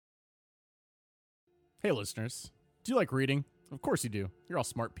Hey, listeners. Do you like reading? Of course you do. You're all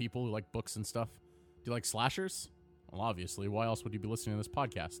smart people who like books and stuff. Do you like slashers? Well, obviously. Why else would you be listening to this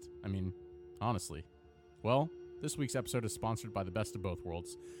podcast? I mean, honestly. Well, this week's episode is sponsored by the best of both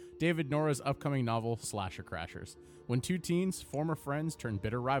worlds. David Nora's upcoming novel, Slasher Crashers. When two teens, former friends turned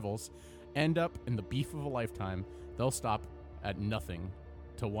bitter rivals, end up in the beef of a lifetime, they'll stop at nothing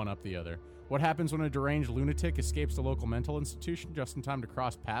to one-up the other. What happens when a deranged lunatic escapes the local mental institution just in time to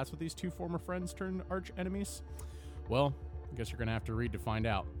cross paths with these two former friends turned arch enemies? Well, I guess you're going to have to read to find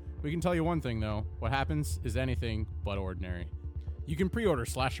out. We can tell you one thing, though. What happens is anything but ordinary. You can pre-order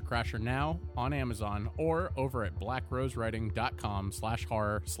Slasher Crasher now on Amazon or over at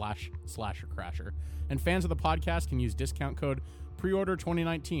blackrosewriting.com/horror/slashercrasher. And fans of the podcast can use discount code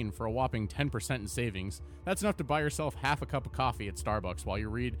PREORDER2019 for a whopping 10% in savings. That's enough to buy yourself half a cup of coffee at Starbucks while you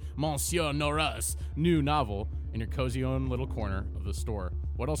read Monsieur Nora's new novel in your cozy own little corner of the store.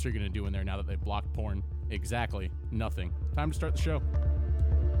 What else are you going to do in there now that they've blocked porn? Exactly. Nothing. Time to start the show.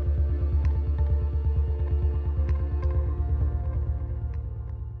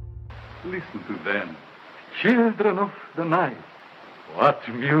 Listen to them, children of the night. What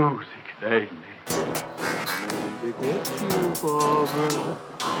music they make. They get you, Barbara.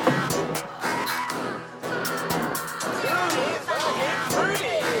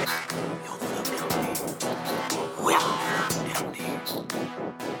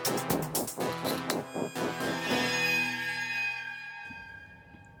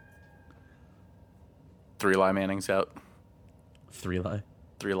 Three Lie Manning's out. Three Lie.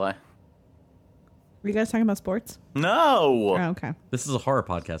 Three Lie. Were you guys talking about sports? No! Oh, okay. This is a horror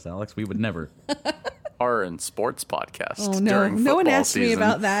podcast, Alex. We would never. Horror and sports podcast. Oh, no. During No one football asked me season.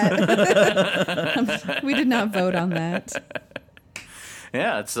 about that. We did not vote on that.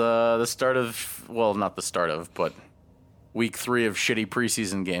 Yeah, it's the start of, well, not the start of, but week 3 of shitty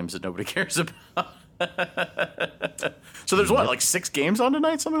preseason games that nobody cares about. So there's what, like 6 games on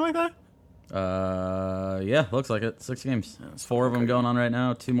tonight, something like that? Yeah, looks like it. 6 games. 4 of them going on right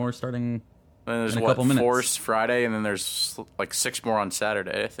now. 2 more starting And there's in a what, couple minutes. 4 Friday, and then there's like 6 more on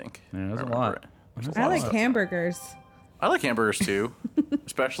Saturday, I think. Yeah, there's I a remember lot. it. I like hamburgers. I like hamburgers too,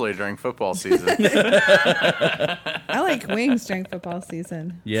 especially during football season. I like wings during football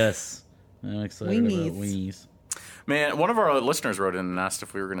season. Yes. I'm excited about Wingies. wingies. Man, one of our listeners wrote in and asked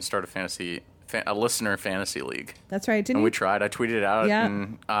if we were going to start a listener fantasy league. That's right. Didn't And you? we tried. I tweeted it out, Yeah.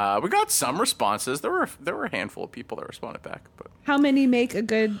 and we got some responses. There were a handful of people that responded back, but How many make a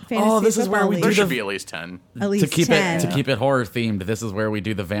good fantasy Oh, this is football where we league? do there the- should be at least 10. At least To keep 10. it horror themed, this is where we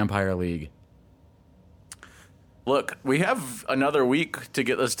do the Vampire League. Look, we have another week to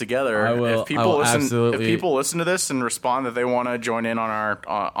get this together. I will If people listen to this and respond that they want to join in on our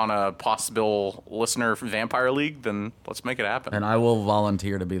on a possible listener vampire league, then let's make it happen. And I will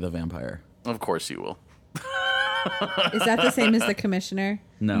volunteer to be the vampire. Of course you will. Is that the same as the commissioner?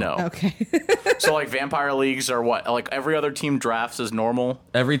 No. Okay. So like vampire leagues are what? Like every other team drafts as normal.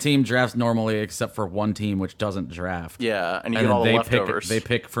 Every team drafts normally except for one team which doesn't draft. Yeah, and you And get all the then leftovers. they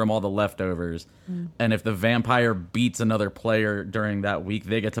pick from all the leftovers. And if the vampire beats another player during that week,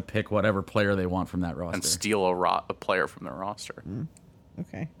 they get to pick whatever player they want from that roster. and steal a player from their roster.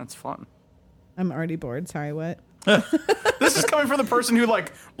 Okay. That's fun. I'm already bored. Sorry, what? This is coming from the person who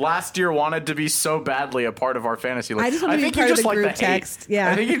like last year wanted to be so badly a part of our fantasy league. I just want to be think part you of just the like group hate. text.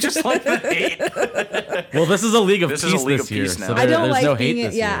 Yeah. I think you just like the hate. Well, this is a league of This peace is a league this of year, peace now. so I I don't there's like no being hate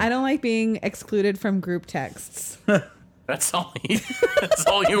this yeah, year. I don't like being excluded from group texts. That's all. That's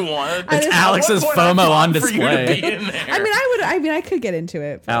all you want. It's Alex's At what point I FOMO on want for you to display. be in there? I mean I could get into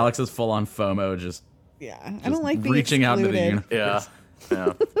it. But Alex is full on FOMO, just yeah. I don't like being reaching out into the excluded. universe.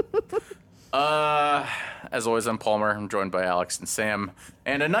 Yeah. As always, I'm Palmer. I'm joined by Alex and Sam,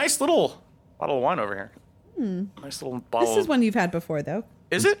 and a nice little bottle of wine over here. Nice little bottle. This is one you've had before though.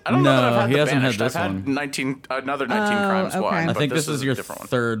 Is it? I don't know that I've No, had he the hasn't had Banished. this I've one. had another 19 Crimes okay. wine. I but think this is a your different one.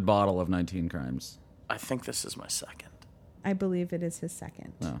 third bottle of 19 Crimes. I think this is my second. I believe it is his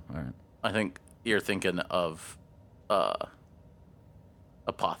second. Oh, all right. I think you're thinking of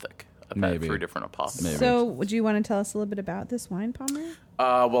Apothic. I've Maybe. had 3 different Apothecs. Maybe. So, would you want to tell us a little bit about this wine, Palmer?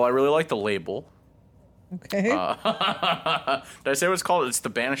 Well, I really like the label. Okay. Did I say what it's called? It's the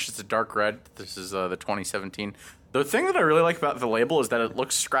Banished. It's a dark red. This is the 2017. The thing that I really like about the label is that it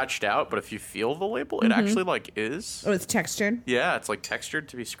looks scratched out, but if you feel the label, it actually like is. Oh, it's textured. Yeah, it's like textured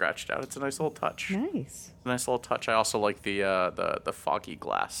to be scratched out. It's a nice little touch. Nice. A nice little touch. I also like the foggy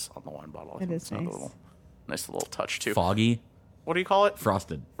glass on the wine bottle. I think is it's another nice. nice little touch too. Foggy, What do you call it?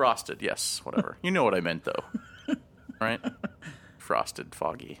 frosted. Frosted. Yes, whatever. You know what I meant though, right? Frosted,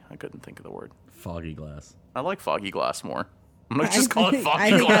 foggy. I couldn't think of the word. Foggy glass. I like foggy glass more. I'm gonna just call it vodka I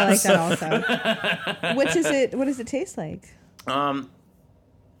think I like glass. that also. What does it taste like?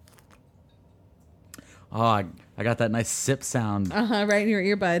 Oh, I got that nice sip sound. Right in your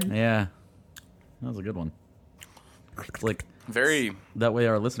earbud. Yeah, that was a good one. It's like Very, that way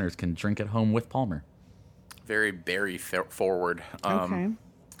our listeners can drink at home with Palmer. very berry forward. Okay.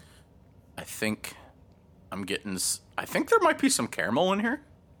 I think I'm getting. I think there might be some caramel in here.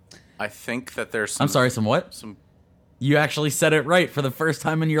 I think that there's. Some, I'm sorry, some what? Some You actually said it right for the first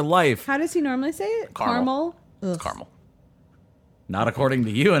time in your life. How does he normally say it? Caramel. Ugh. caramel. Not according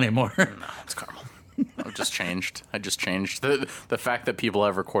to you anymore. No, it's caramel. I just changed. The fact that people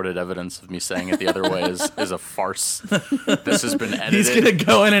have recorded evidence of me saying it the other way is a farce. This has been edited. He's gonna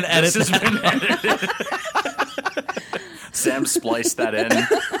go in and edit. This has been edited. Sam spliced that in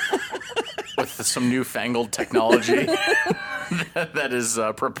with some newfangled technology that is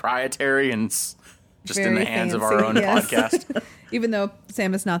proprietary and just in Very the hands of fancy, our own yes. podcast. Even though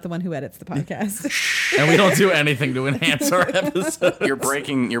Sam is not the one who edits the podcast. And we don't do anything to enhance our episode. You're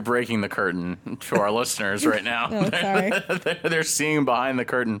breaking the curtain to our listeners right now. Oh, sorry. They're seeing behind the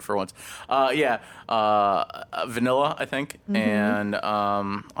curtain for once. Vanilla, I think, and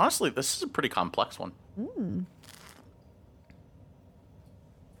honestly, this is a pretty complex one.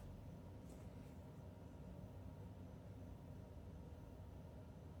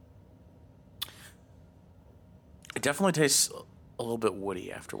 It definitely tastes a little bit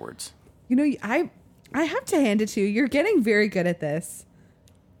woody afterwards. You know, I have to hand it to you. You're getting very good at this.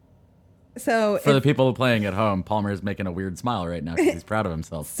 So For the people playing at home, Palmer is making a weird smile right now because he's proud of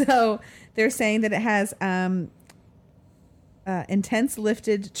himself. So they're saying that it has intense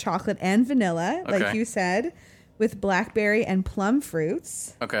lifted chocolate and vanilla, like Okay. you said, with blackberry and plum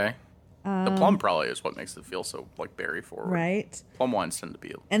fruits, Okay. The plum probably is what makes it feel so like berry forward. right? Plum wines tend to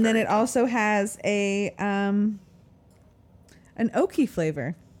be. And then very- it also has an oaky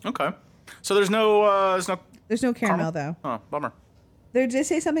flavor. Okay. So there's no There's no caramel though. Oh, bummer. They did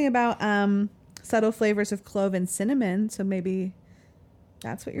say something about subtle flavors of clove and cinnamon, so maybe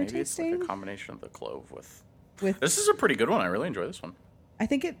that's what you're Maybe it's tasting. like a combination of the clove with. With This is a pretty good one. I really enjoy this one. I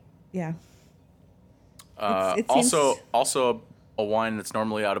think it, yeah. It Also, seems- also a wine that's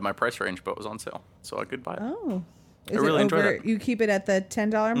normally out of my price range, but was on sale, so I could buy it. Oh, I really enjoyed it. You keep it at the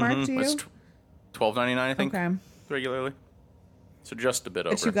 $10 mark, do you? It's $12.99, I think, Okay, regularly. So just a bit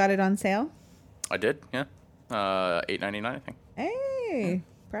over. but you got it on sale. I did, yeah. $8.99, I think. Hey,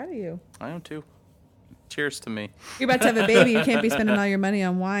 proud of you. I am too. Cheers to me. You're about to have a baby. You can't be spending all your money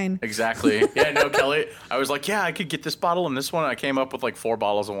on wine. Exactly. Yeah, no, Kelly. I was like, yeah, I could get this bottle and this one. I came up with like 4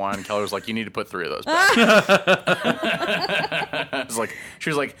 bottles of wine. And Kelly was like, you need to put 3 of those back. I was like, she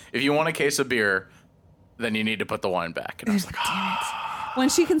was like, if you want a case of beer, then you need to put the wine back. And I was like, When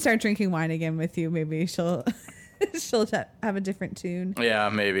she can start drinking wine again with you, maybe she'll have a different tune. yeah,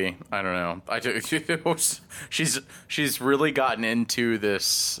 maybe. I don't know. She's really gotten into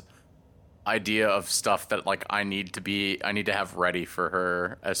this idea of stuff that like I need to have ready for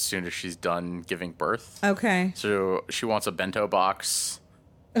her as soon as she's done giving birth. Okay. So she wants a bento box.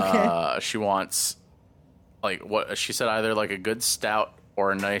 Okay. She wants like what she said, either like a good stout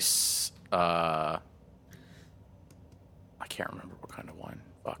or a nice I can't remember what kind of wine.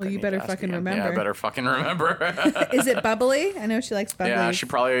 Fuck, Well, I you need better to ask fucking again. Yeah, I remember. better fucking remember. Is it bubbly? I know she likes bubbly. Yeah,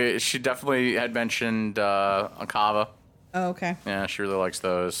 she definitely had mentioned a cava. Oh, okay. Yeah, she really likes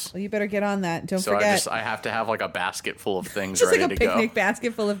those. Well, you better get on that. Don't So forget. I have to have like a basket full of things Just ready like a to picnic go.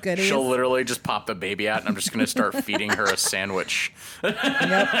 basket full of goodies. She'll literally just pop the baby out, and I'm just gonna start feeding her a sandwich.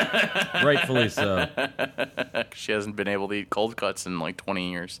 Yep. Rightfully so. She hasn't been able to eat cold cuts in like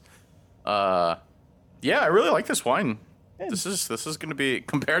 20 years. Yeah, I really like this wine. This is going to be,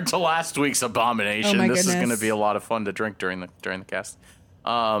 compared to last week's abomination, Oh my this is goodness. going to be a lot of fun to drink during the cast.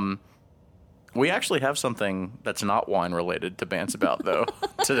 We actually have something that's not wine related to Bants About though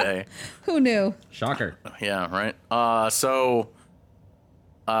today. Who knew? Shocker. Yeah, right. So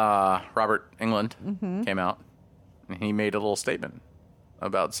Robert England came out and he made a little statement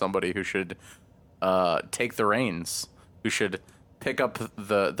about somebody who should take the reins, who should pick up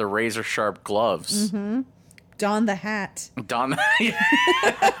the razor sharp gloves, Don the hat. don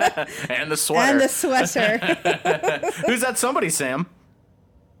and the sweater. And the sweater. Who's that somebody, Sam?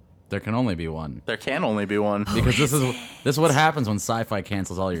 There can only be one. There can only be one. Because this is what happens when sci-fi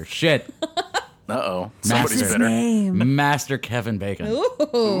cancels all your shit. Uh-oh. Somebody's Master. bitter. Name. Master Kevin Bacon. Ooh.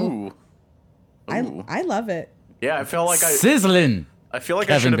 Ooh. Ooh. I love it. Yeah, I feel like Sizzling. I feel like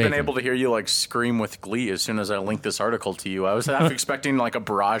I Kevin should have been Bacon. able to hear you like scream with glee as soon as I linked this article to you. I was half expecting like a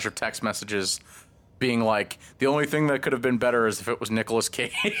barrage of text messages being like, the only thing that could have been better is if it was Nicolas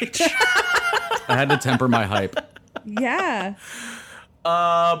Cage. I had to temper my hype. Yeah.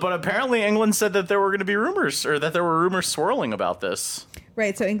 But apparently England said that there were going to be rumors, or that there were rumors swirling about this.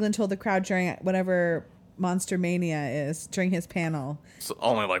 Right. So England told the crowd during whatever Monster Mania is, during his panel. It's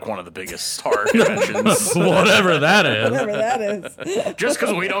only like one of the biggest horror conventions. Whatever that is. Whatever that is. Just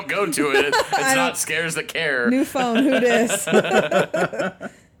because we don't go to it, it's not scares that care. New phone, who dis?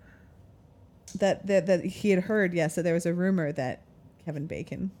 that he had heard, yes, that there was a rumor that Kevin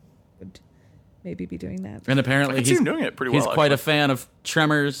Bacon would maybe be doing that. And apparently I can see him doing it pretty he's well, quite a actually. fan of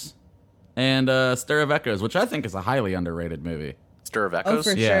Tremors and Stir of Echoes, which I think is a highly underrated movie. Stir of Oh, Echoes?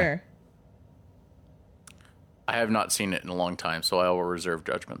 for Yeah. sure. I have not seen it in a long time, so I will reserve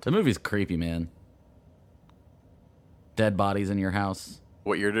judgment. The movie's creepy, man. Dead bodies in your house.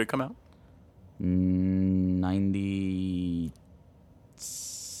 What year did it come out? 96?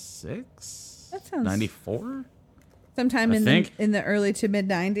 That sounds 94? sometime I in think. the early to mid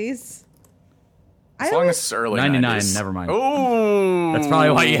 90s. As long as it's early 99, 90s. never mind. Oh, That's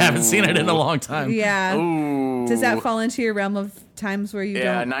probably why you haven't seen it in a long time. Yeah. Ooh. Does that fall into your realm of times where you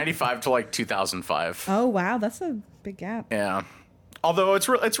Yeah, don't? 95 to like 2005. Oh wow, that's a big gap. Yeah. Although it's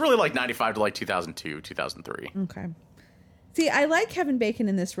really like 95 to like 2002, 2003. Okay. See, I like Kevin Bacon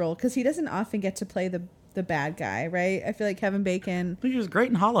in this role because he doesn't often get to play the bad guy, right? I feel like Kevin Bacon, I think he was great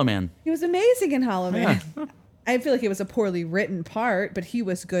in Hollow Man. he was amazing in Hollow Man. I feel like it was a poorly written part, but he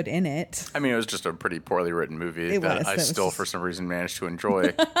was good in it. I mean, it was just a pretty poorly written movie It that was. I That was still, just- for some reason, managed to enjoy.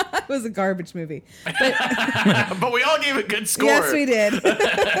 It was a garbage movie. But But we all gave it good score. yes, we did.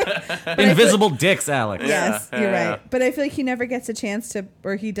 Invisible Dicks, Alex. Yes, Yeah, you're yeah. right. But I feel like he never gets a chance to,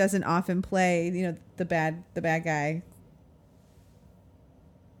 or he doesn't often play, the bad guy.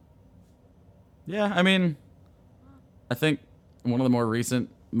 Yeah, I mean, I think one of the more recent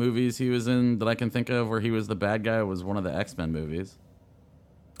movies he was in that I can think of where he was the bad guy was one of the X-Men movies.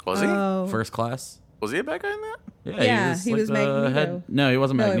 Was he? Oh, First Class. Was he a bad guy in that? Yeah, he was the Magneto. head. No, he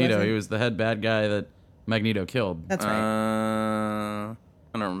wasn't No, he Magneto. wasn't. He was the head bad guy that Magneto killed, that's right. I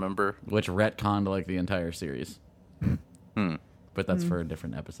don't remember. which retconned like the entire series. But that's for a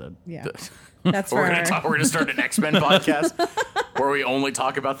different episode. Yeah, that's for We're our, gonna start an X-Men podcast where we only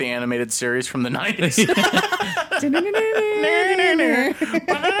talk about the animated series from the 90s.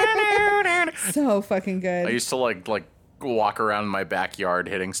 so fucking I good. used to like walk around my backyard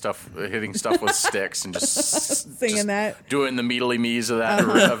hitting stuff with sticks and just Singing just that. doing the meedly mees of that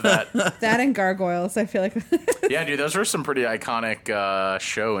of that. That and gargoyles. I feel like Yeah, dude, those were some pretty iconic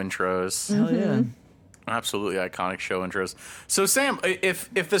show intros. Hell yeah. Absolutely iconic show intros. So Sam, if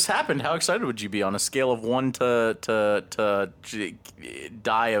this happened, how excited would you be on a scale of 1 to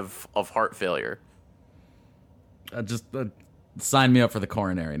die of heart failure? Just sign me up for the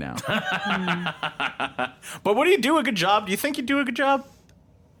coronary now. But would you do a good job? Do you think you'd do a good job?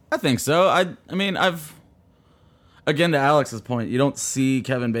 I think so. I mean, again, to Alex's point, you don't see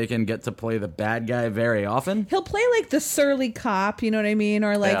Kevin Bacon get to play the bad guy very often. he'll play like the surly cop, you know what I mean,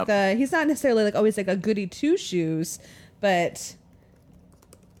 or like he's not necessarily like always like a goody two shoes, but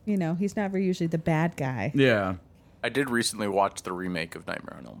he's never usually the bad guy. Yeah. I did recently watch the remake of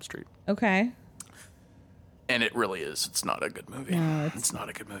Nightmare on Elm Street. Okay, And it really is. It's not a good movie. No, it's not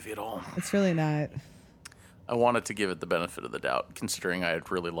a good movie at all. it's really not. I wanted to give it the benefit of the doubt, considering I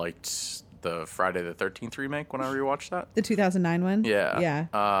had really liked the Friday the 13th remake when I rewatched that. The 2009 one. Yeah.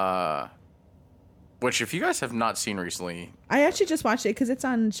 Yeah. Which, if you guys have not seen recently... I actually just watched it because it's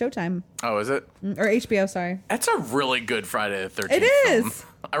on Showtime Oh, is it? or HBO. Sorry. That's a really good Friday the 13th It film. is.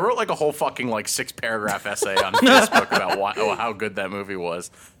 I wrote like a whole fucking 6-paragraph essay on Facebook about how good that movie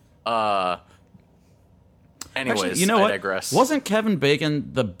was. Anyways, Actually, you know I what? digress. Wasn't Kevin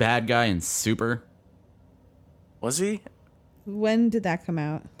Bacon the bad guy in Super? Was he? When did that come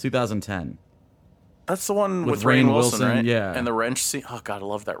out? 2010. That's the one With with Rainn Rainn Wilson, Wilson, right? yeah. And the wrench scene. Oh, God, I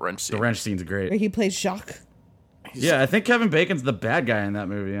love that wrench scene. The wrench scene's Where great. he plays Jacques. Yeah, I think Kevin Bacon's the bad guy in that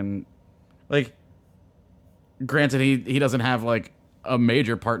movie, and granted, he doesn't have a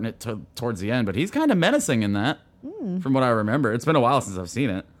major part in it towards the end, but he's kind of menacing in that, from what I remember. It's been a while since I've seen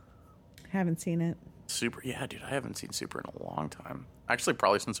it. Haven't seen it. Super. Yeah, dude, I haven't seen Super in a long time. Actually,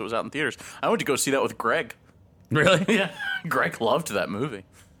 probably since it was out in theaters. I went to go see that with Greg. Really? Yeah, Greg loved that movie.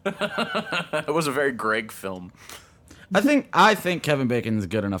 It was a very Greg film. I think Kevin Bacon's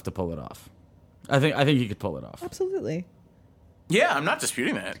good enough to pull it off. I think he could pull it off. Absolutely. Yeah, I'm not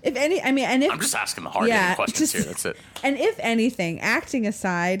disputing that. If any, I mean, and if I'm just asking the hard-hitting questions here. That's it. And if anything, acting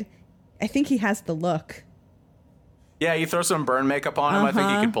aside, I think he has the look. Yeah, you throw some burn makeup on him, I think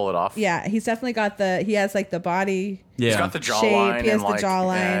he could pull it off. Yeah, he's definitely got he has the body Yeah. He's got the shape. jawline. He has and the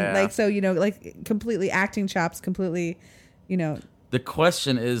jawline. yeah. So, completely acting chops, completely, The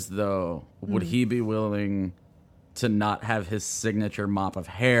question is, though, would he be willing to not have his signature mop of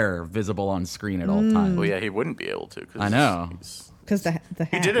hair visible on screen at all times. Well, yeah, he wouldn't be able to. 'Cause I know. Because the He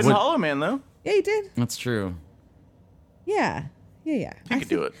hat. did it in Hollow Man, though. Yeah, he did. That's true. Yeah. He could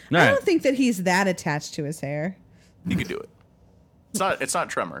do it. I Right. don't think that he's that attached to his hair. He could do it. It's not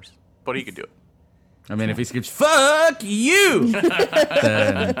Tremors, but he could do it. I mean, if he screams, fuck you,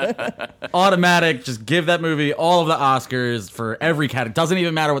 then automatic, just give that movie all of the Oscars for every category. Doesn't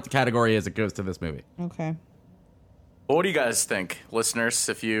even matter what the category is, it goes to this movie. Okay. Well, what do you guys think, listeners?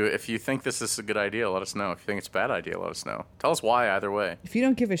 If you think this is a good idea, let us know. If you think it's a bad idea, let us know. Tell us why either way. If you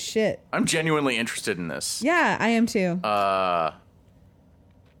don't give a shit. I'm genuinely interested in this. Yeah, I am too. I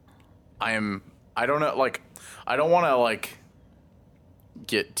don't know, like, I don't want to, like,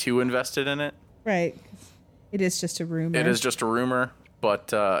 get too invested in it. Right. It is just a rumor. It is just a rumor,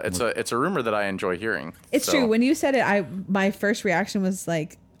 but it's a rumor that I enjoy hearing. It's So, true. When you said it, my first reaction was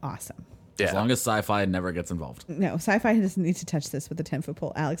like, awesome. yeah. As long as sci-fi never gets involved. No, sci-fi doesn't need to touch this with a 10-foot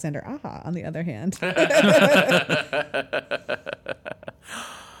pole. Alexander Aha, on the other hand.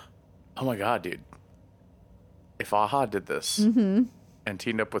 Oh my god, dude! If Aha did this Mm-hmm. and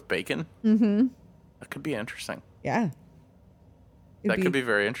teamed up with Bacon, that could be interesting. Yeah. That could be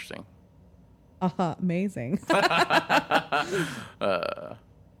very interesting. Aha, amazing.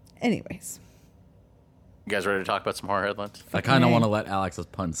 Anyways. You guys ready to talk about some horror headlines? I kind of Okay. want to let Alex's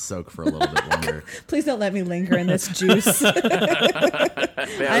puns soak for a little bit longer. Please don't let me linger in this juice. Yeah,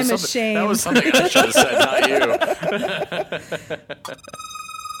 I'm that ashamed. was something I should have said, not you.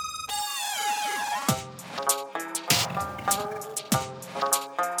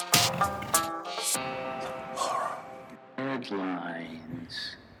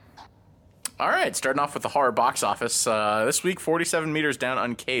 Headlines. All right, starting off with the horror box office. This week, 47 Meters Down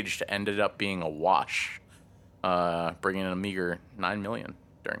Uncaged ended up being a wash, bringing in a meager $9 million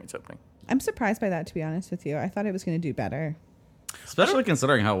during its opening. I'm surprised by that, to be honest with you. I thought it was going to do better. Especially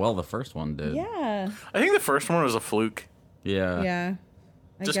considering how well the first one did. Yeah. I think the first one was a fluke. Yeah. Yeah.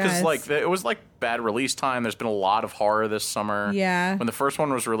 Just because, like, it was like bad release time. There's been a lot of horror this summer. Yeah. When the first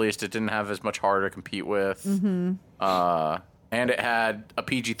one was released, it didn't have as much horror to compete with. Mm-hmm. And it had a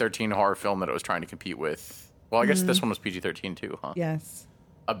PG-13 horror film that it was trying to compete with. Well, I guess this one was PG-13 too, huh? Yes.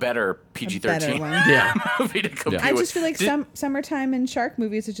 A better PG-13 one. Yeah. movie to compete I with. just feel like summertime and shark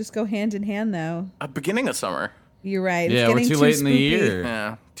movies would just go hand in hand, though. Beginning of summer. You're right. It's Yeah, we're getting too late in the spooky. year.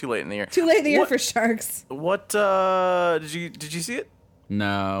 Yeah, too late in the year. Too late in the year What- for sharks. What did you see it?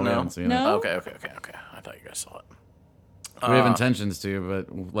 No, we No. haven't seen No? it. Okay. I thought you guys saw it. We have intentions to,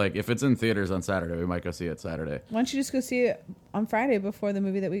 but like if it's in theaters on Saturday, we might go see it Saturday. Why don't you just go see it on Friday before the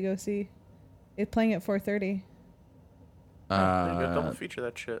movie that we go see? It's playing at 4:30. You gotta double feature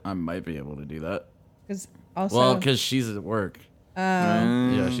that shit. I might be able to do that. Because also, Well, because she's at work.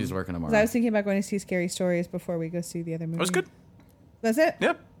 Yeah, she's working tomorrow. 'cause I was thinking about going to see Scary Stories before we go see the other movie. It was good. Was it?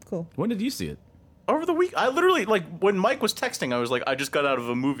 Yep. Cool. When did you see it? Over the week, I literally, like, when Mike was texting, I was like, I just got out of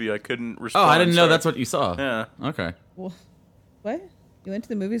a movie. I couldn't Oh, respond. I didn't know Sorry. that's what you saw. Yeah. Okay. Well, what? You went to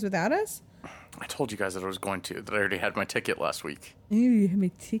the movies without us? I told you guys that I was going to, that I already had my ticket last week. Ooh, you have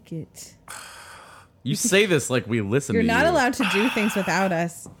my ticket. You say this like we listen You're to not you. allowed to do things without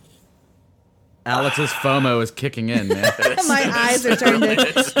us. Alex's FOMO is kicking in, man. My eyes are starting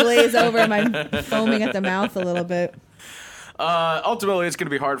to glaze over and I'm foaming at the mouth a little bit. Ultimately, it's going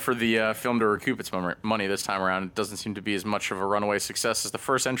to be hard for the film to recoup its money this time around. It doesn't seem to be as much of a runaway success as the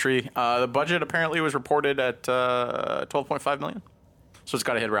first entry. The budget apparently was reported at $12.5 million. So it's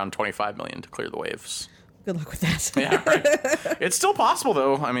got to hit around $25 million to clear the waves. Good luck with that. Yeah, right. It's still possible,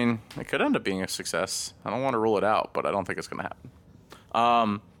 though. I mean, it could end up being a success. I don't want to rule it out, but I don't think it's going to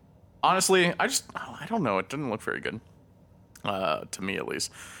happen. Honestly, I don't know. It didn't look very good, to me at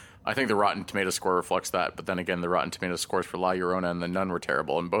least. I think the Rotten Tomatoes score reflects that, but then again, the Rotten Tomatoes scores for La Llorona and The Nun were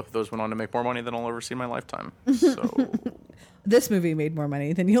terrible, and both of those went on to make more money than I'll ever see in my lifetime. So This movie made more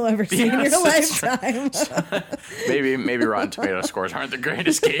money than you'll ever see in Yes, your that's lifetime. maybe Rotten Tomatoes scores aren't the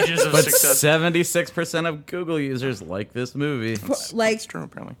greatest gauges of But success. 76% of Google users like this movie. Like It's true,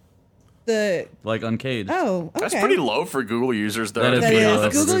 apparently. the Like Uncaged. oh, okay. That's pretty low for Google users, though. That to is That be pretty is. low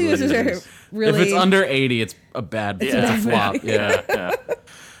honest. for Google Google users are users. really. If it's under 80, it's a bad, it's a flop. movie. Yeah.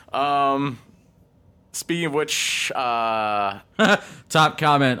 Speaking of which, Top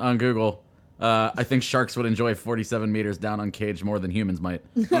comment on Google. I think sharks would enjoy 47 meters down Uncaged more than humans might.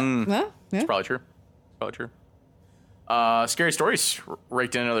 Well, yeah. it's probably true. Scary Stories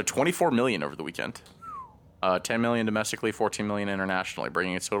raked in another $24 million over the weekend. $10 million domestically, $14 million internationally,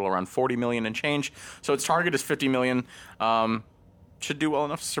 bringing its total around $40 million and change. So its target is $50 million. Should do well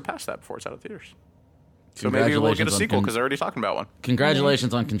enough to surpass that before it's out of theaters. So maybe we'll get a Congratulations on sequel because they're already talking about one.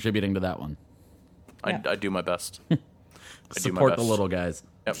 Congratulations on contributing to that one. Yeah. I do my best. I do my Support the best. little guys.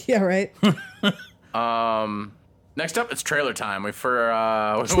 Yeah, right. Next up, it's trailer time.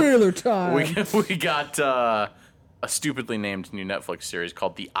 Trailer time. We got a stupidly named new Netflix series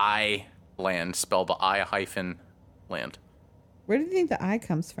called The I Land, spelled the I-land. Where do you think the I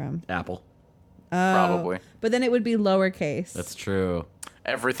comes from? Apple. Probably. But then it would be lowercase. That's true.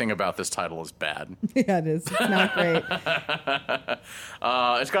 Everything about this title is bad. Yeah, it is. It's not great.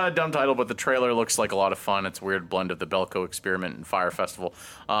 It's got a dumb title, but the trailer looks like a lot of fun. It's a weird blend of the Belko Experiment and Fire Festival.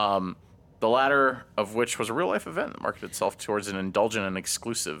 The latter of which was a real-life event that marketed itself towards an indulgent and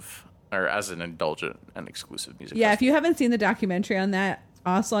exclusive, or as an indulgent and exclusive music Yeah, if festival. you haven't seen the documentary on that,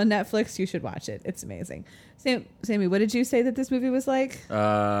 also on Netflix, you should watch it. It's amazing. Sammy, what did you say that this movie was like?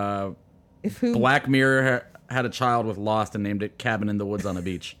 If who? Black Mirror had a child with Lost and named it Cabin in the Woods on a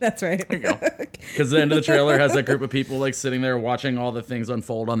Beach. That's right. There you go. Because the end of the trailer has that group of people like sitting there watching all the things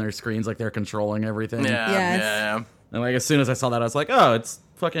unfold on their screens, like they're controlling everything. Yeah, Yes. yeah. And like as soon as I saw that, I was like, oh, it's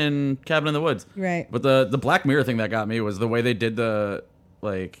fucking Cabin in the Woods. Right. But the Black Mirror thing that got me was the way they did the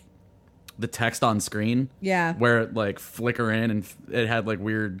text on screen. Yeah. Where it like flicker in and it had like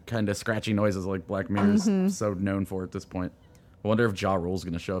weird kind of scratchy noises like Black Mirror's so known for at this point. I wonder if Ja Rule's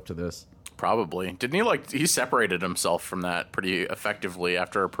going to show up to this. Probably. Didn't he he separated himself from that pretty effectively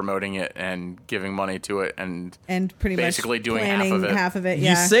after promoting it and giving money to it and pretty basically much doing planning half of it. Yeah.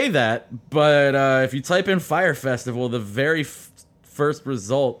 You say that, but if you type in Fire Festival, the very first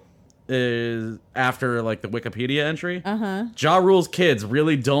result is after like the Wikipedia entry. Ja Rule's kids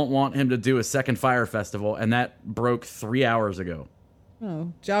really don't want him to do a second Fire Festival, and that broke 3 hours ago.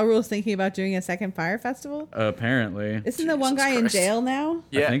 Oh, Ja Rule's thinking about doing a second Fire Festival? Apparently. Isn't the one Jesus guy in Christ. jail now?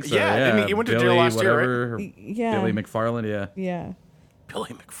 Yeah, I think so. yeah. Yeah, Didn't he went to jail Billy last year, right? whatever, Yeah. Billy McFarland, yeah. Yeah.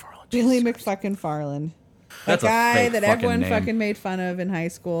 Billy McFarland. Billy Jesus Christ. McFucking Farland. That's That a guy fake that fucking everyone name. fucking made fun of in high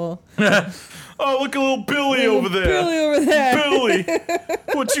school. Oh, look at little Billy over there. Billy over there. Billy,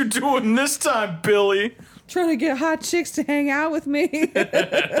 what you doing this time, Billy? Trying to get hot chicks to hang out with me.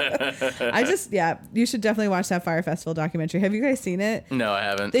 You should definitely watch that Fire Festival documentary. Have you guys seen it? No, I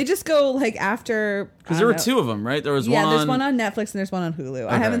haven't. They just go like after. Because there were two of them, right? There was Yeah, one. there's one on Netflix and there's one on Hulu.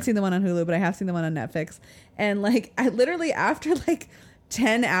 I Okay. haven't seen the one on Hulu, but I have seen the one on Netflix. And like, I literally after like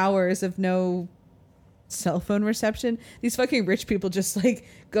 10 hours of no cell phone reception, these fucking rich people just like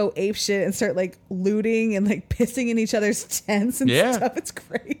go ape shit and start like looting and like pissing in each other's tents and Yeah. stuff. It's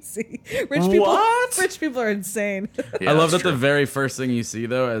crazy. What? Rich people are insane. Yeah, I love that that's the true. very first thing you see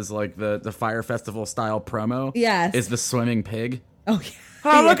though, as like the Fire Festival style promo, Yes. is the swimming pig. Oh yeah.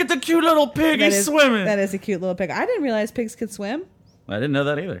 Oh, look at the cute little pig! He's swimming. That is a cute little pig. I didn't realize pigs could swim. I didn't know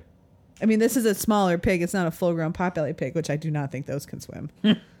that either. I mean, this is a smaller pig. It's not a full-grown potbelly pig, which I do not think those can swim.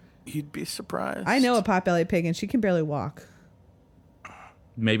 You'd be surprised. I know a potbelly pig, and she can barely walk.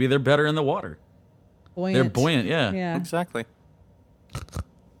 Maybe they're better in the water. Buoyant. They're buoyant, yeah. Yeah. Exactly.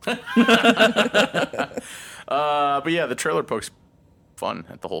 But yeah, the trailer pokes fun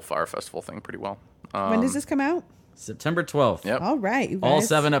at the whole Fire Festival thing pretty well. When does this come out? September 12th. Yep. All right, you guys. All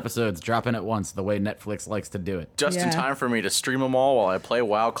 7 episodes dropping at once, the way Netflix likes to do it. Just in Yeah. time for me to stream them all while I play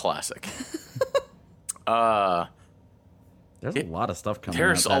WoW Classic. There's a lot of stuff coming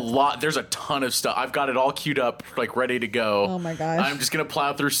There's out. a lot. There's a ton of stuff. I've got it all queued up, like ready to go. Oh my gosh. I'm just gonna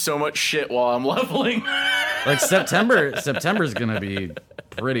plow through so much shit while I'm leveling. Like September's going to be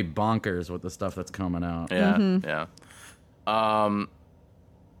pretty bonkers with the stuff that's coming out. Yeah, yeah.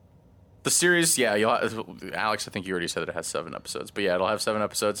 The series, yeah, Alex, I think you already said that it has 7 episodes, but yeah, it'll have 7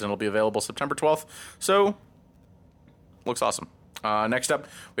 episodes and it'll be available September 12th. So, looks awesome. Next up,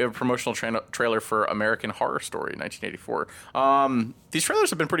 we have a promotional trailer for American Horror Story 1984. These trailers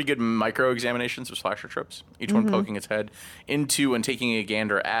have been pretty good micro examinations of slasher tropes, each one poking its head into and taking a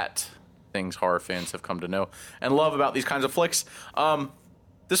gander at things horror fans have come to know and love about these kinds of flicks.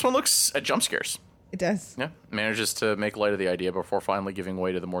 This one looks at jump scares. It does. Yeah, manages to make light of the idea before finally giving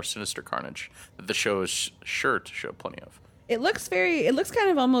way to the more sinister carnage that the show is sure to show plenty of. It looks kind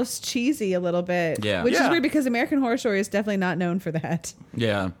of almost cheesy a little bit. Yeah. Which is Yeah. weird because American Horror Story is definitely not known for that.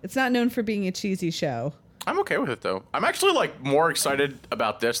 Yeah. It's not known for being a cheesy show. I'm okay with it though. I'm actually like more excited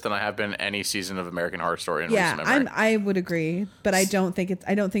about this than I have been any season of American Horror Story in Yeah, recent memory. I would agree, but I don't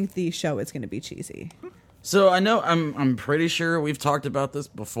think the show is going to be cheesy. So I know I'm pretty sure we've talked about this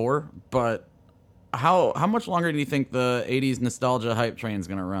before, but how much longer do you think the 80s nostalgia hype train is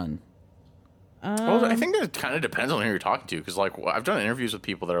going to run? Well, I think it kind of depends on who you're talking to, because like I've done interviews with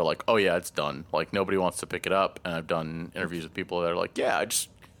people that are like, "Oh yeah, it's done." Like nobody wants to pick it up, and I've done interviews with people that are like, "Yeah, I just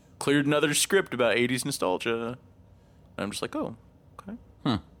cleared another script about 80s nostalgia." And I'm just like, "Oh,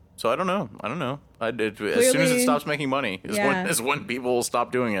 okay." So I don't know. As soon as it Clearly- stops making money is when people will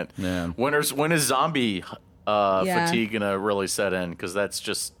stop doing it. Yeah. When is zombie fatigue gonna really set in? Because that's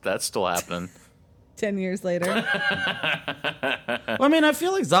still happening. 10 years later. Well, I mean, I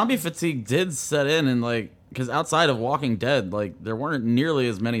feel like zombie fatigue did set in, and like, because outside of Walking Dead, like, there weren't nearly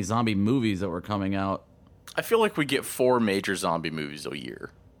as many zombie movies that were coming out. I feel like we get 4 major zombie movies a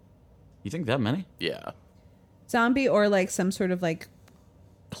year. You think that many? Yeah. Zombie or like some sort of like,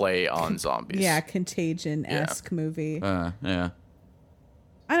 Play on zombies. yeah, Contagion-esque movie. Yeah.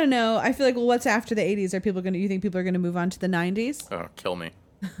 I don't know. I feel like, well, what's after the 80s? You think people are going to move on to the 90s? Oh, kill me.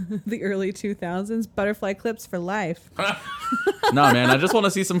 The early 2000s? Butterfly clips for life. No, man, I just want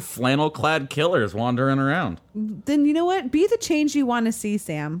to see some flannel-clad killers wandering around. Then you know what? Be the change you want to see,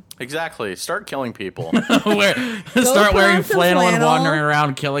 Sam. Exactly. Start killing people. Start put wearing on some flannel and flannel. wandering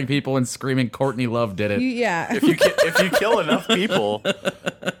around killing people and screaming Courtney Love did it. Yeah. if you kill enough people, You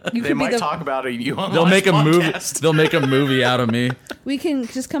they could be might the, talk about it. They'll make a movie. They'll make a movie out of me. we can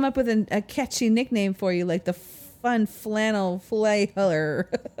just come up with a catchy nickname for you, like the fun flannel flayer.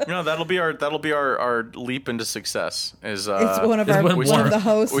 No, that'll be our leap into success. Is It's one of when one of the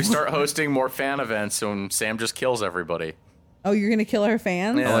hosts. we start hosting more fan events, and Sam just kills everybody. Oh, you're gonna kill our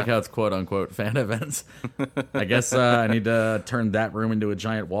fans? Yeah. I like how it's quote unquote fan events. I guess I need to turn that room into a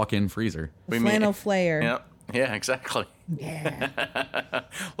giant walk-in freezer. The flannel flayer. Yeah. Yeah, exactly. Yeah.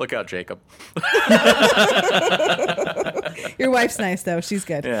 Look out, Jacob. Your wife's nice though. She's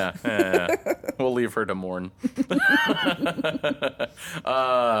good. Yeah. We'll leave her to mourn.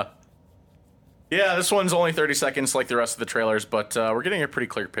 Yeah, this one's only 30 seconds like the rest of the trailers, but we're getting a pretty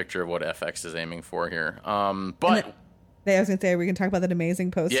clear picture of what FX is aiming for here. But I was gonna say we can talk about that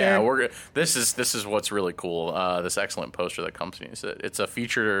amazing poster. yeah, this is what's really cool. This excellent poster that comes to me. It's a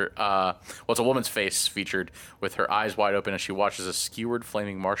feature. It's a woman's face featured with her eyes wide open as she watches a skewered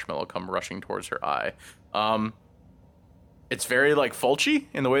flaming marshmallow come rushing towards her eye. It's very like Fulci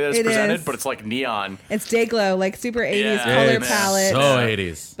in the way that it's It presented, is. but it's like neon. It's Dayglow, like super 80s Yeah, color it's palette. So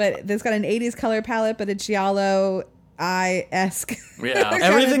 80s. But it's got an 80s color palette, but a Giallo eye-esque. Yeah. kind of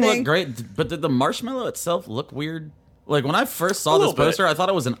Everything thing. looked great, but did the marshmallow itself look weird? Like, when I first saw A this little bit. poster, I thought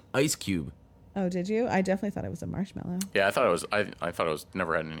it was an ice cube. Oh, did you? I definitely thought it was a marshmallow. Yeah, I thought it was. I thought it was.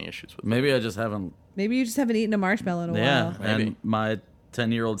 Never had any issues with it. Maybe I just haven't. Maybe you just haven't eaten a marshmallow in a Yeah, while. Maybe. and my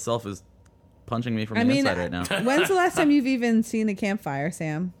 10-year-old self is punching me from I the mean, inside right now. when's the last time you've even seen a campfire,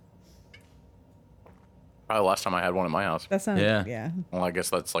 Sam? Probably the last time I had one at my house. That's not. Yeah. Yeah. Well, I guess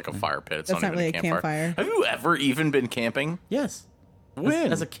that's like a fire pit. It's That's not not even really a campfire. Have you ever even been camping? Yes.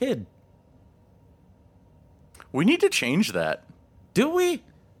 When? As a kid. We need to change that. Do we?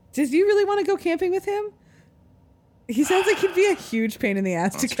 Did you really want to go camping with him? He sounds like he'd be a huge pain in the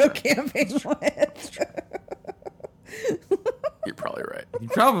ass to go camping with. You're probably right. You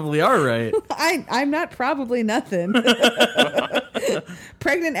probably are right. I'm not probably nothing.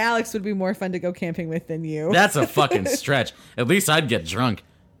 Pregnant Alex would be more fun to go camping with than you. That's a fucking stretch. At least I'd get drunk.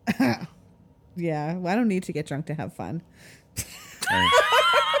 Yeah, well, I don't need to get drunk to have fun.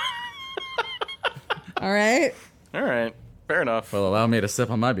 All right. All right. Fair enough. Well, allow me to sip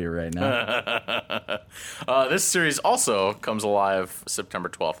on my beer right now. This series also comes alive September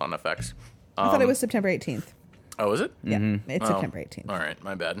 12th on FX. I thought it was September 18th. Oh, is it? Yeah, it's Oh, September 18th. All right,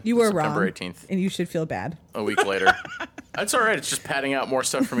 my bad. You were September wrong. 18th, And you should feel bad. a week later. That's all right. It's just padding out more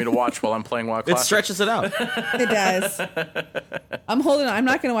stuff for me to watch while I'm playing WoW It Classic. stretches it out. It does. I'm holding on. I'm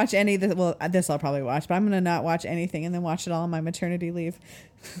not going to watch any of this. Well, this I'll probably watch, but I'm going to not watch anything and then watch it all on my maternity leave.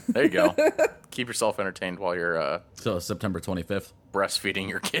 There you go. Keep yourself entertained while you're So, September 25th. breastfeeding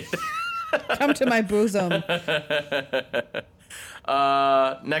your kid. Come to my bosom.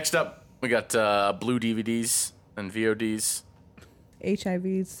 Next up, we got blue DVDs and VODs.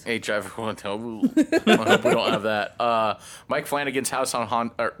 HIVs. HIV. I hope we don't have that. Mike Flanagan's House on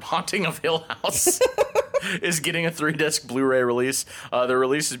Haunting of Hill House is getting a 3-disc Blu-ray release. The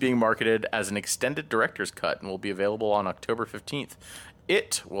release is being marketed as an extended director's cut and will be available on October 15th.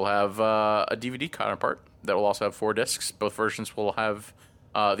 It will have a DVD counterpart that will also have 4 discs. Both versions will have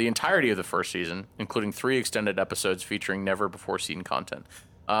the entirety of the first season, including 3 extended episodes featuring never-before-seen content.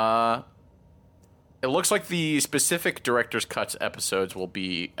 It looks like the specific director's cuts episodes will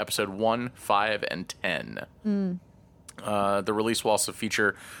be episode 1, 5, and 10. The release will also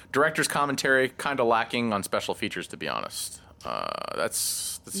feature director's commentary, kind of lacking on special features, to be honest.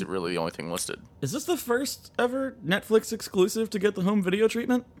 That's really the only thing listed. Is this the first ever Netflix exclusive to get the home video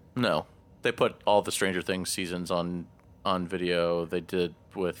treatment? No, they put all the Stranger Things seasons on video. They did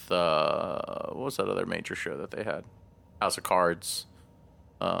with what was that other major show that they had? House of Cards.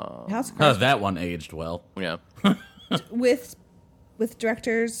 House of Oh, Cards that one aged well. Yeah. with with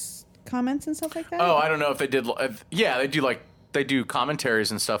directors' comments and stuff like that? Oh, I don't know if they did. Yeah, they do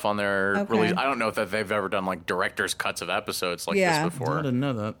commentaries and stuff on their Okay. release. I don't know if they've ever done like director's cuts of episodes like Yeah. this before. I didn't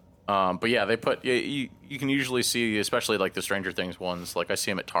know that. But yeah, they put you can usually see, especially like the Stranger Things ones. Like I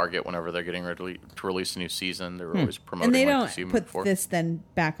see them at Target whenever they're getting ready to release a new season. They're always promoting. and they like, don't the season put before. this then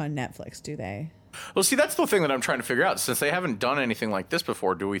back on Netflix, do they? Well, see, that's the thing that I'm trying to figure out. Since they haven't done anything like this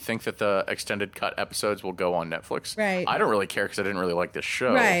before, do we think that the extended cut episodes will go on Netflix? Right. I don't really care because I didn't really like this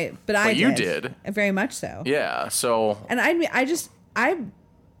show. Right, but you did. very much so. Yeah. So And I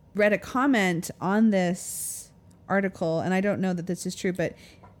read a comment on this article, and I don't know that this is true, but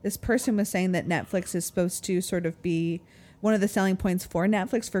this person was saying that Netflix is supposed to sort of be one of the selling points for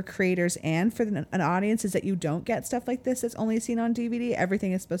Netflix, for creators and for an audience, is that you don't get stuff like this that's only seen on DVD.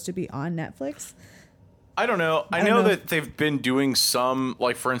 Everything is supposed to be on Netflix. I don't know. I don't know know. that they've been doing some,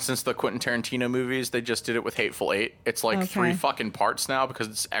 like for instance, the Quentin Tarantino movies. They just did it with Hateful Eight. It's like Okay. 3 fucking parts now because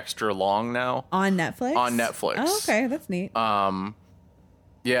it's extra long now. On Netflix? On Netflix. Oh, okay, that's neat.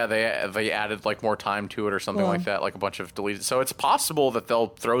 Yeah, they added like more time to it or something Well- like that, like a bunch of deleted. So it's possible that they'll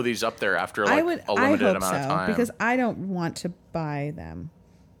throw these up there after I like a limited hope amount so, of time. because I don't want to buy them.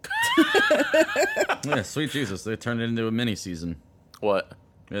 Yeah, sweet Jesus, they turned it into a mini season. What?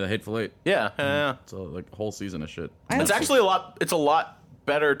 Yeah, the Hateful Eight. Yeah, yeah. So like a whole season of shit. It's actually a lot. It's a lot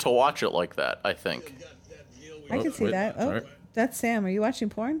better to watch it like that. I think. I can see wait, that. Oh, sorry. that's Sam. Are you watching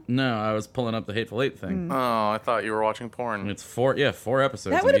porn? No, I was pulling up the Hateful Eight thing. Oh, I thought you were watching porn. It's 4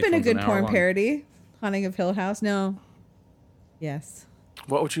 episodes. That and would have each been a one's good an hour porn long. parody. Haunting of Hill House. No. Yes.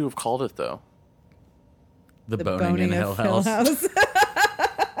 What would you have called it though? The boning in Hill of House.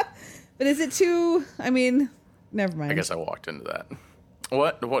 But is it too? I mean, never mind. I guess I walked into that.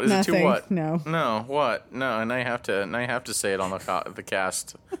 What? What is it Nothing. too? What? No. No. What? No. And I have to say it on the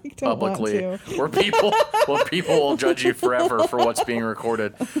cast don't want publicly, to. where people will judge you forever for what's being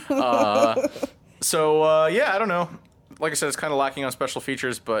recorded. So yeah, I don't know. Like I said, it's kind of lacking on special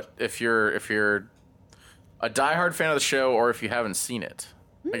features. But if you're a diehard fan of the show, or if you haven't seen it,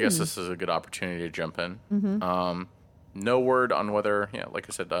 I guess this is a good opportunity to jump in. Mm-hmm. No word on whether, like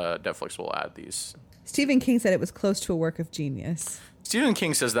I said, Netflix will add these. Stephen King said it was close to a work of genius. Stephen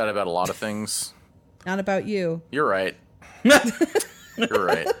King says that about a lot of things. Not about you. You're right. You're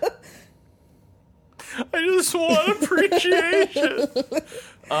right. I just want appreciation.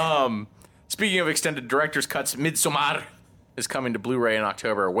 Speaking of extended director's cuts, Midsommar is coming to Blu-ray in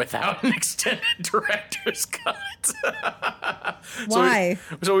October without an extended director's cut. Why?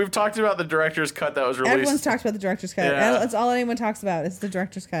 So we've talked about the director's cut that was released. Everyone's talked about the director's cut. Yeah. That's all anyone talks about is the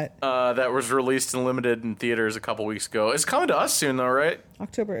director's cut. That was released and limited in theaters a couple weeks ago. It's coming to us soon, though, right?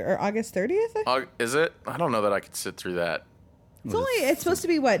 October or August 30th? Is it? I don't know that I could sit through that. It's supposed to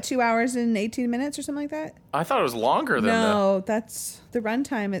be what, 2 hours and 18 minutes or something like that? I thought it was longer than No, that's the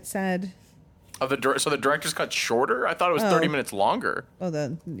runtime. It said. so the director's cut's shorter? I thought it was Oh. 30 minutes longer.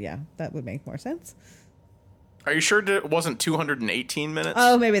 Oh, yeah, that would make more sense. Are you sure it wasn't 218 minutes?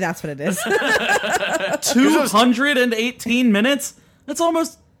 Oh, maybe that's what it is. 218 minutes? That's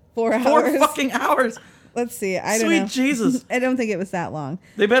almost 4 hours. 4 fucking hours. Let's see. I don't Sweet know. Jesus. I don't think it was that long.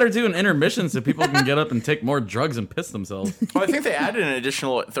 They better do an intermission so people can get up and take more drugs and piss themselves. Well, I think they added an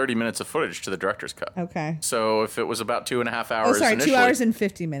additional 30 minutes of footage to the director's cut. Okay. So if it was about 2.5 hours Oh, sorry. initially, 2 hours and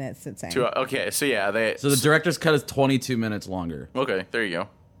 50 minutes, it's saying. okay, so yeah, So the director's cut is 22 minutes longer. okay, there you go.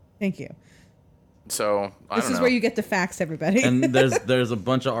 Thank you. So I This don't is know. where you get the facts, everybody. And there's a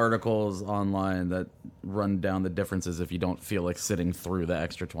bunch of articles online that run down the differences if you don't feel like sitting through the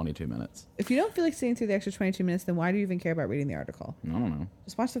extra 22 minutes. If you don't feel like sitting through the extra 22 minutes, then why do you even care about reading the article? I don't know.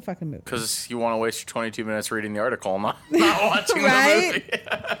 Just watch the fucking movie. Because you want to waste your 22 minutes reading the article, not watching Right? the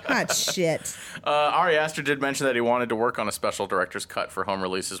movie. Hot shit. Ari Aster did mention that he wanted to work on a special director's cut for home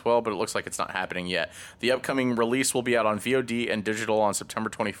release as well, but it looks like it's not happening yet. The upcoming release will be out on VOD and digital on September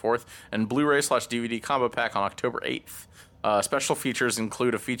 24th, and Blu-ray/DVD combo pack on October 8th. Special features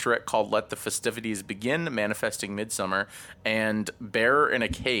include a featurette called Let the Festivities Begin, Manifesting Midsummer, and Bear in a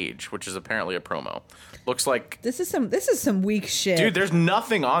Cage, which is apparently a promo. Looks like... This is some weak shit. Dude, there's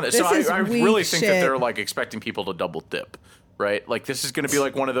nothing on this. So This is I really weak think that shit. they're like expecting people to double dip, right? Like this is going to be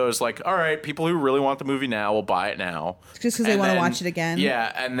like one of those like, all right, people who really want the movie now will buy it now. Just 'cause they And wanna then- watch it again?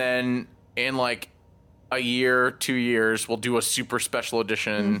 Yeah, and then in like a year, 2 years, we'll do a super special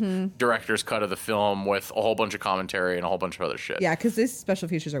edition Mm-hmm. director's cut of the film with a whole bunch of commentary and a whole bunch of other shit. Yeah, because these special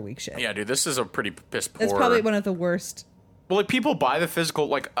features are weak shit. Yeah, dude, this is a pretty piss poor. It's probably one of the worst. Well, like people buy the physical.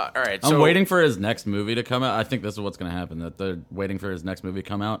 Like, all right, I'm so waiting for his next movie to come out. I think this is what's going to happen. That they're waiting for his next movie to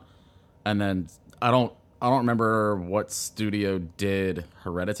come out, and then I don't remember what studio did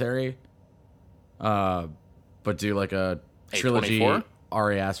Hereditary, but do like a trilogy A24?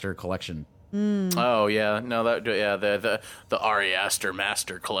 Ari Aster collection. Oh yeah, no, the Ari Aster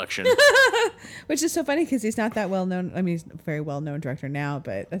Master Collection. Which is so funny because he's not that well known. I mean, he's a very well known director now,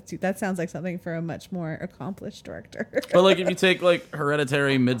 but that sounds like something for a much more accomplished director. But like, if you take like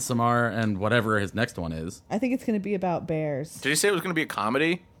Hereditary, Midsommar, and whatever his next one is, I think it's going to be about bears. Did he say it was going to be a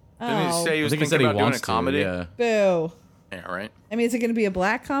comedy? Didn't he Oh. say he I was think he thinking said he about doing a wants to. comedy? Yeah. Boo. Yeah, right. I mean, is it going to be a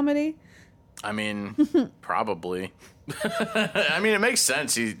black comedy? I mean, probably. I mean, it makes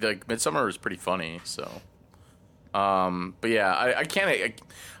sense. He like Midsommar was pretty funny, so. But yeah,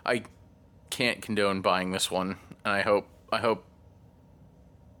 I can't condone buying this one, and I hope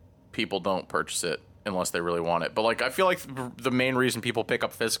people don't purchase it unless they really want it. But like, I feel like the main reason people pick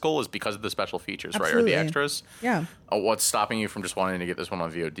up physical is because of the special features, right, or Absolutely. the extras. Yeah. What's stopping you from just wanting to get this one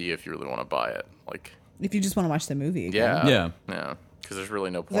on VOD if you really want to buy it? Like, If you just want to watch the movie again. yeah. Because there's really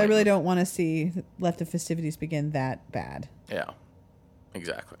no 'Cause point. I really don't want to see Let the Festivities Begin that bad. Yeah,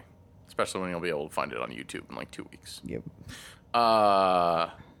 exactly. Especially when you'll be able to find it on YouTube in like 2 weeks. Yep.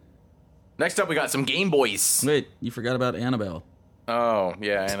 Next up, we got some Game Boys. Wait, you forgot about Annabelle. Oh,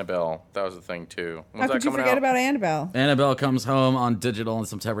 yeah, Annabelle. That was the thing, too. When's How that could you coming forget out? about Annabelle? Annabelle comes home on digital on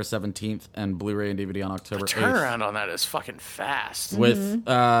September 17th and Blu-ray and DVD on October 8th. Turnaround on that is fucking fast. With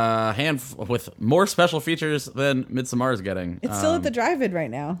with more special features than Midsommar is getting. It's still at the drive-in right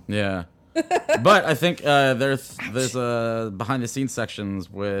now. Yeah. But I think there's behind the scenes sections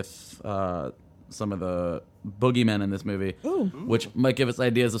with some of the boogeymen in this movie, which might give us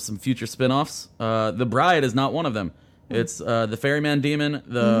ideas of some future spin-offs. The Bride is not one of them. It's the Ferryman Demon,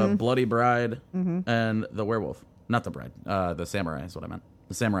 the Bloody Bride, and the Werewolf. Not the Bride. The Samurai is what I meant.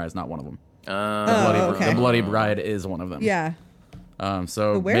 The Samurai is not one of them. Okay. The Bloody Bride is one of them. Yeah.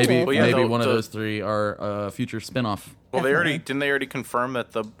 So The werewolf. maybe Well, yeah, maybe the- one of the- those three are a future spin-off. Well, Definitely. didn't they already confirm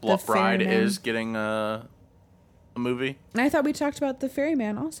that the The Bride Ferryman. is getting a movie? And I thought we talked about the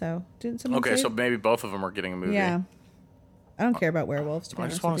Ferryman also. Didn't someone Okay, say? so maybe both of them are getting a movie. Yeah. I don't care about werewolves, to be I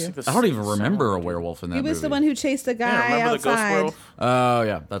honest just want with to see you. this. I don't even remember a werewolf in that He movie. was the one who chased the guy Yeah, remember the Ghost outside. Werewolf? Oh,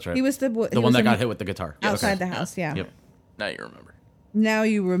 yeah, that's right. He was the one that got hit with the guitar. outside Okay. the house. Yeah. Yep. Now you remember. Now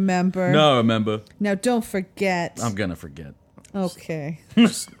you remember. No, remember. Now don't forget. I'm gonna forget. Okay.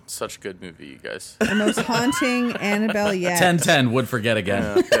 Just such a good movie, you guys. The most haunting Annabelle yet. 10-10 would forget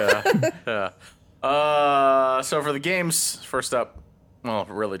again. So for the games, first up, well,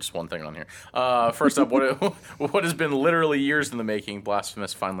 really just one thing on here. First up, what has been literally years in the making,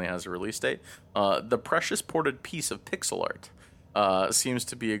 Blasphemous finally has a release date. The precious ported piece of pixel art seems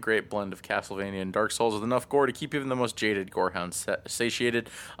to be a great blend of Castlevania and Dark Souls with enough gore to keep even the most jaded gorehounds satiated.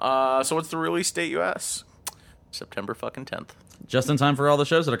 So what's the release date, you ask? September fucking 10th. Just in time for all the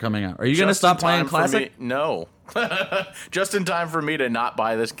shows that are coming out. Are you gonna stop playing Classic No. Just in time for me to not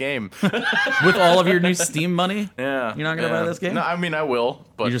buy this game. with all of your new Steam money? Yeah. You're not gonna buy this game? No, I mean, I will,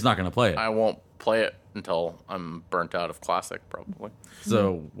 but You're just not gonna play it. I won't play it until I'm burnt out of Classic, probably.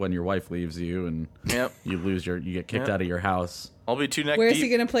 So when your wife leaves you and Yep. you get kicked out of your house, I'll be too neck Where's deep. he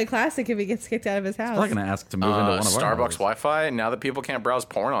going to play Classic if he gets kicked out of his house? I'm not gonna ask to move into one of our Starbucks houses. Wi-Fi. Now that people can't browse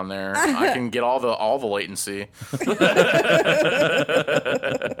porn on there, I can get all the latency.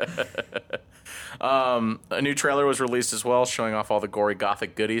 A new trailer was released as well, showing off all the gory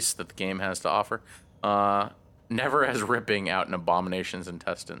gothic goodies that the game has to offer. Never as ripping out an abomination's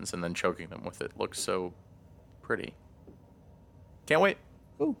intestines and then choking them with it. Looks so pretty. Can't wait.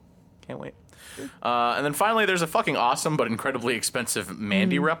 Ooh. Can't wait. And then finally, there's a fucking awesome but incredibly expensive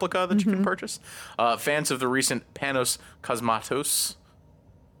Mandy replica that you can purchase. Fans of the recent Panos Cosmatos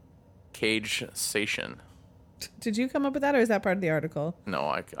Cage Station. Did you come up with that, or is that part of the article? No,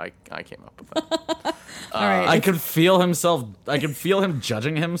 I came up with that. All right. I could feel him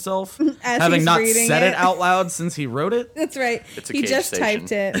judging himself, As having he's not reading said it it. out loud since he wrote it. That's right. It's a He cage just station.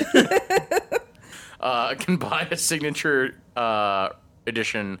 typed it. Can buy a signature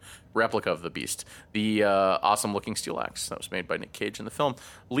edition replica of the beast. The awesome-looking steel axe that was made by Nick Cage in the film.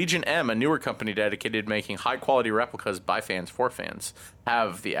 Legion M, a newer company dedicated to making high-quality replicas by fans for fans,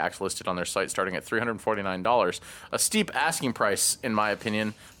 have the axe listed on their site starting at $349. A steep asking price, in my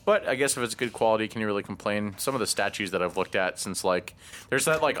opinion, but I guess if it's good quality, can you really complain? Some of the statues that I've looked at since, like, there's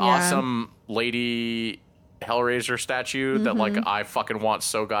that, like, awesome lady Hellraiser statue that, like, I fucking want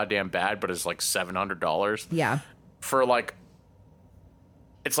so goddamn bad, but is, like, $700. Yeah. For, like,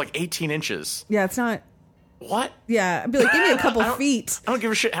 it's like 18 inches. Yeah, it's not. What? Yeah, I'd be like, give me a couple feet. I don't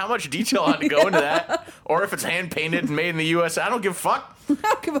give a shit how much detail I had to go into that, or if it's hand painted and made in the U.S. I don't give a fuck. I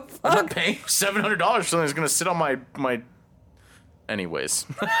don't give a I'm not fuck. paying $700 for something that's gonna sit on my. Anyways,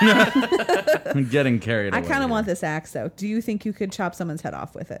 I'm getting carried I away. kind of here. want this axe, though. Do you think you could chop someone's head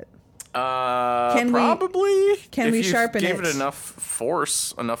off with it? Probably. can if we you sharpen gave it? it enough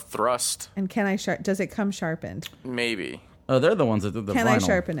force, enough thrust, And does it come sharpened? maybe. Oh, they're the ones that did the Can vinyl. I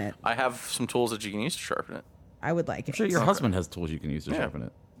sharpen it? I have some tools that you can use to sharpen it. I would like it. I'm sure your husband has tools you can use to Yeah. sharpen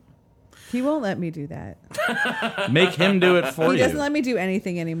it. He won't let me do that. Make him do it for He you. doesn't let me do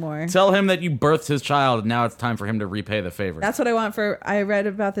anything anymore. Tell him that you birthed his child, and now it's time for him to repay the favor. That's what I want for. I read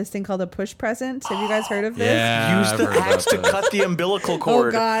about this thing called a push present. Have you guys heard of this? yeah, Use I've the heard about axe to this. cut the umbilical Oh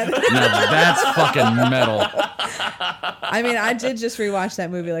cord. God. No, that's fucking metal. I mean, I did just rewatch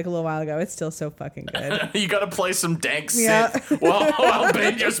that movie like a little while ago. It's still so fucking good. You gotta play some dank Yeah. synth while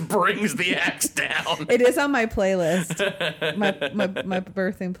Ben just brings the axe down. It is on my playlist. My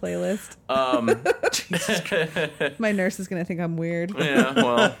birthing playlist. My nurse is gonna think I'm weird. Yeah,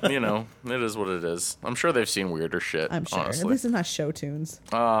 well, it is what it is. I'm sure they've seen weirder shit. I'm sure. At Honestly. least it's not show tunes.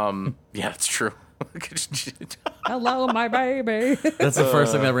 Yeah, it's true. Hello, my baby. That's the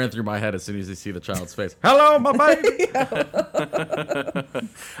first thing that ran through my head as soon as you see the child's face. Hello, my baby.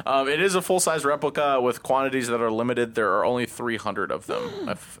 It is a full-size replica with quantities that are limited. There are only 300 of them,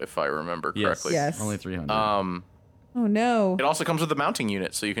 if I remember correctly. Yes. Only 300. Oh no. It also comes with a mounting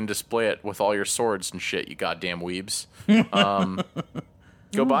unit, so you can display it with all your swords and shit, you goddamn weebs.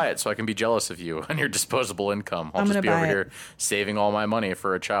 Go buy it so I can be jealous of you and your disposable income. I'll I'm just gonna be over buy it. here saving all my money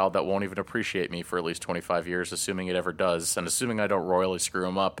for a child that won't even appreciate me for at least 25 years, assuming it ever does, and assuming I don't royally screw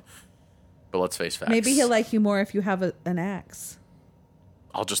him up. But let's face facts. Maybe he'll like you more if you have an axe.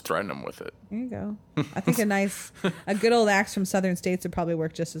 I'll just threaten him with it. There you go. I think a good old axe from southern states would probably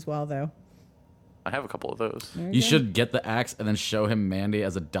work just as well, though. I have a couple of those. There You go. should get the axe and then show him Mandy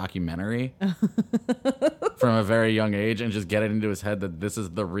as a documentary from a very young age and just get it into his head that this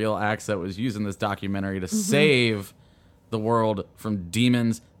is the real axe that was used in this documentary to save the world from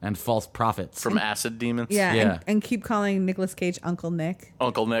demons and false prophets. From acid demons? Yeah, Yeah. And keep calling Nicolas Cage Uncle Nick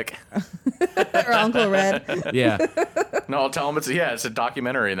Uncle Nick. or Uncle Red Yeah. No, I'll tell him it's a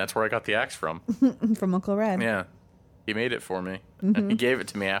documentary, and that's where I got the axe from. from Uncle Red. Yeah. He made it for me. And he gave it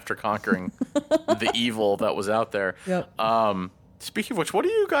to me after conquering the evil that was out there. Yep. Speaking of which, what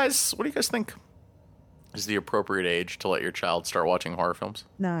do you guys think is the appropriate age to let your child start watching horror films?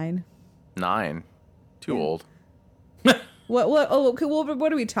 9. 9. Too old. What? Oh, okay. Well,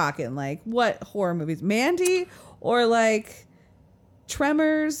 what are we talking? Like, what horror movies? Mandy or like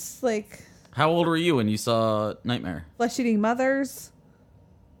Tremors? Like How old were you when you saw Nightmare? Flesh Eating Mothers?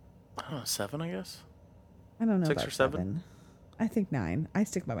 I don't know, 7, I guess. I don't know. 6 about or 7? I think 9. I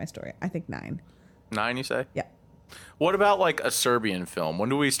stick by my story. I think 9. 9, you say? Yeah. What about like a Serbian film? When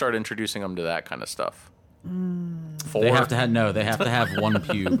do we start introducing them to that kind of stuff? 4. They have to have one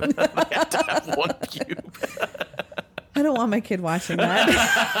pube. have one pube. I don't want my kid watching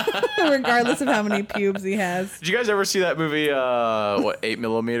that, regardless of how many pubes he has. Did you guys ever see that movie?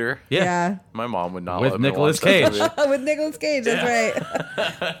 8mm? Yeah. My mom would not With let me Nicolas watch that Cage. movie. With Nicolas Cage, that's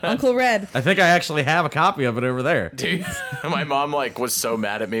right. Uncle Red. I think I actually have a copy of it over there. Dude, my mom was so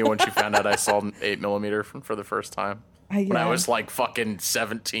mad at me when she found out I saw 8mm for the first time. When I Yeah. was like fucking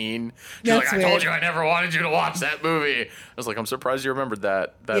 17. She's That's like, I told weird. you I never wanted you to watch that movie. I was like, I'm surprised you remembered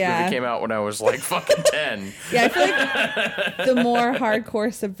that. That Yeah. movie came out when I was like fucking 10. Yeah, I feel like the more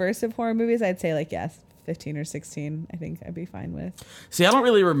hardcore subversive horror movies, I'd say like, yes, 15 or 16, I think I'd be fine with. See, I don't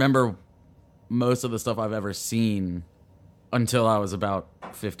really remember most of the stuff I've ever seen until I was about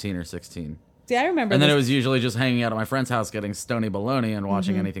 15 or 16. See, I remember And then this- it was usually just hanging out at my friend's house getting stony baloney and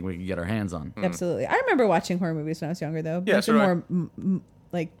watching anything we could get our hands on. Absolutely. I remember watching horror movies when I was younger, though. Yeah, Like so the do I. more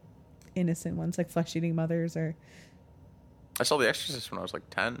like innocent ones, like Flesh Eating Mothers, or I saw The Exorcist when I was like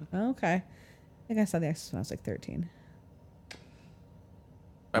 10. oh, okay. I think I saw The Exorcist when I was like 13.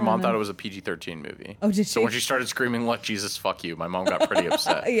 My mom thought it was a PG-13 movie. Oh, did So she? when she started screaming, "Let Jesus fuck you," my mom got pretty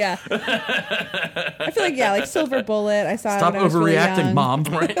upset. Yeah. I feel like like Silver Bullet. I saw. Stop it when I was really overreacting, young. Mom.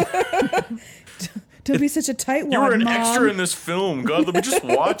 Don't be such a tightwad, You were an Mom. extra in this film. God, let me just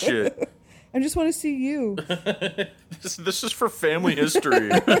watch it. I just want to see you. This is for family history.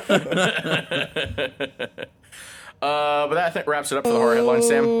 But that, I think, wraps it up for the horror headlines,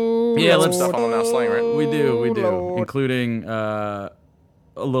 Sam. Yeah, Some let's stuff on the Now Slang, right? We do, including a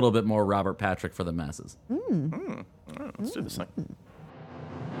little bit more Robert Patrick for the masses. Let's do this thing.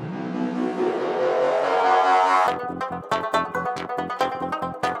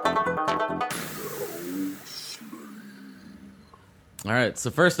 All right, so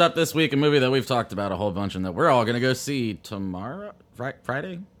first up this week, a movie that we've talked about a whole bunch and that we're all going to go see tomorrow,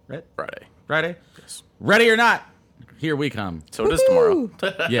 Friday, right? Friday. Friday? Ready or not, here we come. So it is tomorrow.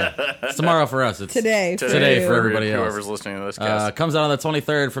 Yeah, it's tomorrow for us. It's Today. Today you. for everybody else. Whoever's listening to this cast. Comes out on the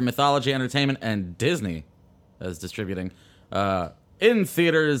 23rd from Mythology Entertainment and Disney as distributing. in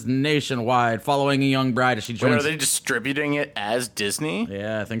theaters nationwide, following a young bride as she Wait, joins. are they distributing it as Disney?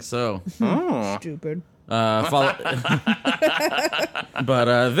 Yeah, I think so. Stupid.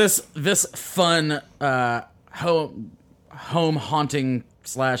 But this fun home haunting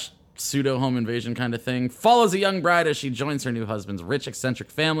 / pseudo home invasion kind of thing follows a young bride as she joins her new husband's rich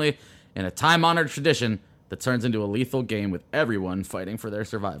eccentric family in a time-honored tradition that turns into a lethal game with everyone fighting for their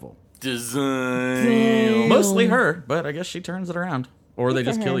survival. Design. Mostly her, but I guess she turns it around, or they Good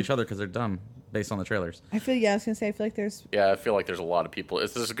for just kill her. each other because they're dumb, based on the trailers. I feel like there's Yeah, I feel like there's a lot of people.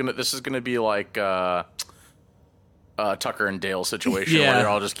 This is gonna be like Tucker and Dale situation Yeah. where they're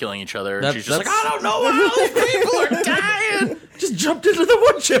all just killing each other. And That- she's just like, that's- I don't know why all these people are dying. Just jumped into the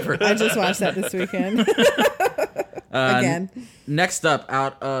wood chipper. I just watched that this weekend. Again. Next up,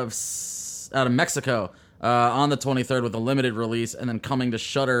 out of Mexico, on the 23rd with a limited release, and then coming to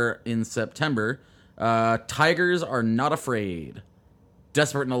Shudder in September. Tigers Are Not Afraid.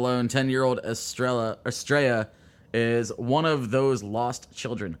 Desperate and alone, 10-year-old Estrella is one of those lost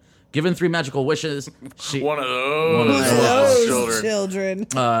children. Given 3 magical wishes, she One of those children.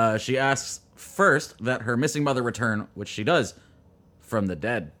 she asks first that her missing mother return, which she does, from the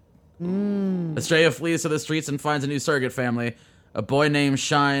dead. Estrella flees to the streets and finds a new surrogate family, a boy named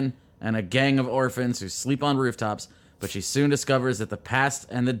Shine, and a gang of orphans who sleep on rooftops, but she soon discovers that the past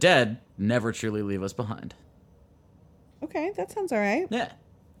and the dead never truly leave us behind. Okay, that sounds all right. Yeah.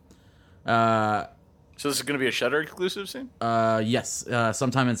 So this is gonna be a Shudder exclusive soon? Yes.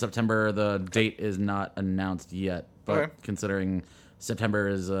 Sometime in September. The date is not announced yet, but Okay. considering September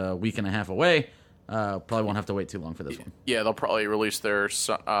is a week and a half away, probably won't have to wait too long for this one. Yeah, they'll probably release their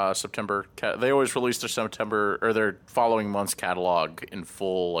September. They always release their September or their following month's catalog in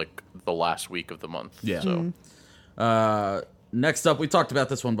full, like the last week of the month. Yeah. So Next up, we talked about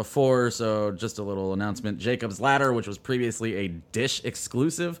this one before, so just a little announcement. Jacob's Ladder, which was previously a Dish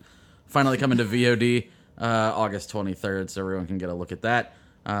exclusive, finally coming to VOD August 23rd, so everyone can get a look at that.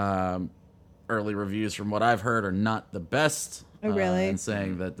 Early reviews, from what I've heard, are not the best. Oh, really? And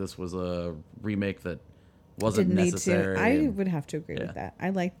saying that this was a remake that wasn't Didn't need necessary. to. I and- would have to agree Yeah. with that.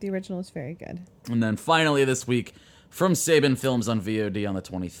 I like the original. It's very good. And then finally this week, from Saban Films on VOD on the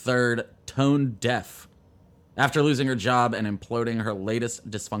 23rd, Tone Deaf. After losing her job and imploding her latest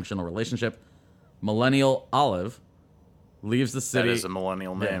dysfunctional relationship, Millennial Olive leaves the that city. is a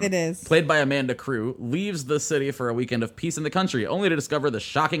millennial name. It is. Played by Amanda Crew, leaves the city for a weekend of peace in the country, only to discover the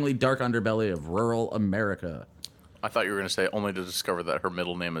shockingly dark underbelly of rural America. I thought you were gonna say only to discover that her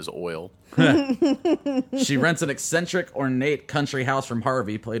middle name is Oil. She rents an eccentric, ornate country house from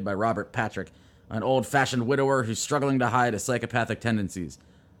Harvey, played by Robert Patrick, an old-fashioned widower who's struggling to hide his psychopathic tendencies.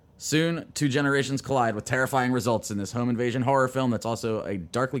 Soon, 2 generations collide with terrifying results in this home invasion horror film that's also a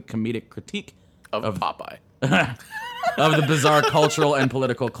darkly comedic critique Of Popeye. of the bizarre cultural and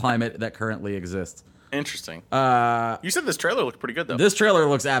political climate that currently exists. Interesting. You said this trailer looked pretty good though. This trailer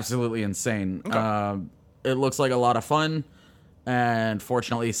looks absolutely insane. It looks like a lot of fun, and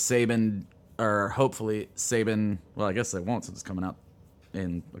fortunately, hopefully Saban. Well, I guess they won't since it's coming out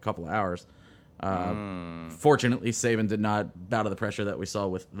in a couple of hours. Fortunately, Saban did not bow to the pressure that we saw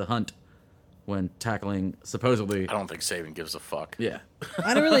with The Hunt when tackling supposedly. I don't think Saban gives a fuck. Yeah,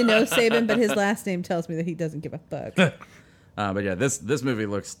 I don't really know Saban, but his last name tells me that he doesn't give a fuck. but yeah, this movie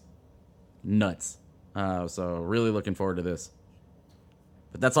looks nuts. So really looking forward to this.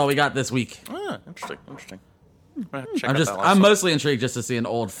 But that's all we got this week. Ah, interesting. I'm gonna check I'm out that last I'm one. mostly intrigued just to see an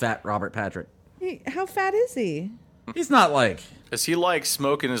old fat Robert Patrick. Hey, how fat is he? He's not like Is he like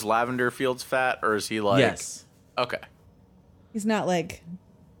smoking his lavender fields fat, or is he like? yes. Okay. He's not like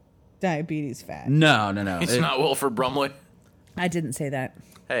diabetes fat. No. He's not Wilford Brumley. I didn't say that.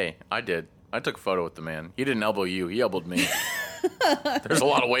 Hey, I did. I took a photo with the man. He didn't elbow you. He elbowed me. There's a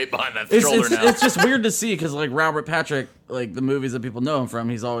lot of weight behind that shoulder now. It's just weird to see because like Robert Patrick, like the movies that people know him from,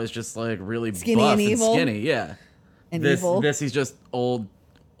 he's always just like really Skinny buff and evil. skinny. Yeah. And This evil. he's just old,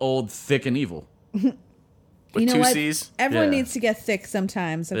 thick and evil. With You know two what? C's. Everyone Yeah. needs to get thick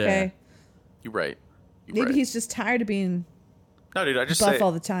sometimes, okay? You're right. Maybe he's just tired of being. No, dude. I just buff say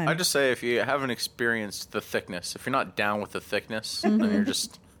all the time. I just say if you haven't experienced the thickness, if you're not down with the thickness, then you're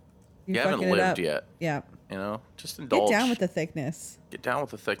just You're you haven't fucking it lived up. yet. Yeah. You know, just Get indulge. down with the thickness. Get down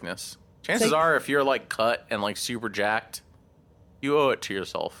with the thickness. Chances like- are, if you're like cut and like super jacked, you owe it to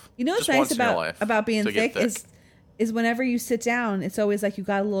yourself. You know what's Just nice once in your about life being to get thick is whenever you sit down, it's always like you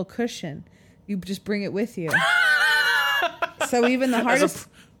got a little cushion. You just bring it with you. So even the As hardest, a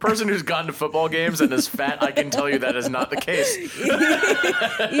person who's gone to football games and is fat, I can tell you that is not the case.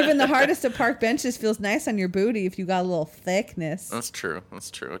 even the hardest of park benches feels nice on your booty if you got a little thickness. That's true.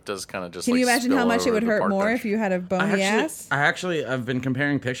 It does kind of just. Can you imagine how spill much it over would the hurt park more bench. if you had a bony ass? I've been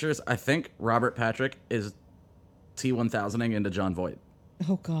comparing pictures. I think Robert Patrick is T1000ing into John Voight.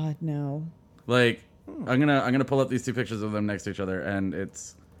 Oh God, no. Like, I'm gonna pull up these two pictures of them next to each other, and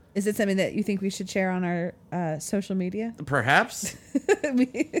it's Is it something that you think we should share on our social media? perhaps.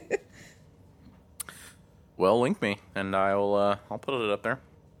 Well, link me, and I'll put it up there.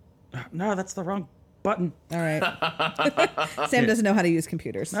 No, that's the wrong button. All right. Sam doesn't know how to use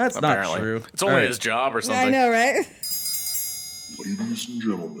computers. That's Apparently, not true. it's only All right. his job or something. I know, right? Ladies and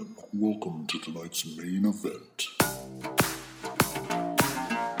gentlemen, welcome to tonight's main event.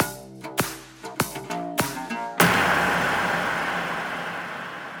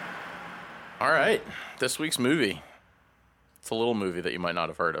 All right, this week's movie. It's a little movie that you might not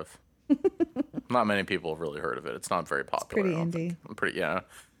have heard of. Not many people have really heard of it. It's not very popular. pretty I don't indie. think. Pretty, yeah.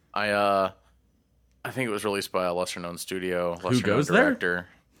 I think it was released by a lesser-known studio, lesser-known goes there? director.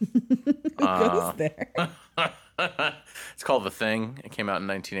 Who goes there? It's called The Thing. It came out in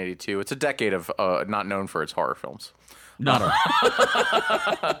 1982. It's a decade of not known for its horror films. Not a.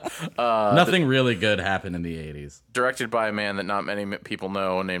 Nothing really good happened in the 80s. Directed by a man that not many people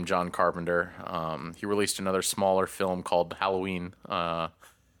know named John Carpenter. He released another smaller film called Halloween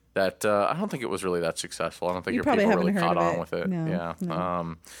that I don't think it was really that successful. I don't think You people probably really haven't heard caught of on it. with it. No, Yeah.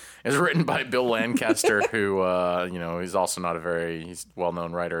 no. It was written by Bill Lancaster, who, he's also not he's a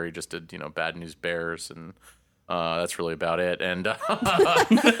well-known writer. He just did, Bad News Bears, and that's really about it. And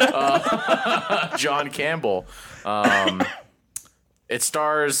John Campbell. It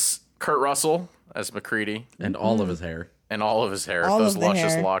stars Kurt Russell as McCready. And all of his hair. And all of his hair, All those of the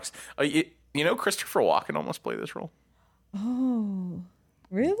luscious hair. locks. Christopher Walken almost played this role. Oh,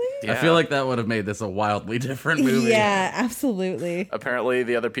 really? I feel like that would have made this a wildly different movie. Yeah, absolutely. Apparently,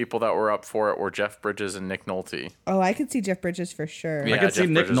 the other people that were up for it were Jeff Bridges and Nick Nolte. Oh, I could see Jeff Bridges for sure. Yeah. I could see Jeff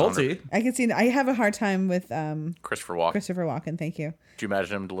Nick Bridges on Nolte. I could see. I have a hard time with Christopher Walken. Christopher Walken. Thank you. Do you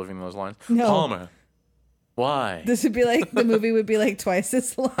imagine him delivering those lines? No. Palmer, why? This would be like the movie would be like twice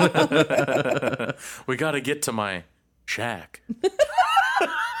as long. We got to get to my shack.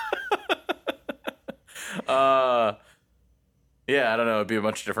 Yeah, I don't know. It'd be a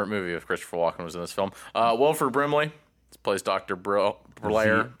much different movie if Christopher Walken was in this film. Wilford Brimley plays Dr.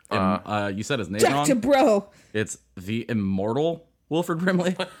 Blair. You said his name Dr. wrong. Bro. It's the immortal Wilford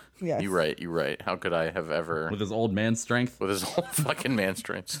Brimley Yes. You're right. How could I have ever... with his old man strength. with his whole fucking man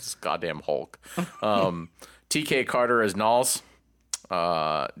strength. This goddamn Hulk. T.K. Carter as Knowles.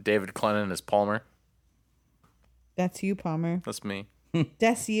 David Clennon as Palmer. That's you, Palmer. That's me.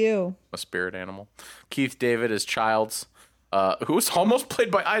 That's you. A spirit animal. Keith David as Childs. Who was almost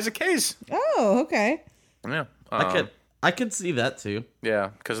played by Isaac Hayes. Oh, okay. Yeah. I could see that too. Yeah,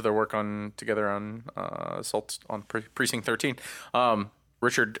 because of their work together on Assault on Precinct 13.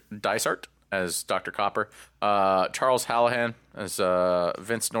 Richard Dysart as Dr. Copper. Charles Hallahan as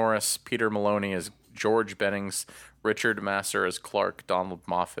Vince Norris. Peter Maloney as George Bennings. Richard Masser as Clark. Donald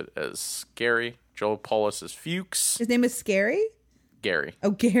Moffat as Gary. Joe Paulus as Fuchs. His name is Scary? Gary.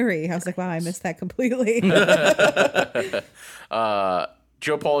 Oh, Gary. I was like, wow, I missed that completely.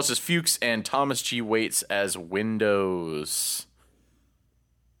 Joe Paulus as Fuchs, and Thomas G. Waits as Windows.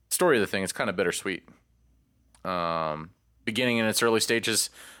 Story of the thing is kind of bittersweet. Beginning in its early stages,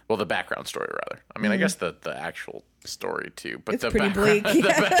 well, the background story rather. I mean, I guess the actual story too, but It's the pretty background, bleak,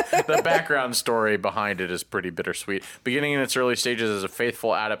 yeah. the background story behind it is pretty bittersweet. Beginning in its early stages as a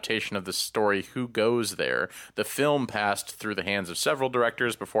faithful adaptation of the story Who Goes There, the film passed through the hands of several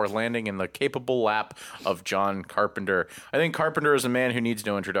directors before landing in the capable lap of John Carpenter. I think Carpenter is a man who needs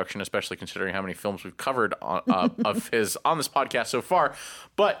no introduction, especially considering how many films we've covered of his on this podcast so far.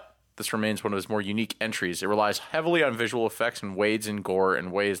 But this remains one of his more unique entries. It relies heavily on visual effects and wades in gore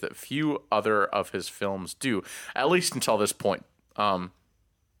in ways that few other of his films do, at least until this point.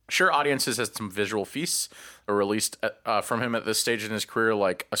 Sure, audiences had some visual feasts that were released from him at this stage in his career,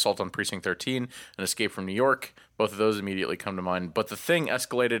 like Assault on Precinct 13 and Escape from New York. Both of those immediately come to mind. But The Thing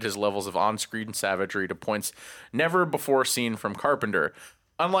escalated his levels of on-screen savagery to points never before seen from Carpenter.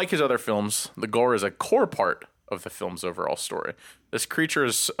 Unlike his other films, the gore is a core part of the film's overall story. This creature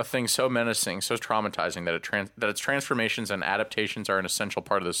is a thing so menacing, so traumatizing that its transformations and adaptations are an essential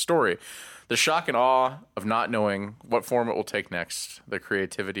part of the story. The shock and awe of not knowing what form it will take next, the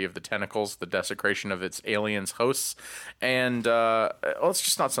creativity of the tentacles, the desecration of its aliens hosts, and it's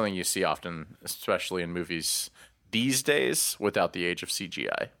just not something you see often, especially in movies these days without the age of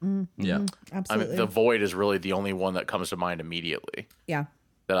CGI. Yeah. I Absolutely. mean, The Void is really the only one that comes to mind immediately yeah.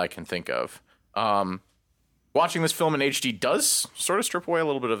 that I can think of. Watching this film in HD does sort of strip away a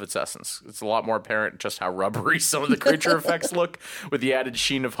little bit of its essence. It's a lot more apparent just how rubbery some of the creature effects look with the added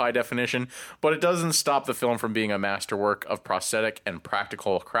sheen of high definition, but it doesn't stop the film from being a masterwork of prosthetic and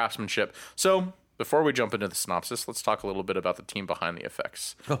practical craftsmanship. So, before we jump into the synopsis, let's talk a little bit about the team behind the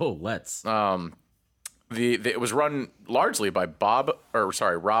effects. Oh, let's. It was run largely by Rob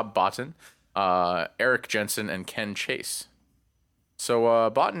Bottin, Eric Jensen, and Ken Chase. So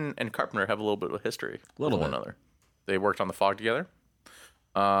Bottin and Carpenter have a little bit of history with one another. They worked on The Fog together.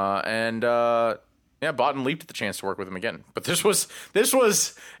 Bottin leaped at the chance to work with him again. But this was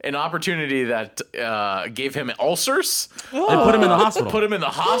an opportunity that gave him ulcers. They put him in the hospital. Put him in the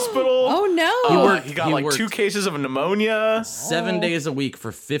hospital. Oh no. He got 2 cases of pneumonia. 7 days a week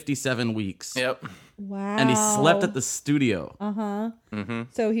for 57 weeks. Yep. Wow. And he slept at the studio.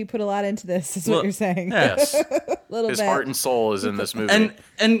 So he put a lot into this, is what you're saying. Yes. Little His bit. heart and soul is in this movie.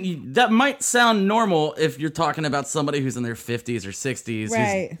 And that might sound normal if you're talking about somebody who's in their 50s or 60s.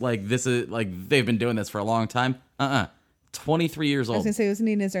 Right. Who's like, this is like, they've been doing this for a long time. 23 years I was old. gonna say, wasn't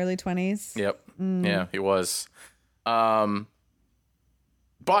he in his early 20s? Yep. Yeah, he was. Bottin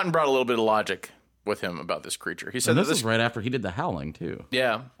brought a little bit of logic with him about this creature. He said And that this was right after he did The Howling, too.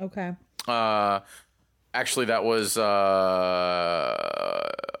 Yeah. Okay. Actually, that was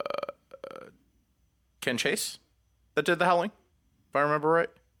Ken Chase that did The Howling, if I remember right.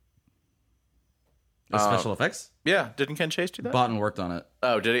 The special effects? Yeah, didn't Ken Chase do that? Bottin worked on it.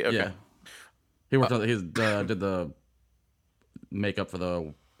 Oh, did he? Okay. Yeah. He worked on it. He did the makeup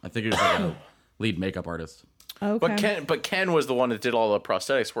for I think he was like a lead makeup artist. Okay. But Ken was the one that did all the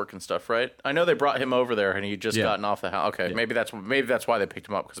prosthetics work and stuff, right? I know they brought him over there and he'd just gotten off the house. Okay, Yeah. maybe that's why they picked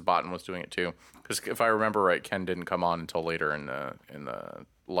him up, because Bottin was doing it too. Because if I remember right, Ken didn't come on until later in the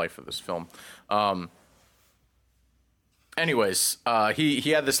life of this film. Anyways,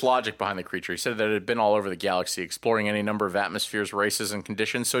 he had this logic behind the creature. He said that it had been all over the galaxy, exploring any number of atmospheres, races, and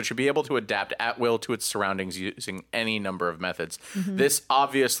conditions, so it should be able to adapt at will to its surroundings using any number of methods. This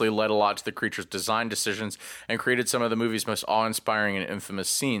obviously led a lot to the creature's design decisions and created some of the movie's most awe-inspiring and infamous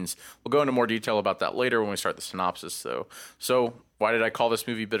scenes. We'll go into more detail about that later when we start the synopsis, though. So, why did I call this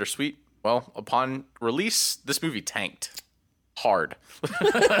movie bittersweet? Well, upon release, this movie tanked. Hard.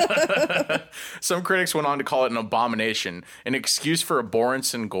 Some critics went on to call it an abomination, an excuse for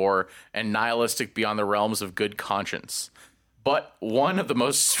abhorrence and gore, and nihilistic beyond the realms of good conscience. But one of the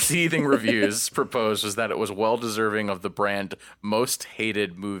most scathing reviews proposed was that it was well deserving of the brand most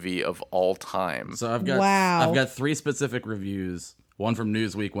hated movie of all time. So I've got Wow. I've got 3 specific reviews. One from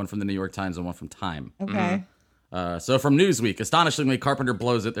Newsweek, one from the New York Times, and one from Time. Okay. So from Newsweek, astonishingly, Carpenter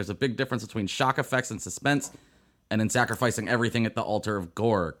blows it. There's a big difference between shock effects and suspense, and in sacrificing everything at the altar of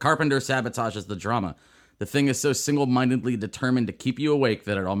gore. Carpenter sabotages the drama. The thing is so single-mindedly determined to keep you awake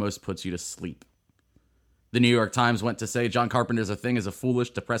that it almost puts you to sleep. The New York Times went to say John Carpenter's A Thing is a foolish,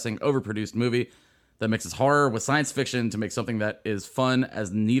 depressing, overproduced movie that mixes horror with science fiction to make something that is fun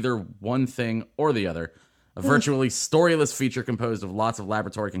as neither one thing or the other. A virtually storyless feature composed of lots of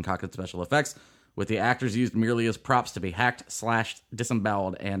laboratory concocted special effects, with the actors used merely as props to be hacked, slashed,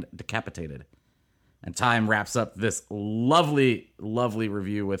 disemboweled, and decapitated. And Time wraps up this lovely, lovely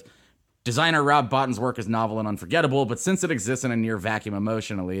review with designer Rob Bottin's work is novel and unforgettable, but since it exists in a near vacuum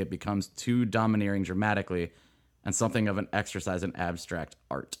emotionally, it becomes too domineering dramatically and something of an exercise in abstract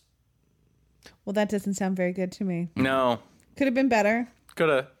art. Well, that doesn't sound very good to me. No. Could have been better.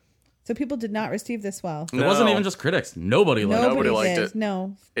 Coulda. So people did not receive this well. It wasn't even just critics. Nobody liked it. Nobody liked did. it.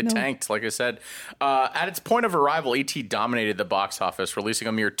 No. It tanked, like I said. At its point of arrival, E.T. dominated the box office, releasing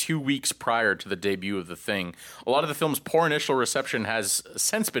a mere 2 weeks prior to the debut of The Thing. A lot of the film's poor initial reception has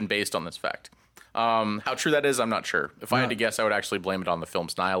since been based on this fact. How true that is, I'm not sure. If I had to guess, I would actually blame it on the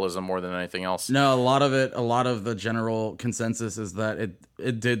film's nihilism more than anything else. No, a lot of the general consensus is that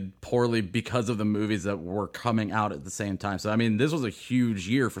it did poorly because of the movies that were coming out at the same time. So, I mean, this was a huge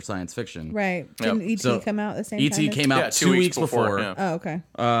year for science fiction. Right. Didn't E.T. So, come out at the same E.T. time? came out 2 weeks before. yeah. Oh, okay.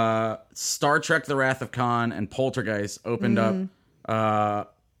 Star Trek The Wrath of Khan and Poltergeist opened up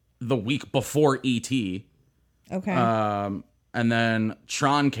the week before E.T. Okay. And then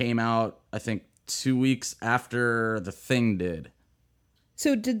Tron came out, I think, 2 weeks after The Thing did.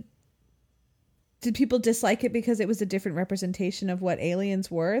 So did people dislike it because it was a different representation of what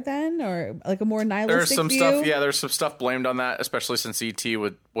aliens were then, or like a more nihilistic There's some view? stuff. Yeah, there's some stuff blamed on that, especially since E.T.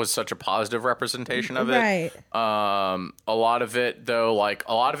 was such a positive representation of it. Right. A lot of it, though,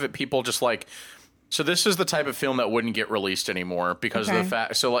 people just like. So this is the type of film that wouldn't get released anymore because of the Okay.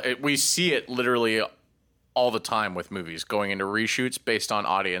 fact. So we see it literally all the time with movies going into reshoots based on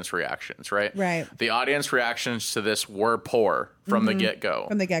audience reactions, right? Right. The audience reactions to this were poor from the get-go.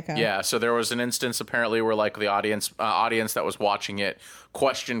 From the get-go. Yeah, so there was an instance apparently where like the audience that was watching it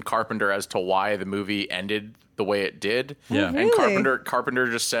questioned Carpenter as to why the movie ended the way it did. Yeah. And Really?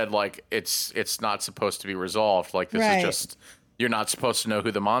 Carpenter just said like it's not supposed to be resolved. Like this Right. is just you're not supposed to know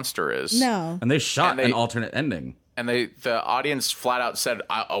who the monster is. No. And they shot And they- an alternate ending. And the audience flat out said,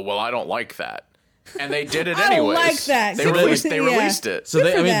 I don't like that. And they did it I don't anyways. like that. They So they- released yeah. it. So Good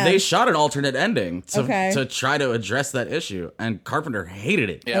they, for I mean, them. they shot an alternate ending Okay. to try to address that issue, and Carpenter hated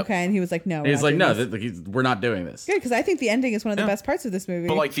it. Yep. Okay, and he was like, "No." He's we're like, not no, doing this." we're not doing this. Good, because I think the ending is one of the best parts of this movie.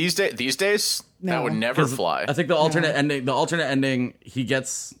 But like these days, No. that would never 'Cause fly. I think the alternate ending, he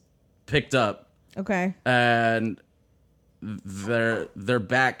gets picked up, okay, and they're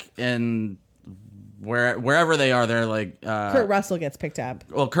back in wherever they are. They're like Kurt Russell gets picked up.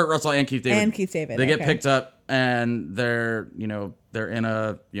 well, Kurt Russell and Keith David. And Keith David, They get okay. picked up, and they're in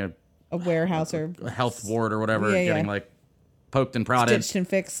a A warehouse or a health ward or whatever, Yeah, getting yeah. like poked and prodded, stitched and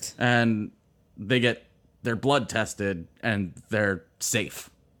fixed. and they get their blood tested, and they're safe.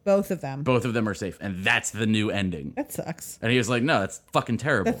 Both of them. Both of them are safe, and that's the new ending. That sucks. And he was like, "No, that's fucking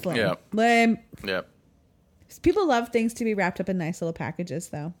terrible." That's lame. Yeah. Lame. yeah. People love things to be wrapped up in nice little packages,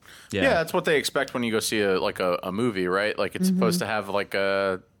 though. Yeah, that's what they expect when you go see a movie, right? Like it's supposed to have like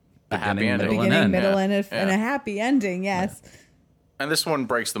a happy Beginning, ending. middle, Beginning, end. middle, Yeah. and Yeah. and a happy ending. Yes. And this one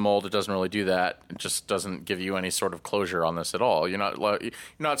breaks the mold. It doesn't really do that. It just doesn't give you any sort of closure on this at all. You're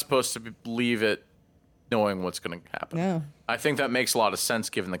not supposed to leave it knowing what's going to happen. No. I think that makes a lot of sense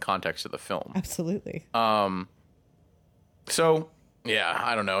given the context of the film. Absolutely. So, yeah,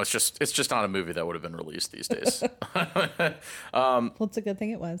 I don't know. It's just not a movie that would have been released these days. Well, it's a good thing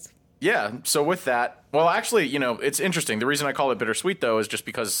it was. Yeah. So with that, well, actually, it's interesting. The reason I call it bittersweet though is just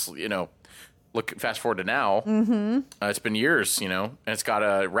because look, fast forward to now. Mm-hmm. It's been years, and it's got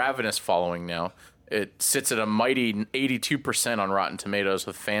a ravenous following now. It sits at a mighty 82% on Rotten Tomatoes,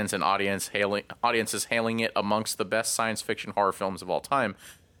 with fans and audiences hailing it amongst the best science fiction horror films of all time.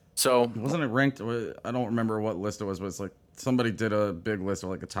 So Wasn't it ranked? I don't remember what list it was, but it's like somebody did a big list of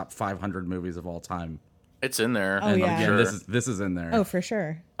like the top 500 movies of all time. it's in there. Oh, yeah. I'm Again, sure. this is in there. Oh, for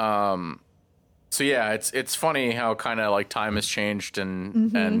sure. So yeah, it's funny how kind of like time has changed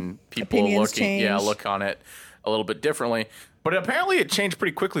and people Opinions look on it a little bit differently. But apparently it changed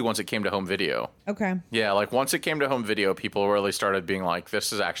pretty quickly once it came to home video. Okay. Yeah, like once it came to home video, people really started being like,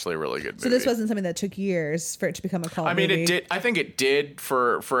 "This is actually a really good movie." So this wasn't something that took years for it to become a cult I mean, movie. it did. I think it did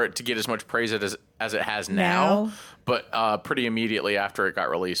for it to get as much praise as it has now. Now? But pretty immediately after it got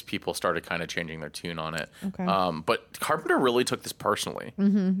released, people started kind of changing their tune on it. Okay. But Carpenter really took this personally.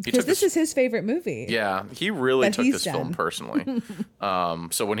 Mm-hmm. Because this is his favorite movie. Yeah, he really that took he's this film done. personally.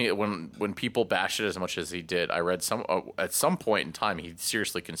 So when people bashed it as much as he did, I read at some point in time he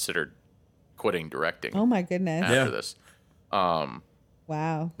seriously considered quitting directing Oh my goodness. after this.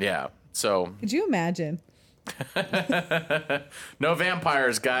 Wow. Yeah. So Could you imagine? no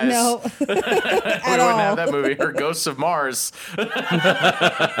vampires, guys. No. We wouldn't have that movie or Ghosts of Mars.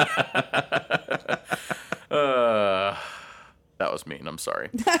 That was mean. I'm sorry.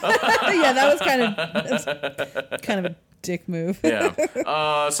 Yeah, that was kind of a dick move. Yeah.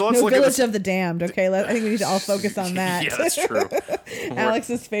 So let's No look at Village this. of the Damned. Okay, I think we need to all focus on that. Yeah, that's true.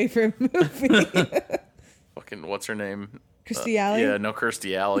 Alex's favorite movie. Fucking what's her name? Kirstie Alley. Yeah, no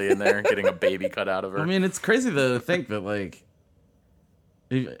Kirstie Alley in there getting a baby cut out of her. I mean, it's crazy to think that like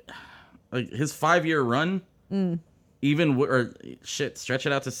his 5-year run, stretch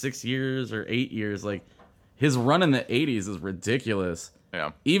it out to 6 years or 8 years. Like his run in the 80s is ridiculous.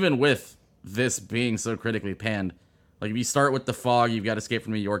 Yeah. Even with this being so critically panned, like if you start with The Fog, you've got Escape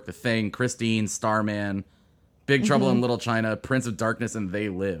from New York, The Thing, Christine, Starman, Big Trouble in Little China, Prince of Darkness, and They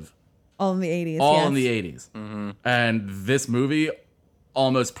Live. All in the 80s. All yes. in the 80s. Mm-hmm. And this movie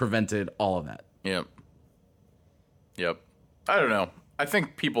almost prevented all of that. Yep. I don't know. I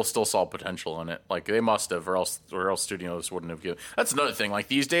think people still saw potential in it. Like they must have, or else studios wouldn't have given. That's another thing. Like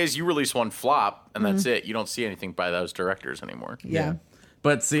these days, you release one flop and that's it. You don't see anything by those directors anymore. Yeah.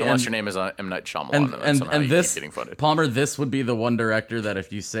 But see, Unless and, your name is M. Night Shyamalan, and somehow you this keep getting funded. Palmer, this would be the one director that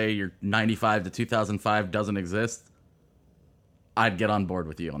if you say your 95 to 2005 doesn't exist, I'd get on board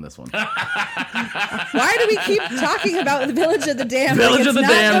with you on this one. Why do we keep talking about The Village of the Damned? Village like of it's the not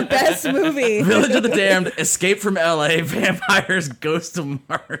Damned. the best movie. Village of the Damned, Escape from L.A., Vampires, Ghost of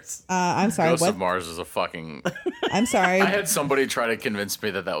Mars. I'm sorry. Ghost What? of Mars is a fucking. I'm sorry. I had somebody try to convince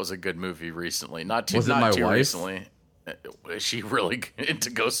me that was a good movie recently. Not too Was it my wife? recently. is she really into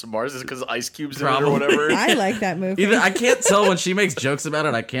Ghosts of Mars? Is it because Ice Cube's in it Probably. or whatever? I like that movie. Either I can't tell when she makes jokes about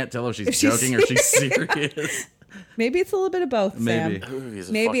it. I can't tell if she's joking or she's serious. Maybe it's a little bit of both, Maybe. Sam. Movie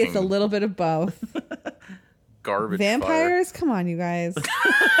is Maybe it's a fucking little bit of both. garbage. Vampires? Come on, you guys.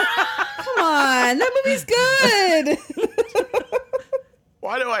 Come on. That movie's good.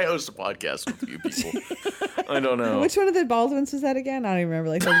 Why do I host a podcast with you people? I don't know. Which one of the Baldwins was that again? I don't even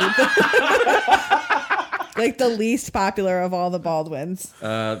remember. Like the least popular of all the Baldwins.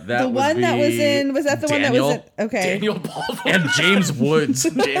 That The one that was in, was that the one that was in? Okay. Daniel Baldwin. and James Woods.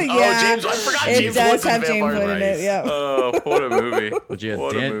 James, Yeah. James. I forgot It James does Woods have in James Vampire Wood in it, Rice. yeah. Oh, what a movie. But yeah,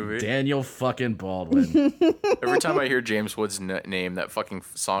 What a movie. Daniel fucking Baldwin. Every time I hear James Woods' name, that fucking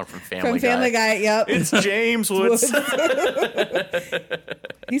song from Family From Family Guy, yep. It's James Woods.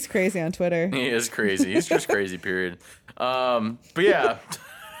 He's crazy on Twitter. He is crazy. He's just crazy, period. But yeah.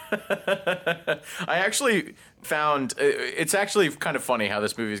 I actually found it's actually kind of funny how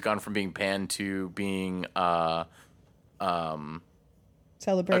this movie's gone from being panned to being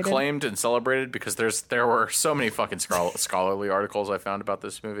Celebrated. acclaimed and celebrated, because there were so many fucking scholarly articles I found about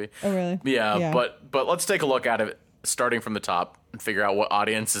this movie. Oh, really? Yeah. But let's take a look at it starting from the top and figure out what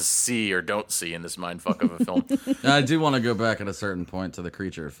audiences see or don't see in this mindfuck of a film. I do want to go back at a certain point to the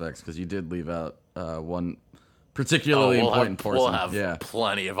creature effects because you did leave out one particularly important portion. We'll have yeah.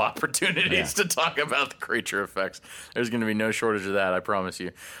 plenty of opportunities to talk about the creature effects. There's going to be no shortage of that, I promise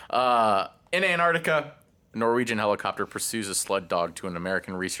you. In Antarctica, a Norwegian helicopter pursues a sled dog to an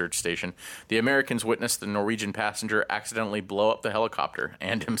American research station. The Americans witness the Norwegian passenger accidentally blow up the helicopter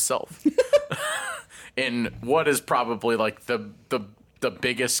and himself. In what is probably like the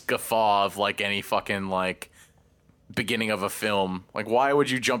biggest guffaw of like any fucking like beginning of a film. Like, why would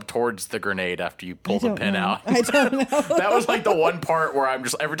you jump towards the grenade after you pull the pin out? I don't know. That was like the one part where I'm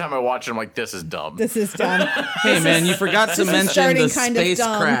just, every time I watch it, I'm like, this is dumb. This is dumb. Hey man, you forgot to mention starting the kind of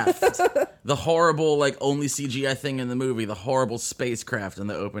dumb. spacecraft. The horrible, like, only CGI thing in the movie. The horrible spacecraft in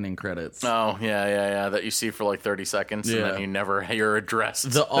the opening credits. Oh, yeah. That you see for like 30 seconds and Yeah. then you never hear addressed.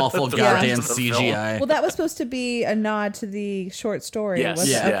 The awful the goddamn rest of the film. CGI. Well, that was supposed to be a nod to the short story. Yes. Was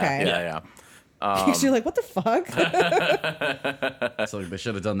Yeah. it? Okay. Yeah. Because you're like, what the fuck? So they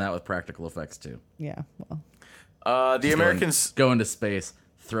should have done that with practical effects too. Yeah. Well, The Americans. Go into space,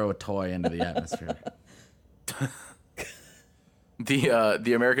 throw a toy into the atmosphere.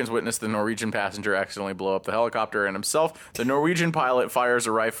 The Americans witness the Norwegian passenger accidentally blow up the helicopter and himself. The Norwegian pilot fires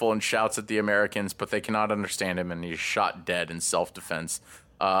a rifle and shouts at the Americans, but they cannot understand him, and he's shot dead in self-defense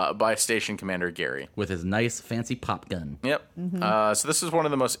by station commander Gary. With his nice fancy pop gun. Yep. So this is one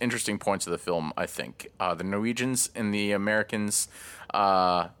of the most interesting points of the film, I think. The Norwegians and the Americans...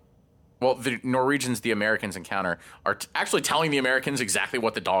 the Norwegians the Americans encounter are actually telling the Americans exactly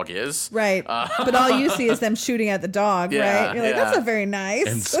what the dog is. right. But all you see is them shooting at the dog, Yeah, right? You're like, yeah. that's not very nice.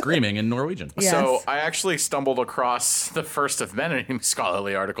 And screaming in Norwegian. Yes. So I actually stumbled across the first of many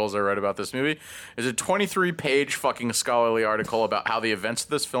scholarly articles I read about this movie. It's a 23-page fucking scholarly article about how the events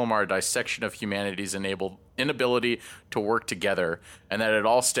of this film are a dissection of humanity's inability to work together, and that it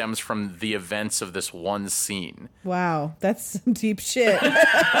all stems from the events of this one scene. Wow. That's some deep shit.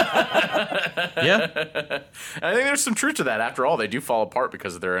 Yeah. And I think there's some truth to that. After all, they do fall apart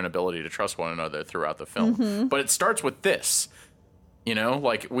because of their inability to trust one another throughout the film. But it starts with this. You know,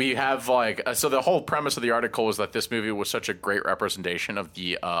 like we have like so the whole premise of the article is that this movie was such a great representation of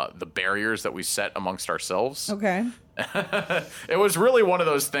the barriers that we set amongst ourselves. Okay. It was really one of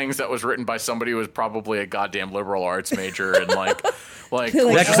those things that was written by somebody who was probably a goddamn liberal arts major and like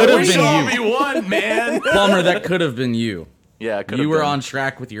That could have been show you. me one, man. Plumber, that could have been you. Yeah, it could You have were been. on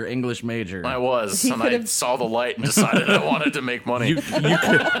track with your English major. I was, He and could I have- saw the light and decided I wanted to make money. You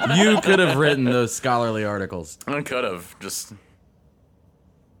could have written those scholarly articles I could have. Just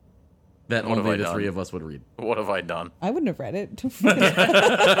that What have only I the done? three of us would read. what have I done? I wouldn't have read it.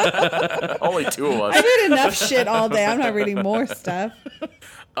 Only two of us. I read enough shit all day. I'm not reading more stuff.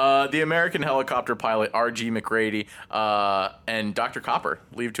 The American helicopter pilot R.G. McGrady and Dr. Copper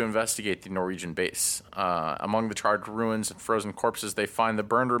leave to investigate the Norwegian base. Among the charred ruins and frozen corpses, they find the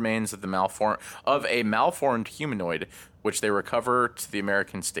burned remains of a malformed humanoid, which they recover to the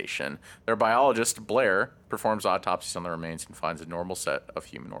American station. Their biologist, Blair, performs autopsies on the remains and finds a normal set of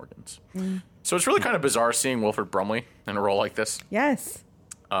human organs. So it's really kind of bizarre seeing Wilford Brumley in a role like this. Yes.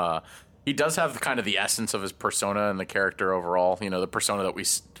 He does have kind of the essence of his persona and the character overall. You know, the persona that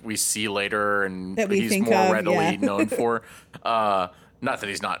we see later and That we he's think more of, readily yeah. known for. Not that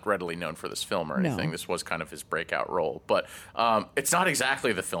he's not readily known for this film or No. anything. This was kind of his breakout role, but it's not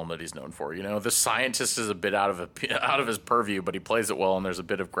exactly the film that he's known for. You know, the scientist is a bit out of his purview, but he plays it well, and there's a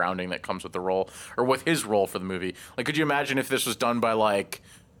bit of grounding that comes with the role or with his role for the movie. Like, could you imagine if this was done by like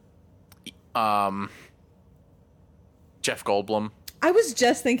Jeff Goldblum? I was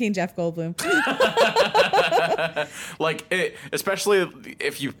just thinking Jeff Goldblum. Especially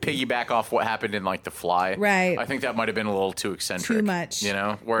if you piggyback off what happened in like The Fly, Right. I think that might have been a little too eccentric, Too much. you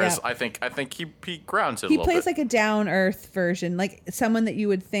know. Whereas Yeah. I think he grounds it. He a little plays bit. like a down earth version, like someone that you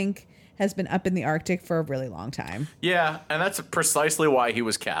would think has been up in the Arctic for a really long time. Yeah, and that's precisely why he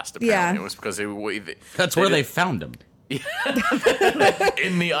was cast. Apparently, Yeah. it was because That's where they found him.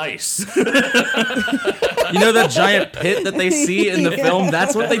 in the ice. You know that giant pit that they see in the film?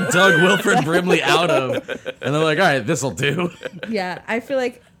 That's what they dug Wilfred Brimley out of. And they're like, all right, this'll do. Yeah, I feel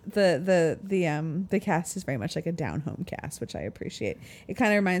like the cast is very much like a down home cast, which I appreciate. It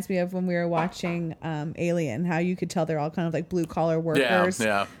kind of reminds me of when we were watching Alien, how you could tell they're all kind of like blue collar workers.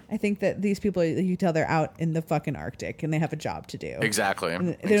 Yeah. I think that these people, you can tell they're out in the fucking Arctic and they have a job to do. Exactly.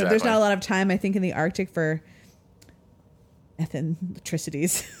 There's not a lot of time, I think, in the Arctic for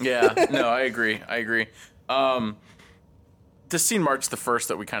eccentricities. Yeah, no, I agree. This scene marks the first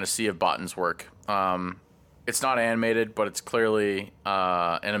that we kind of see of Botton's work. It's not animated, but it's clearly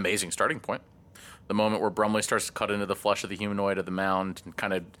an amazing starting point. The moment where Brumley starts to cut into the flesh of the humanoid of the mound and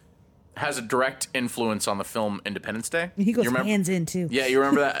kind of has a direct influence on the film Independence Day. He goes You remember- hands in too. Yeah, you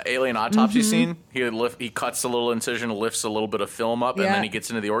remember that alien autopsy scene? He cuts a little incision, lifts a little bit of film up, and Yeah. then he gets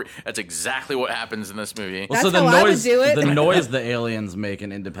into the That's exactly what happens in this movie. That's so the how I would noise, do it. the noise the aliens make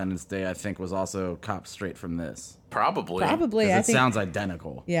in Independence Day, I think, was also copped straight from this. Probably. 'Cause Probably, I it think. sounds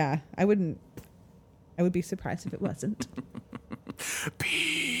identical. Yeah, I would be surprised if it wasn't.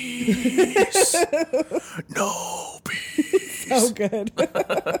 Peace. No peace. Oh, good.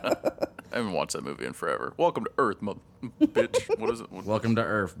 I haven't watched that movie in forever. Welcome to Earth, bitch. What is it? Welcome to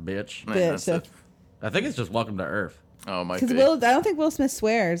Earth, bitch. Man, Bitch. that's it. I think it's just Welcome to Earth. Oh, my Because God. I don't think Will Smith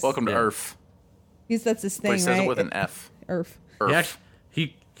swears. Welcome to Yeah. Earth. That's his But thing, he says right? it with an F. Earth. Earth.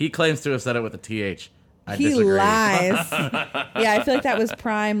 He claims to have said it with a TH. I He disagree. lies. Yeah, I feel like that was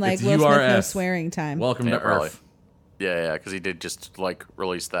prime, like It's Will Smith, no URF. swearing time. Welcome Yeah, to probably. Earth. Yeah, because he did just like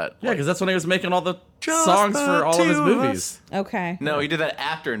release that. Yeah, because that's when he was making all the Just songs the for all of his two of movies. us. Okay. No, he did that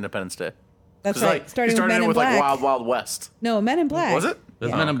after Independence Day. That's 'Cause, right. like, Starting he started with Men it in with Black. like Wild Wild West. No, Men in Black. Was it?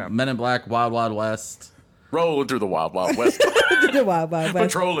 There's Yeah. Men in Black, Wild Wild West. Rolling through the Wild Wild West. The Wild Wild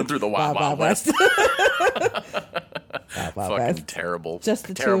West. Patrolling through the Wild Wild West. Wild Wild Fucking West. terrible. Just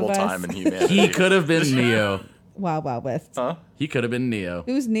the two terrible of us. time in humanity. He could have been Neo. Wild Wild West. He could have been Neo.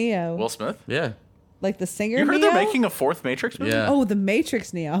 Who's Neo? Will Smith? Yeah. Like the singer You heard Neo? they're making a fourth Matrix movie? Yeah. Oh, the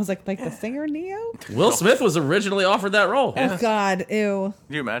Matrix Neo. I was like the singer Neo? Will Smith was originally offered that role. Oh, God. Ew.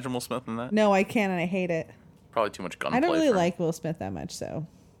 Can you imagine Will Smith in that? No, I can't, and I hate it. Probably too much gunplay. I don't really for him. like Will Smith that much, so.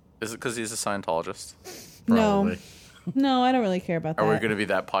 Is it because he's a Scientologist? Probably. No, I don't really care about that. Are we going to be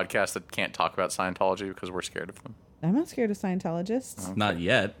that podcast that can't talk about Scientology because we're scared of them? I'm not scared of Scientologists. Not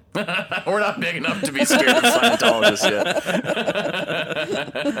yet. We're not big enough to be scared of Scientologists yet.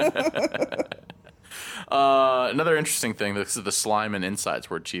 Another interesting thing: the slime and insides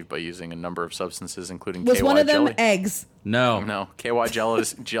were achieved by using a number of substances, including Was KY one of them jelly. eggs? No. No, KY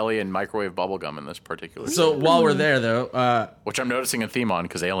jelly and microwave bubblegum in this particular. So while we're there, though, which I'm noticing a theme on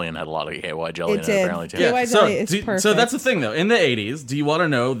because Alien had a lot of KY jelly It in it did. apparently too. Yeah. KY so, jelly is so perfect. that's the thing, though. In the 80s, do you want to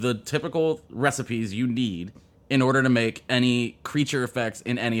know the typical recipes you need in order to make any creature effects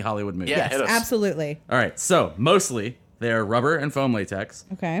in any Hollywood movie? Yeah, Yes, hit us. absolutely. All right. So mostly they're rubber and foam latex.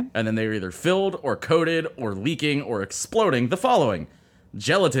 Okay. And then they're either filled or coated or leaking or exploding the following: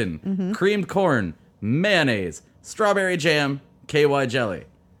 gelatin, Mm-hmm. creamed corn, mayonnaise, strawberry jam, KY jelly.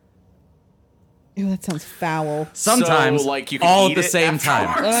 Ew, that sounds foul. Sometimes So, like, you can all eat at the it same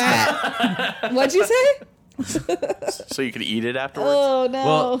afterwards? time. What'd you say? So you could eat it afterwards. Oh, no.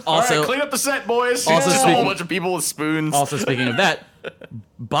 Well, All also right, clean up the set, boys. Also Just a whole speaking- bunch of people with spoons. Also, speaking of that,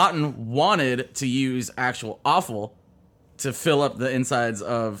 Botten wanted to use actual offal to fill up the insides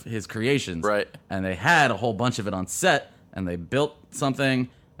of his creations. Right. And they had a whole bunch of it on set, and they built something,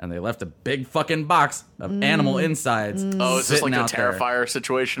 and they left a big fucking box of animal insides. Oh, is this sitting like a out there. Terrifier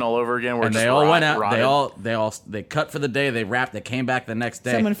situation all over again? Where And it they just all went out. rotted? They cut for the day. They wrapped. They came back the next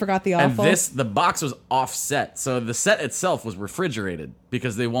day. Someone forgot the And offal? the box was offset, so the set itself was refrigerated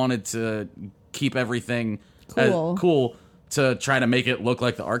because they wanted to keep everything cool to try to make it look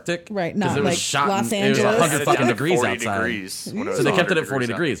like the Arctic. Right, 'Cause not it was like shot Los in, it was Angeles. 100 Had it fucking down at degrees 40 outside. degrees when it So was they kept it 100 at 40 out.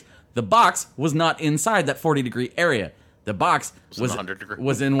 degrees. The box was not inside that 40 degree area. The box in was 100 degree.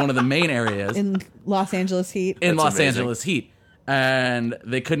 was in one of the main areas In Los Angeles heat. in That's Los amazing. Angeles heat. and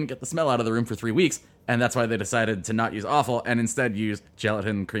they couldn't get the smell out of the room for 3 weeks, and that's why they decided to not use offal and instead use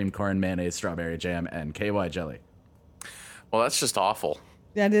gelatin, cream corn, mayonnaise, strawberry jam, and KY jelly. Well, that's just awful.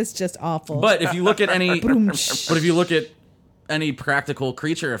 That is just awful. But if you look at any practical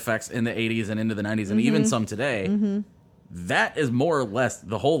creature effects in the 80s and into the 90s and even some today, that is more or less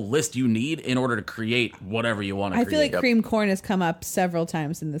the whole list you need in order to create whatever you want to I create. feel like cream corn has come up several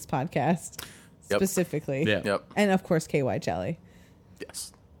times in this podcast, specifically. Yeah. Yep. And of course, KY jelly.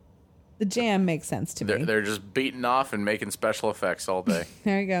 Yes. The jam makes sense to me. They're just beating off and making special effects all day.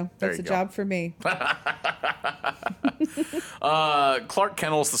 There you go. There That's you a go. job for me. Clark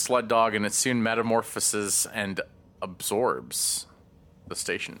kennels the sled dog, and it soon metamorphoses and absorbs the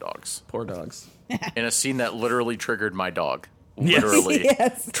station dogs. Poor dogs. In a scene that literally triggered my dog. Literally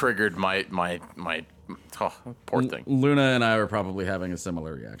Yes. triggered my poor thing. Luna and I were probably having a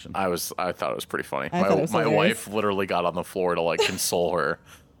similar reaction. I thought it was pretty funny. I thought it was My hilarious. wife literally got on the floor to like console her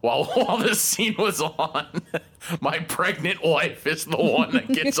while this scene was on. My pregnant wife is the one that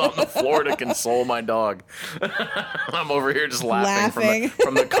gets on the floor to console my dog. I'm over here just laughing.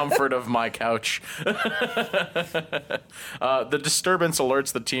 From the comfort of my couch. The disturbance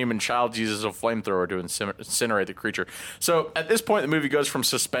alerts the team, and Child uses a flamethrower to incinerate the creature. So at this point, the movie goes from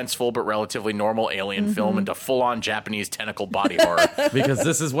suspenseful but relatively normal alien film into full-on Japanese tentacle body horror. Because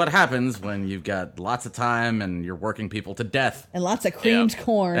this is what happens when you've got lots of time and you're working people to death. And lots of creamed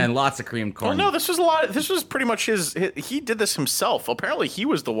corn. And lots of cream corn. Well, no, this was pretty much he did this himself. Apparently, he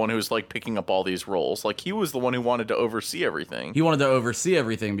was the one who was like picking up all these roles. Like he was the one who wanted to oversee everything. He wanted to oversee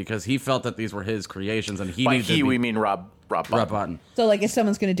everything because he felt that these were his creations, and he By needed to be we mean Rob Rob Bottin. Bottin. So, like, if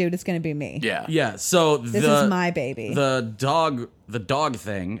someone's going to do it, it's going to be me. Yeah. Yeah. So This is my baby. The dog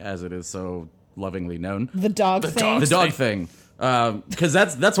thing, as it is so lovingly known. The dog thing. The dog thing. Because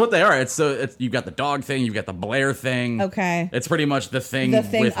that's what they are. It's you've got the dog thing, you've got the Blair thing. Okay. It's pretty much the thing. The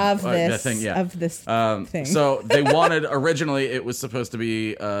thing with, of this. The thing, yeah. Of this thing. So they wanted originally it was supposed to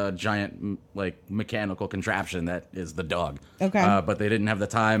be a giant like mechanical contraption that is the dog. Okay. But they didn't have the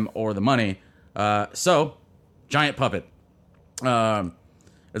time or the money. So giant puppet.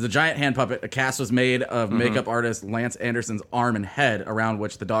 There's a giant hand puppet. A cast was made of makeup artist Lance Anderson's arm and head, around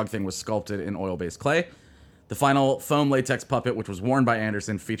which the dog thing was sculpted in oil-based clay. The final foam latex puppet, which was worn by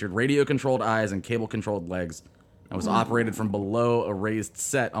Anderson, featured radio-controlled eyes and cable-controlled legs, and was operated from below a raised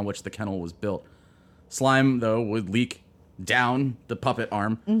set on which the kennel was built. Slime, though, would leak down the puppet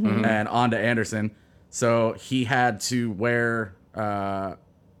arm and onto Anderson, so he had to wear a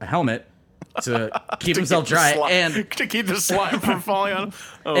helmet to keep himself dry and to keep the slime from falling on him.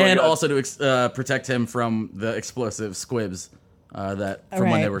 Oh my and God. also to protect him from the explosive squibs from when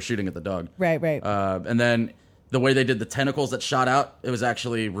Right. they were shooting at the dog. Right. And then the way they did the tentacles that shot out, it was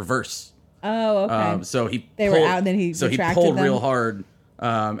actually reverse. Oh, okay. So he They were pulled, out, then he so he retracted pulled them? real hard,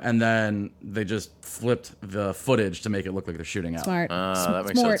 and then they just flipped the footage to make it look like they're shooting out. Smart. that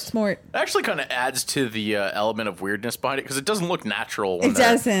makes sense. Smart. It actually kind of adds to the element of weirdness behind it because it doesn't look natural when It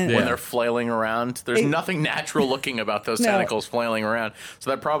doesn't. when Yeah. they're flailing around. There's nothing natural looking about those No. tentacles flailing around.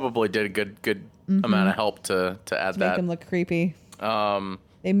 So that probably did a good amount of help to add Make that. them look creepy.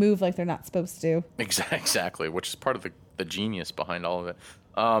 They move like they're not supposed to. Exactly, which is part of the genius behind all of it.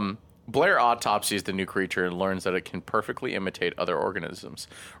 Blair autopsies the new creature and learns that it can perfectly imitate other organisms.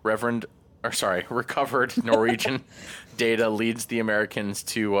 Recovered Norwegian data leads the Americans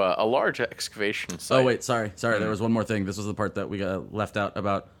to a large excavation site. Oh wait, sorry. There was one more thing. This was the part that we got left out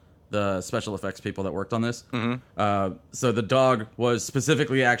about the special effects people that worked on this. So the dog was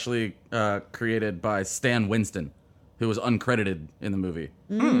specifically actually created by Stan Winston, who was uncredited in the movie.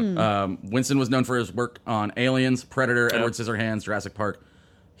 Winston was known for his work on Aliens, Predator, Edward Scissorhands, Jurassic Park.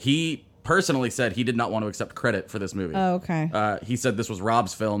 He personally said he did not want to accept credit for this movie. Oh, okay. He said this was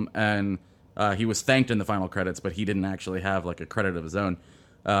Rob's film, and he was thanked in the final credits, but he didn't actually have like a credit of his own.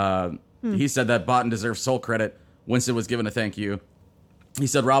 He said that Bottin deserves sole credit. Winston was given a thank you. He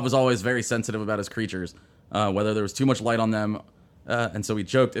said Rob was always very sensitive about his creatures, whether there was too much light on them, and so he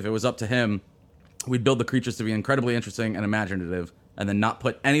joked if it was up to him, we'd build the creatures to be incredibly interesting and imaginative, and then not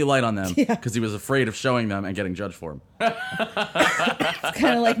put any light on them because he was afraid of showing them and getting judged for them. It's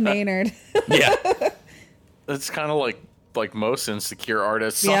kind of like Maynard. Yeah, it's kind of like most insecure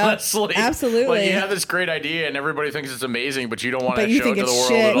artists, Yeah, honestly. absolutely. Like you have this great idea and everybody thinks it's amazing, but you don't want But to you show it think to the it's world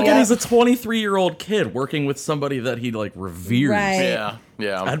shit, at all. yeah. And he's a 23-year-old kid working with somebody that he like reveres. Right.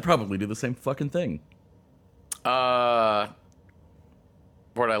 Yeah. I'd probably do the same fucking thing. Where'd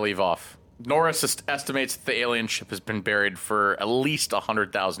I leave off? Norris estimates that the alien ship has been buried for at least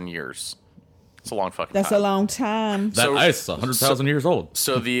 100,000 years. It's a long fucking That's time. a long time. That ice, 100,000 years old.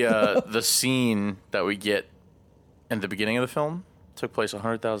 So the scene that we get in the beginning of the film took place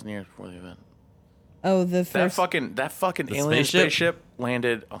 100,000 years before the event. Oh, the That first fucking alien spaceship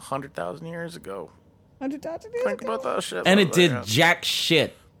landed 100,000 years ago. 100,000 years Think ago. about that shit. And it brother. did jack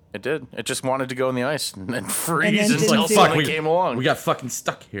shit. It did. It just wanted to go in the ice and And freeze then until didn't do something it. came along. We got fucking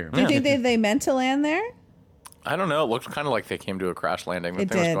stuck here. Do you think they meant to land there? I don't know. It looked kind of like they came to a crash landing. The It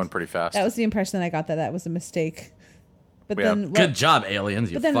thing was did. going pretty fast. That was the impression that I got, that was a mistake. But Yeah. then, Good job, aliens.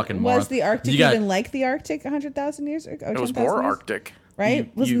 You But then, fucking was morons. the Arctic You got- even like the Arctic 100,000 years ago? it was 10,000 more years? Arctic.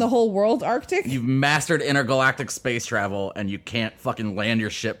 Right? Wasn't the whole world Arctic? You've mastered intergalactic space travel, and you can't fucking land your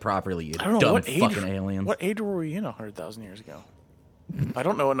ship properly. You I don't know dumb what age. fucking aliens. What age were we in 100,000 years ago? I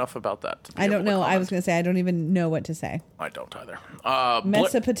don't know enough about that. To be I don't able to know. I comment. was going to say, I don't even know what to say. I don't either.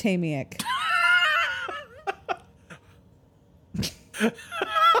 Mesopotamic.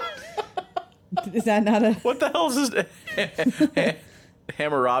 Is that not a... What the hell is this?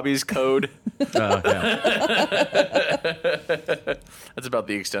 Hammurabi's code. Yeah. That's about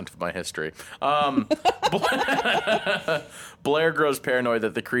the extent of my history. Blair grows paranoid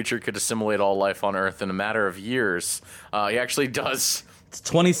that the creature could assimilate all life on Earth in a matter of years. He actually does. It's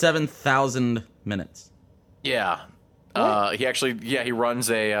 27,000 minutes. Yeah. He actually, he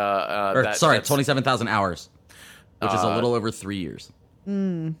runs a. Or, that- sorry, that's- 27,000 hours, which is a little over 3 years.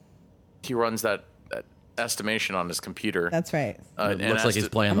 He runs that estimation on his computer. That's right. It looks like he's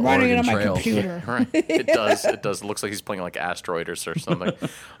playing the Running it Oregon on my Trail. computer. Right. It does. It does. It looks like he's playing like Asteroids or something.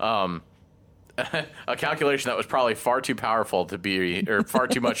 A calculation that was probably far too powerful to be, or far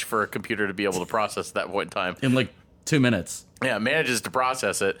too much for a computer to be able to process at that point in time. In like 2 minutes. Yeah, manages to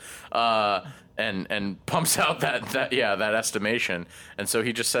process it, and pumps out that estimation. And so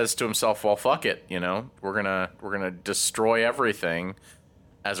he just says to himself, "Well, fuck it, we're gonna destroy everything."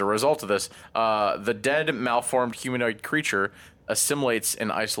 As a result of this, the dead, malformed humanoid creature assimilates in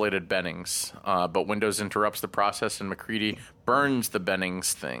isolated Bennings, but Windows interrupts the process and MacReady burns the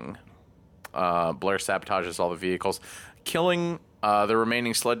Bennings thing. Blair sabotages all the vehicles, killing the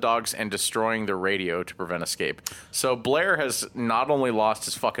remaining sled dogs and destroying the radio to prevent escape. So Blair has not only lost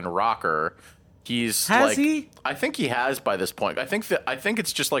his fucking rocker, he's Has he? I think he has by this point. I think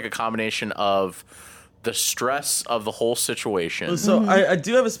it's just like a combination of the stress of the whole situation, So I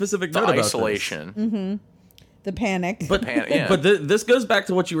do have a specific the note about isolation. The panic. But yeah. but this goes back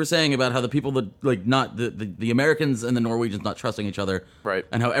to what you were saying about how the people that like not the Americans and the Norwegians not trusting each other, Right.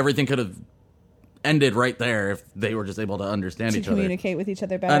 And how everything could have ended right there if they were just able to understand to each other. communicate with each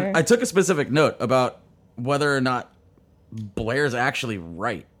other better. And I took a specific note about whether or not Blair's actually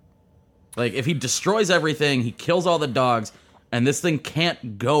right. Like if he destroys everything, he kills all the dogs, and this thing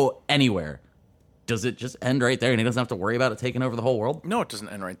can't go anywhere. Does it just end right there, and he doesn't have to worry about it taking over the whole world? No, it doesn't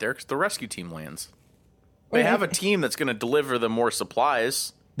end right there because the rescue team lands. They have a team that's going to deliver them more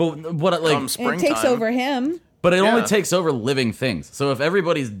supplies But what come like? and springtime. it takes over him. But it only Yeah. takes over living things. So if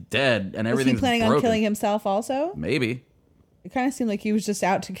everybody's dead and Was he everything's planning broken, on killing himself also? maybe. It kind of seemed like he was just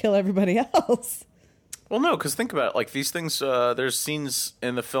out to kill everybody else. Well, no, because think about it. Like these things, there's scenes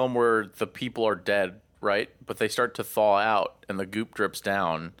in the film where the people are dead, right? But they start to thaw out, and the goop drips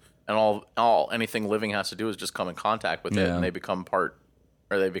down, and all anything living has to do is just come in contact with it, Yeah. and they become part,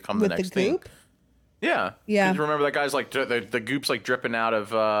 or they become With the the next thing. goop? Yeah, Yeah. You remember that guy's like the goop's like dripping out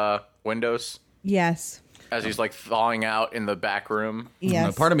of windows Yes. as he's like thawing out in the back room.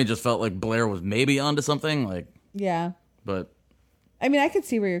 Yes. Part of me just felt like Blair was maybe onto something, like, Yeah. but I mean, I could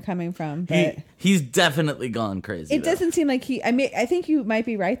see where you're coming from, but he's definitely gone crazy. it doesn't seem like he. I think you might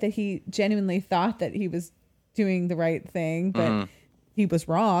be right that he genuinely thought that he was doing the right thing, but he was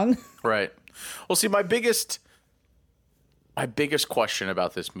wrong. Right. Well, see, my biggest question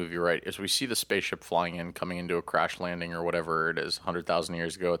about this movie, right, is we see the spaceship flying in, coming into a crash landing or whatever it is, 100,000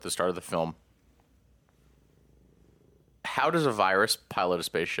 years ago at the start of the film. How does a virus pilot a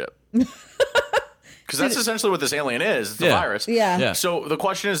spaceship? Because that's essentially what this alien is. It's a Yeah. virus. Yeah. Yeah. So the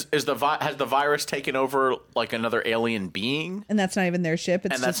question is has the virus taken over like another alien being? And that's not even their ship.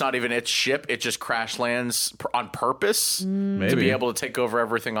 It's And that's just, not even its ship. It just crash lands on purpose maybe to be able to take over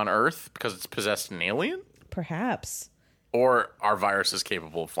everything on Earth because it's possessed an alien? perhaps. Or are viruses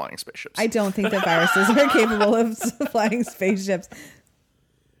capable of flying spaceships? I don't think that viruses are capable of flying spaceships.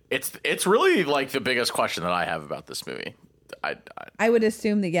 It's really like the biggest question that I have about this movie. I would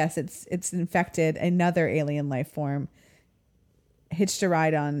assume that yes, it's infected another alien life form, hitched a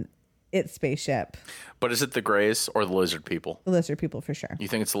ride on its spaceship. But is it the Greys or the lizard people? The lizard people for sure. You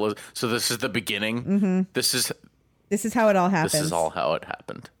think it's the lizard? So this is the beginning. Mm-hmm. This This is how it all happens. is all how it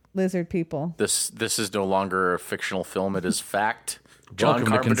happened. Lizard people. This is no longer a fictional film. It is fact.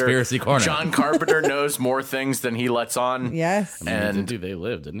 Welcome to Conspiracy Corner. John Carpenter knows more things than he lets on. Yes. And they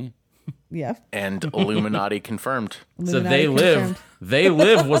lived, didn't he? Yeah. And Illuminati confirmed. So Illuminati they live. confirmed. They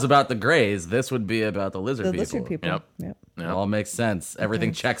live was about the Greys. This would be about the lizard The people. lizard people. Yep. Yep. It all makes sense.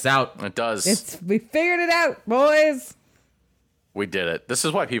 Everything checks out. It does. We figured it out, boys. We did it. This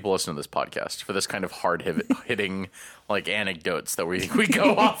is why people listen to this podcast, for this kind of hard-hitting like anecdotes that we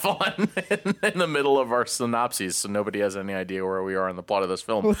go off on in the middle of our synopses, so nobody has any idea where we are in the plot of this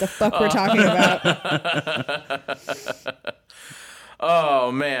film. What the fuck we're talking about.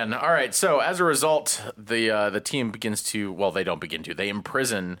 Oh man! All right. So as a result, the team begins to. Well, they don't begin to. They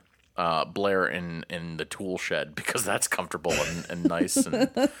imprison Blair in the tool shed because that's comfortable and nice and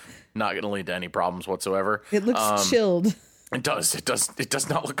not going to lead to any problems whatsoever. It looks chilled. It does. It does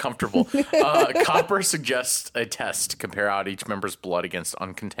not look comfortable. Copper suggests a test to compare out each member's blood against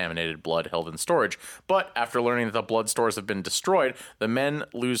uncontaminated blood held in storage. But after learning that the blood stores have been destroyed, the men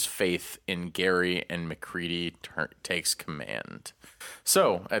lose faith in Gary, and MacReady takes command.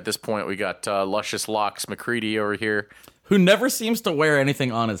 So at this point, we got Luscious Locks MacReady over here. Who never seems to wear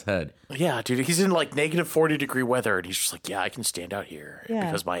anything on his head. Yeah, dude, he's in like negative 40-degree weather, and he's just like, yeah, I can stand out here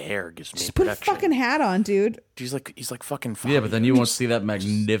because my hair gives me Just put a protection. fucking hat on, dude. He's like fucking fine. Yeah, but then you won't see that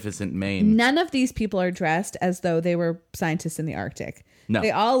magnificent mane. None of these people are dressed as though they were scientists in the Arctic. No.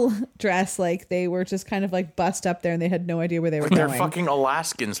 They all dress like they were just kind of like bust up there and they had no idea where they were They're going. fucking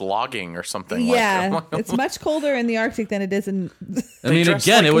Alaskans logging or something. Yeah, it's much colder in the Arctic than it is in. I mean, dress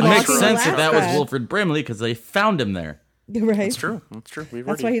again, like it would make Walking sense if that was Alaska. Wilfred Brimley because they found him there. Right. That's true. We've That's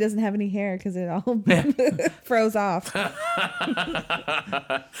already... why he doesn't have any hair because it all froze off.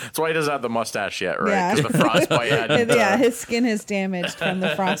 That's why he doesn't have the mustache yet, right? Yeah. Because the frostbite had. Yeah, his skin is damaged from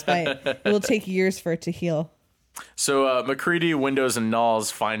the frostbite. It will take years for it to heal. So MacReady, Windows, and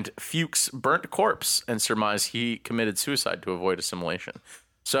Knowles find Fuchs' burnt corpse and surmise he committed suicide to avoid assimilation.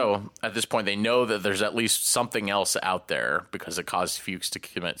 So at this point, they know that there's at least something else out there because it caused Fuchs to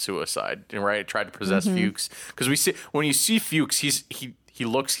commit suicide. Right? It tried to possess Fuchs because when you see Fuchs,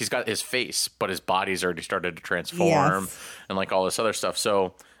 he's got his face, but his body's already started to transform and like all this other stuff.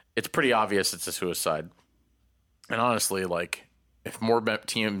 So it's pretty obvious it's a suicide. And honestly, like if more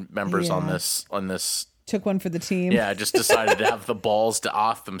team members on this. Took one for the team. Yeah, just decided to have the balls to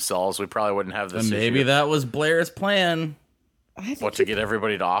off themselves, we probably wouldn't have this And maybe issue. that was Blair's plan. What, to get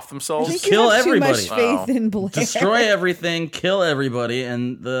everybody to off I themselves? think Kill you have everybody. Too much faith in Blair. Destroy everything, kill everybody,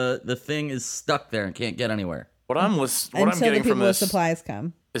 and the thing is stuck there and can't get anywhere. What I'm until the getting people from with this supplies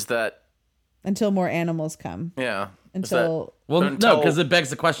come. is that, Until more animals come. yeah. Until Well, no, Until- because it begs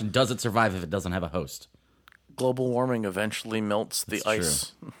the question: does it survive if it doesn't have a host? global warming eventually melts the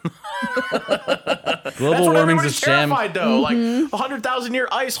ice. Global warming's a sham. Terrified, though. Like 100,000-year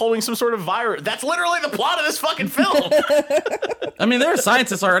ice holding some sort of virus. That's literally the plot of this fucking film. I mean, there are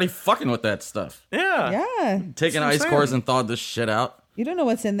scientists already fucking with that stuff, Yeah. Yeah. taking what I'm ice saying. cores and thawed this shit out. You don't know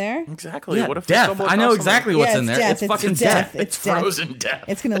what's in there. Exactly. Yeah, What if they death. stumble I know across exactly something? what's Yeah, in it's there. death. It's fucking It's death. It's death. frozen death.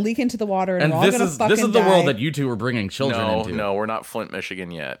 It's going to leak into the water and, And we're all this going to is fucking this is the die. world that you two are bringing children No, into. no, we're not Flint,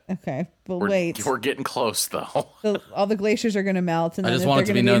 Michigan yet. Okay, but We're, wait. we're getting close, though. All the glaciers are going to melt. And I then just they're want it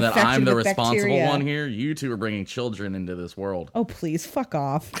to gonna be known that infected I'm the with responsible bacteria. one here. You two are bringing children into this world. Oh, please, fuck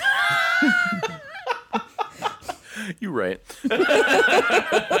off. You're right.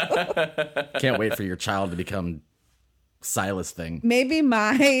 Can't wait for your child to become Silas thing. Maybe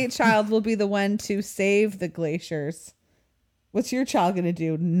my child will be the one to save the glaciers. What's your child going to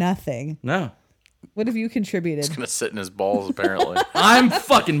do? Nothing. No. What have you contributed? Gonna sit in his balls, apparently. I'm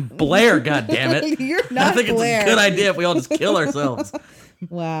fucking Blair, goddammit. You're I not think Blair. it's a good idea if we all just kill ourselves.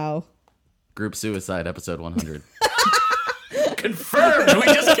 Wow. Group suicide, episode 100. Confirmed. We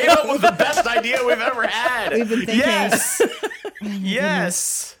just came up with the best idea we've ever had. We've been thinking. Yes.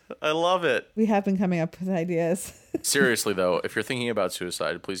 Yes. I love it. We have been coming up with ideas. Seriously, though, if you're thinking about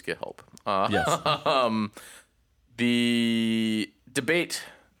suicide, please get help. Yes. The debate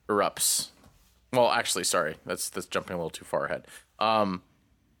erupts. Well, actually, sorry. That's jumping a little too far ahead. On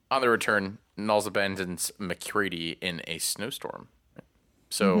the return, Knowles abandons MacReady in a snowstorm.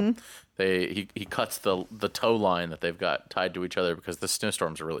 So he cuts the tow line that they've got tied to each other because the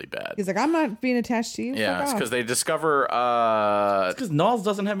snowstorms are really bad. He's like, I'm not being attached to you. Yeah, Fuck it's off. because they discover Because Knowles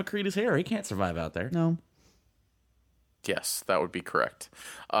doesn't have MacReady's hair. He can't survive out there. No. yes, that would be correct.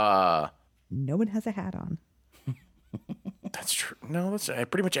 No one has a hat on. That's true. No, that's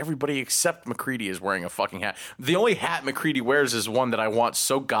pretty much everybody except MacReady is wearing a fucking hat. The only hat MacReady wears is one that I want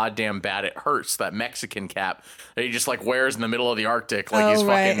so goddamn bad it hurts. That Mexican cap that he just like wears in the middle of the Arctic, like he's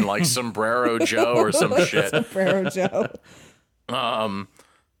right. fucking like Sombrero Joe or some shit. Sombrero Joe.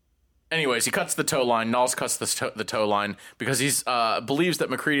 Anyways, he cuts the tow line. Knowles cuts the tow line because he's believes that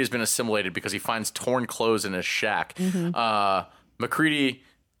MacReady has been assimilated because he finds torn clothes in his shack. MacReady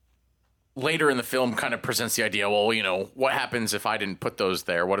later in the film kind of presents the idea, well, what happens if I didn't put those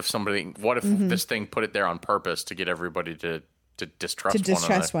there? What if this thing put it there on purpose to get everybody to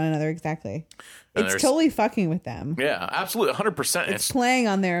distrust one another? Exactly. And it's totally fucking with them. Yeah, absolutely, 100%. It's playing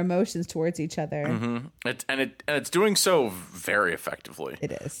on their emotions towards each other. Mm-hmm. It's doing so very effectively.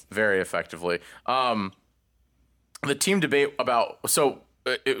 It is very effectively. The team debate about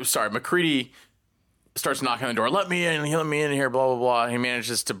MacReady starts knocking on the door. Let me in here. Blah blah blah. He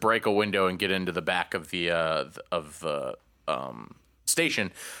manages to break a window and get into the back of the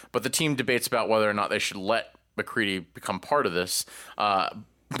station, but the team debates about whether or not they should let MacReady become part of this.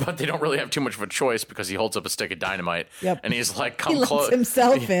 But they don't really have too much of a choice because he holds up a stick of dynamite. Yep. And he's like, "Come close."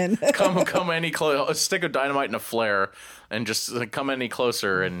 Himself in. come any close. A stick of dynamite and a flare, and just come any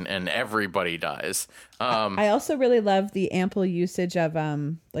closer, and everybody dies. I also really love the ample usage of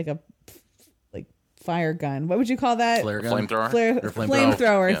like a fire gun. What would you call that? Flare gun? Flamethrower.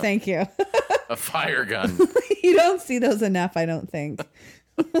 Flamethrower. Yeah. Thank you. A fire gun. You don't see those enough, I don't think.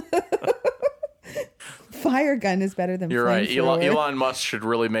 Fire gun is better than You're right. flamethrower. Elon Musk should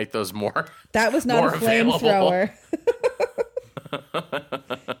really make those more. That was not a flamethrower.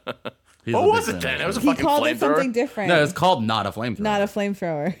 What was it then? It was a fucking called flamethrower. it something different. No, it's called not a flamethrower. Not a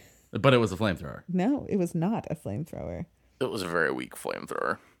flamethrower. But it was a flamethrower. No, it was not a flamethrower. It was a very weak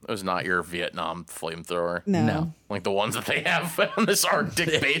flamethrower. It was not your Vietnam flamethrower. No. Like the ones that they have on this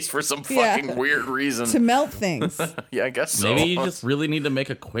Arctic base for some fucking weird reason. To melt things. Yeah, I guess so. Maybe you just really need to make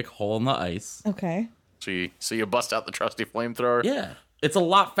a quick hole in the ice. Okay. So you bust out the trusty flamethrower. Yeah. It's a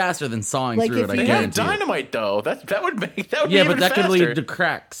lot faster than sawing Like through if it, I you They have guarantee. dynamite though. That would be Yeah, even but that faster. could lead to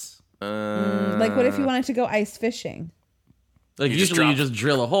cracks. Like what if you wanted to go ice fishing? Like You just usually you drop- just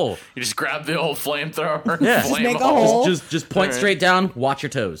drill a hole. You just grab the old flamethrower. Yeah. flame make a hole. Just point straight down, watch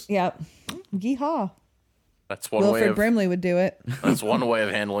your toes. Yep. Yeehaw. That's one way Wilfred of Brimley would do it. that's one way of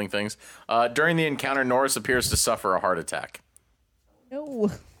handling things. During the encounter, Norris appears to suffer a heart attack.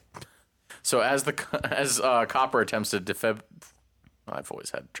 No. So as Copper attempts to I've always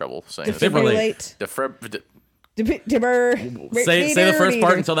had trouble saying this. Defibrillate. Say the first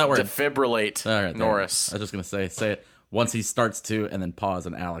part until that word. Defibrillate All right, Norris. I was just gonna say it once he starts to, and then pause,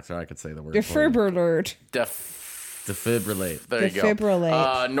 and Alex or I could say the word. for you. Defibrillate. Defibrillate. There you go.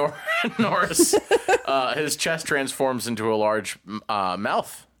 Defibrillate. Norris, his chest transforms into a large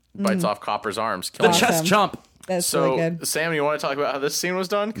mouth, bites off Copper's arms. The killing him. chest chomp. That's So, really good. Sam, you want to talk about how this scene was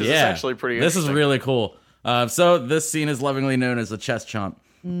done? Because Yeah, it's actually pretty This interesting. is really cool. So this scene is lovingly known as the chest chomp,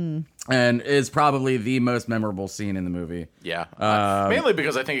 and is probably the most memorable scene in the movie. Yeah. Mainly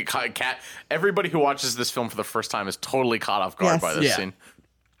because I think it caught everybody who watches this film for the first time is totally caught off guard Yes. by this Yeah.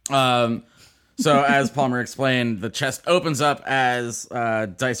 scene. So as Palmer explained, the chest opens up as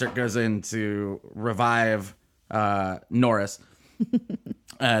Dysart goes in to revive Norris.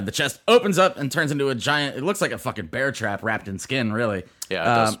 The chest opens up and turns into a giant. It looks like a fucking bear trap wrapped in skin, really. Yeah,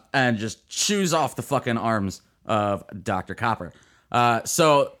 it does. And just chews off the fucking arms of Dr. Copper.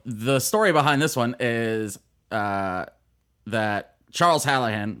 So the story behind this one is that Charles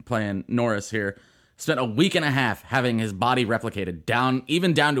Hallahan, playing Norris here, spent a week and a half having his body replicated down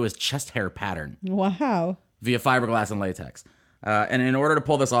to his chest hair pattern Wow. via fiberglass and latex. And in order to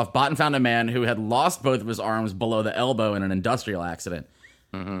pull this off, Botten found a man who had lost both of his arms below the elbow in an industrial accident.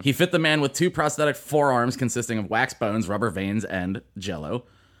 He fit the man with two prosthetic forearms consisting of wax bones, rubber veins, and jello.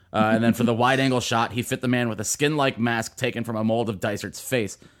 And then for the wide-angle shot, he fit the man with a skin-like mask taken from a mold of Dysart's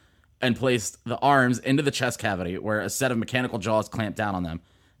face and placed the arms into the chest cavity where a set of mechanical jaws clamped down on them.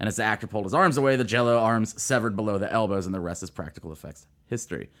 And as the actor pulled his arms away, the jello arms severed below the elbows, and the rest is practical effects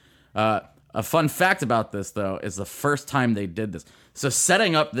history. A fun fact about this, though, is the first time they did this. So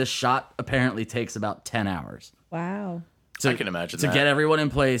setting up this shot apparently takes about 10 hours. Wow. I can imagine To that. get everyone in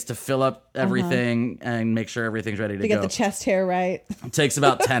place, to fill up everything, and make sure everything's ready to To go. get the chest hair right. It takes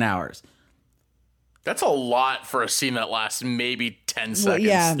about 10 hours. That's a lot for a scene that lasts maybe 10 Well, seconds.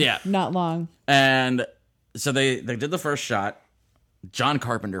 yeah. Yeah. Not long. And so they did the first shot. John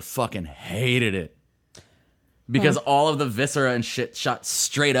Carpenter fucking hated it. Because all of the viscera and shit shot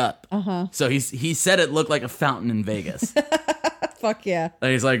straight up. So he said it looked like a fountain in Vegas. Fuck yeah.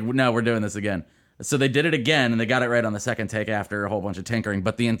 And he's like, no, we're doing this again. So they did it again, and they got it right on the second take after a whole bunch of tinkering.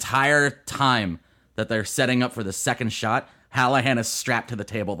 But the entire time that they're setting up for the second shot, Hallahan is strapped to the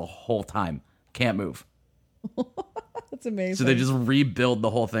table the whole time. Can't move. That's amazing. So they just rebuild the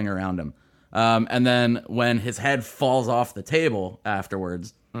whole thing around him. And then when his head falls off the table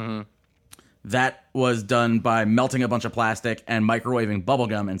afterwards, that was done by melting a bunch of plastic and microwaving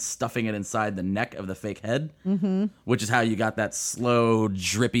bubblegum and stuffing it inside the neck of the fake head, which is how you got that slow,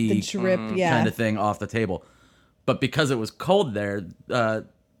 drippy The drip, yeah. kind of thing off the table. But because it was cold there,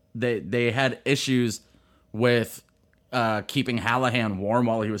 they had issues with keeping Hallahan warm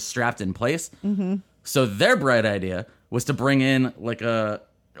while he was strapped in place. Mm-hmm. So their bright idea was to bring in like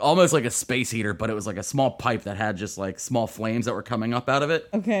almost like a space heater, but it was like a small pipe that had just like small flames that were coming up out of it.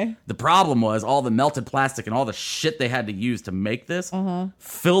 Okay. The problem was all the melted plastic and all the shit they had to use to make this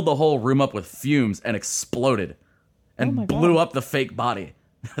filled the whole room up with fumes and exploded and blew up the fake body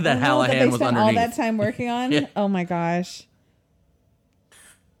that Hallahan was spent underneath. all that time working on? Yeah. Oh my gosh.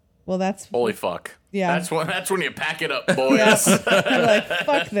 Well, that's Holy fuck. Yeah. That's when you pack it up, boys. Yes. I'm like,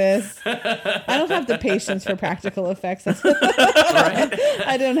 fuck this. I don't have the patience for practical effects.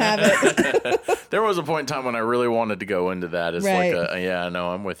 I don't have it. There was a point in time when I really wanted to go into that. It's Right. like, yeah,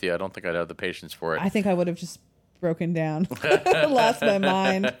 no, I'm with you. I don't think I'd have the patience for it. I think I would have just broken down, lost my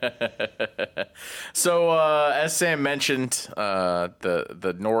mind. So, as Sam mentioned,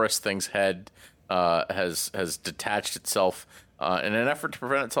 the Norris thing's head has detached itself in an effort to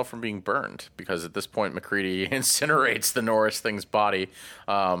prevent itself from being burned, because at this point MacReady incinerates the Norris thing's body.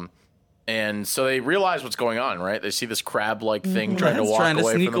 And so they realize what's going on, right? They see this crab-like thing trying to It's walk trying to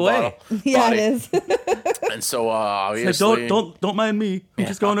away sneak from the away. body. Yeah, it is. And so Like, obviously, don't mind me. I'm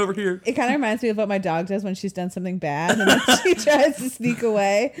just going over here. It kind of reminds me of what my dog does when she's done something bad and then she tries to sneak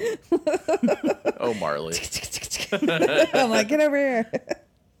away. oh Marley. I'm like, get over here.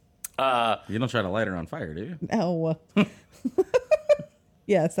 You don't try to light her on fire, do you? No.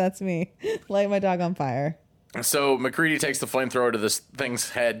 Yes, that's me. Light my dog on fire. So MacReady takes the flamethrower to this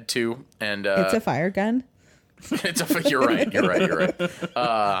thing's head too, and It's a fire gun. You're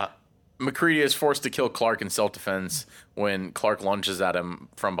right. MacReady is forced to kill Clark in self-defense when Clark lunges at him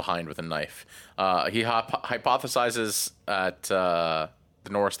from behind with a knife. He hypothesizes at the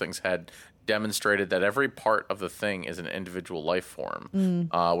Norris thing's head demonstrated that every part of the thing is an individual life form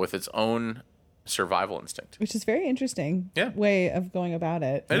with its own survival instinct. Which is very interesting way of going about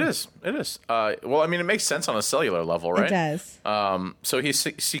it. It is. Well, I mean, it makes sense on a cellular level, right? It does. So he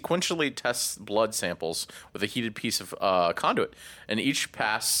sequentially tests blood samples with a heated piece of conduit, and each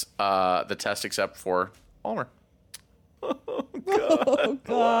pass the test except for Palmer. Oh, God.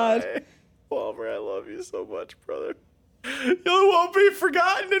 Why? Palmer, I love you so much, brother. You won't be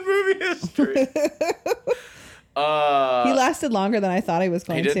forgotten in movie history. He lasted longer than I thought he was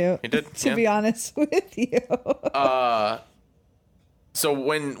going to. He did. To be honest with you. So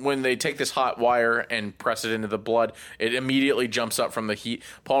when they take this hot wire and press it into the blood, it immediately jumps up from the heat.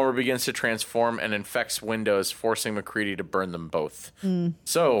 Palmer begins to transform and infects windows, forcing MacReady to burn them both.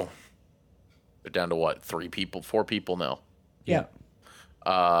 So they're down to what? 4 people now. Yeah.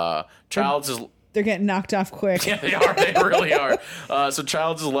 Childs is... They're getting knocked off quick. Yeah, they are. They really are. So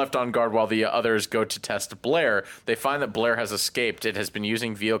Childs is left on guard while the others go to test Blair. They find that Blair has escaped. It has been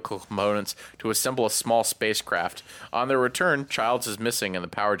using vehicle components to assemble a small spacecraft. On their return, Childs is missing and the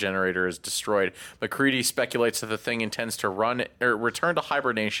power generator is destroyed. MacReady speculates that the thing intends to return to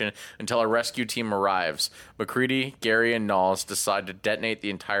hibernation until a rescue team arrives. MacReady, Gary, and Knowles decide to detonate the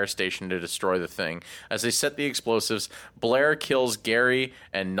entire station to destroy the thing. As they set the explosives, Blair kills Gary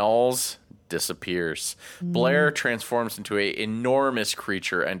and Knowles disappears. Blair transforms into an enormous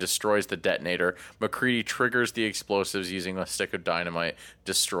creature and destroys the detonator. MacReady triggers the explosives using a stick of dynamite,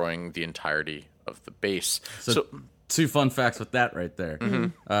 destroying the entirety of the base. So 2 fun facts with that right there.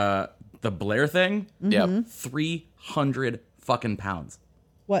 The Blair thing, 300 fucking pounds.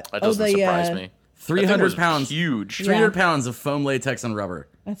 What? That doesn't surprise me. 300 pounds. Huge. 300 pounds of foam latex and rubber.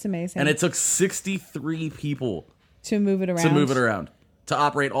 That's amazing. And it took 63 people to move it around. To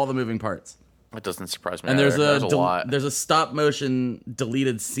operate all the moving parts. That doesn't surprise me. And there's a lot. There's a stop motion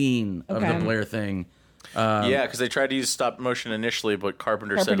deleted scene of the Blair thing. Yeah, because they tried to use stop motion initially, but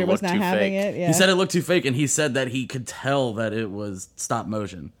Carpenter said it was looked not too having fake. it. Yeah. He said it looked too fake, and he said that he could tell that it was stop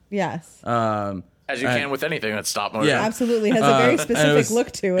motion. Yes. As you can with anything that's stop motion. Yeah. Absolutely. It has a very specific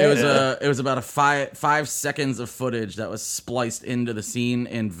look to it. It was about a 5 seconds of footage that was spliced into the scene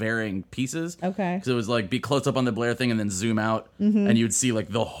in varying pieces. Okay. Because it was like be close up on the Blair thing and then zoom out, and you'd see like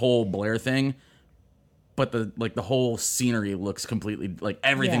the whole Blair thing. But the whole scenery looks completely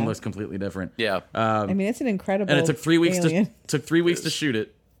everything looks completely different. Yeah. I mean, it's an incredible. And it took 3 weeks alien. to shoot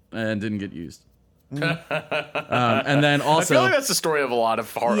it, and didn't get used. And then also, I feel like that's the story of a lot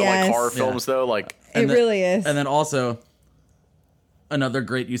of horror films, though. Like It really is. And then also, another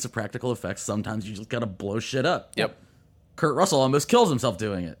great use of practical effects. Sometimes you just gotta blow shit up. Yep. Kurt Russell almost kills himself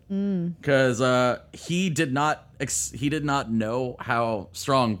doing it because he did not know how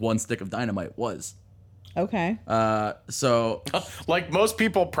strong 1 stick of dynamite was. Okay. So like most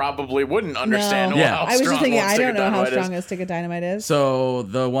people probably wouldn't understand. No. Yeah. How I was just strong thinking, one I stick don't of know how dynamite strong a stick of dynamite is.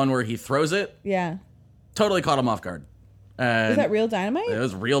 the one where he throws it Yeah. totally caught him off guard. And Was that real dynamite? It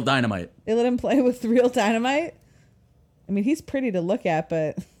was real dynamite. They let him play with real dynamite? I mean, he's pretty to look at,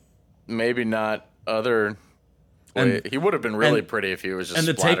 but Maybe not other. He would have been really pretty if he was just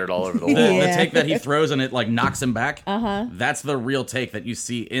splattered all over the wall. The Yeah. take that he throws and it like knocks him back. That's the real take that you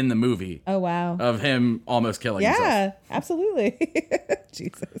see in the movie oh wow. of him almost killing himself. Yeah, absolutely.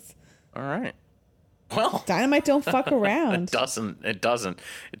 Jesus. All right. Well, Dynamite don't fuck around. It doesn't.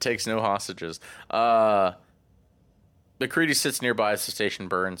 It takes no hostages. McCready sits nearby as the station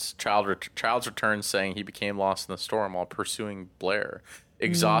burns. Childs returns, saying he became lost in the storm while pursuing Blair.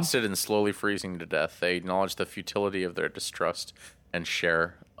 Exhausted and slowly freezing to death, they acknowledge the futility of their distrust and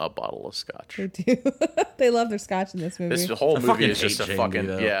share a bottle of scotch. They do. They love their scotch in this movie. This whole movie fucking is just a hate fucking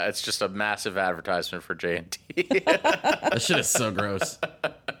J&D, though. it's just a massive advertisement for J&T. That shit is so gross.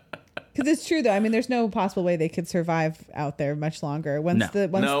 Because it's true though. I mean, there's no possible way they could survive out there much longer once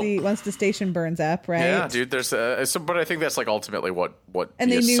No. once the station burns up, right? Yeah, dude. There's but I think that's like ultimately what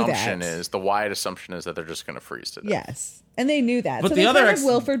And the they knew assumption that. is. The wide assumption is that they're just going to freeze to death. Yes, and they knew that. But so the they other kind of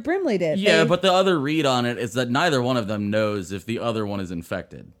Wilford Brimleyed it. Yeah, They- but the other read on it is that neither one of them knows if the other one is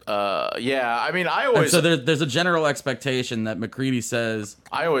infected. Yeah. I mean, I And always so there's a general expectation that McCready says,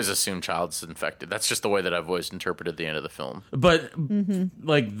 assume Child's infected. That's just the way that I've always interpreted the end of the film. but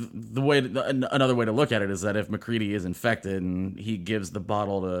like the way another way to look at it is that if McCready is infected and he gives the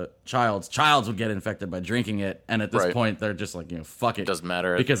bottle to Childs would get infected by drinking it, and at this Right. point they're just like, fuck it, Doesn't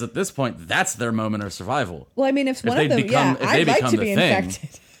matter. because at this point that's their moment of survival. well, I mean, if one they of them, become- if they I'd like become to the be thing.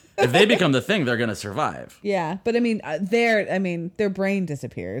 infected. If they become the thing, they're gonna survive. Yeah, but I mean, their brain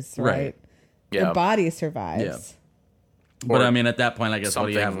disappears, right? Right. Yeah. Their body survives. Yeah. But Or I mean, at that point, I guess what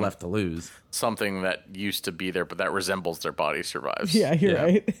do you have something- left to lose? Something that used to be there, but that resembles their body survives. Yeah, you're Yeah.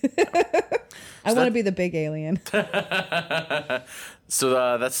 right. I want to be the big alien.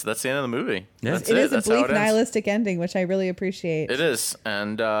 So that's the end of the movie. Yeah. That's It is a That's how bleak, it ends. nihilistic ending, which I really appreciate. It is,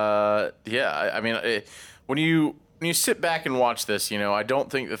 and I mean, when you sit back and watch this, I don't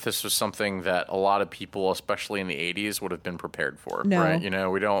think that this was something that a lot of people, especially in the '80s, would have been prepared for. No. Right?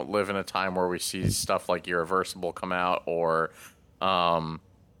 We don't live in a time where we see stuff like Irreversible come out, or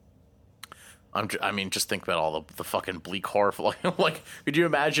just think about all the fucking bleak horror. Like, could you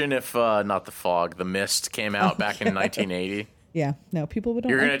imagine if not The Fog, The Mist came out back in 1980? Yeah, no, people would.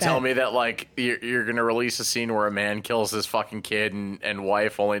 You're like gonna that. tell me that like you're gonna release a scene where a man kills his fucking kid and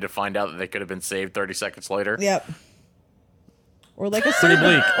wife only to find out that they could have been saved 30 seconds later? Yep. Or like a Pretty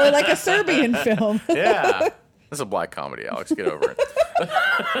bleak. or like a Serbian film. Yeah. This is a black comedy, Alex. Get over it.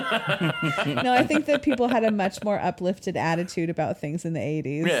 No, I think that people had a much more uplifted attitude about things in the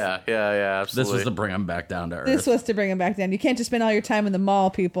 80s. Yeah, absolutely. This was to bring them back down to earth. This was to bring them back down. You can't just spend all your time in the mall,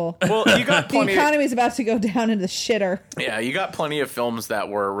 people. well, you got The plenty. economy is about to go down into the shitter. Yeah, you got plenty of films that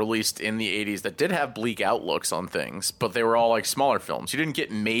were released in the 80s that did have bleak outlooks on things, but they were all like smaller films. You didn't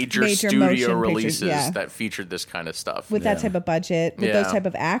get major Major studio motion pictures, releases yeah. that featured this kind of stuff. With that type of budget, with Yeah. those type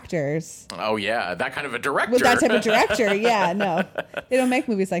of actors, Oh yeah, that kind of a director. with that type of director. Yeah, no, they don't make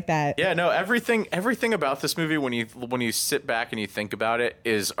movies like that. Yeah, no, everything about this movie when you sit back and you think about it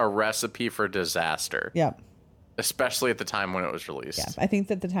is a recipe for disaster. Yeah, Especially at the time when it was released. yeah. I think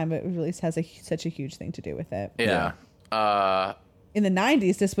that the time it was released has such a huge thing to do with it. Yeah. In the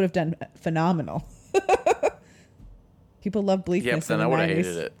 90s, this would have done phenomenal. People love bleakness. Yeah, but then in I the would have 90s.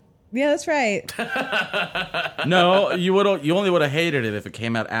 hated it. Yeah, that's right. No, you only would have hated it if it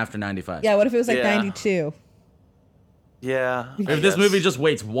came out after 95. Yeah, what if it was like Yeah. 92? Yeah. If this movie just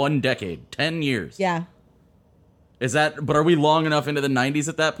waits 1 decade, 10 years. Yeah. But are we long enough into the 90s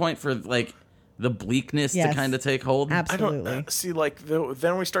at that point for like the bleakness Yes. to kind of take hold? I don't Absolutely. see like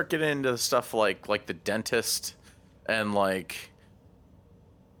then we start getting into stuff like The Dentist and like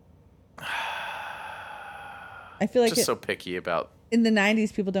I feel like just so picky about. in the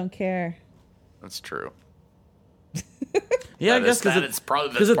 90s, people don't care. That's true. Yeah, I That guess is- because that is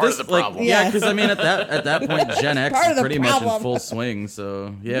probably- that's part of the problem. Yeah, Yes. because I mean at that point Gen X part of is the pretty much in problem. full swing.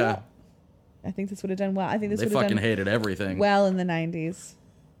 So yeah, I think this would have done well. I think this they would have fucking done hated everything. well in the 90s.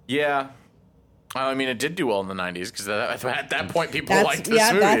 Yeah. I mean, it did do well in the 90s because at that point people That's liked this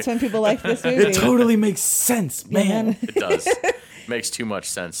movie. that's when people liked this movie. it totally makes sense, man. It does. Makes too much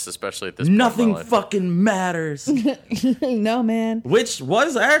sense, especially at this point in Nothing my life. fucking matters. No, man. Which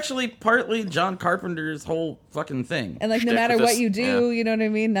was actually partly John Carpenter's whole fucking thing. And like, no Shtick matter with what this, you do, yeah. you know what I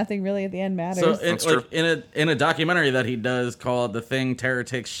mean? Nothing really at the end matters. So That's true. in a documentary that he does called "The Thing Terror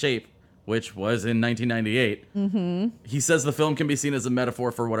Takes Shape," which was in 1998, he says the film can be seen as a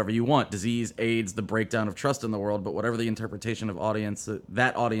metaphor for whatever you want: disease, AIDS, the breakdown of trust in the world. But whatever the interpretation of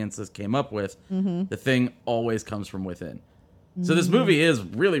audiences came up with, the thing always comes from within. So this movie is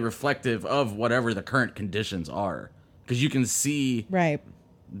really reflective of whatever the current conditions are, because you can see Right.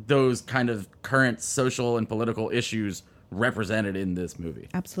 those kind of current social and political issues represented in this movie.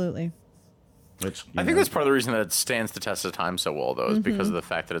 Absolutely. Which I think that's part of the reason that it stands the test of time so well, though, is because of the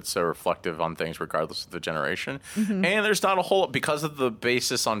fact that it's so reflective on things regardless of the generation. And there's not a whole, because of the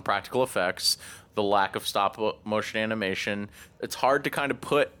basis on practical effects, the lack of stop motion animation, it's hard to kind of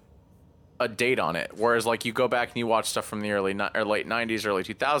put a date on it. Whereas, like, you go back and you watch stuff from the late 90s, early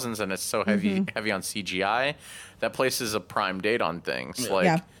 2000s, and it's so heavy on CGI, that places a prime date on things. Like,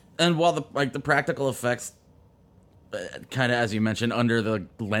 Yeah. And while the practical effects, kind of as you mentioned, under the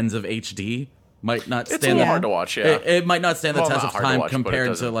lens of HD, might not it's a stand little the, hard to watch, yeah. it might not stand the Well, test not of hard to time watch, but it compared to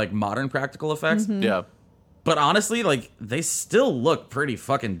doesn't. like modern practical effects. Yeah. But honestly, like they still look pretty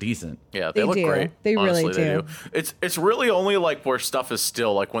fucking decent. Yeah, they They look do. great. They really Honestly, do. It's really only like where stuff is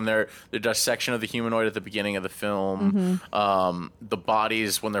still, like when they're the dissection of the humanoid at the beginning of the film, the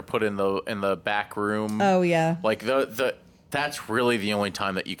bodies when they're put in the back room. Oh, yeah. Like the that's really the only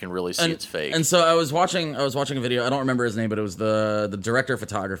time that you can really see it's fake. And so I was watching a video. I don't remember his name, but it was the director of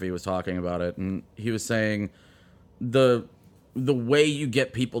photography was talking about it, and he was saying the way you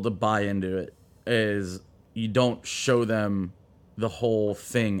get people to buy into it is you don't show them the whole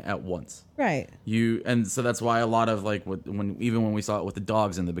thing at once. Right. And so that's why a lot of like when we saw it with the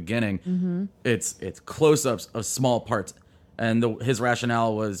dogs in the beginning, it's close-ups of small parts, and his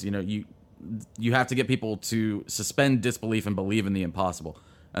rationale was, you have to get people to suspend disbelief and believe in the impossible,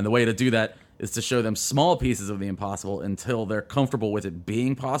 and the way to do that is to show them small pieces of the impossible until they're comfortable with it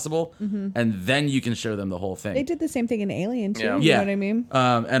being possible, and then you can show them the whole thing. They did the same thing in Alien, too. Yeah. You know what I mean?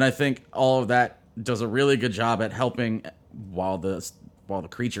 And I think all of that does a really good job at helping, while the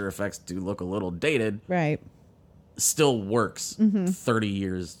creature effects do look a little dated, Right. still works 30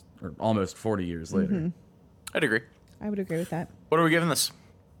 years or almost 40 years later. I'd agree. I would agree with that. What are we giving this?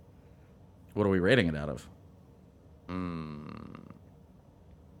 What are we rating it out of? I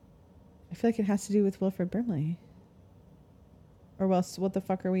feel like it has to do with Wilford Brimley. Or else, what the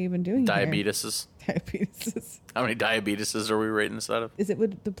fuck are we even doing Diabetes. here? Diabetes. How many diabeteses are we rating this out of?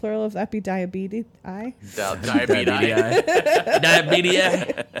 Would the plural of that be diabetes? Diabetes. Diabetes.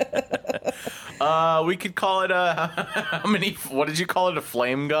 We could call it how many? What did you call it? A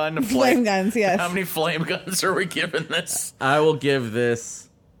flame gun? A Flame guns, yes. How many flame guns are we giving this? I will give this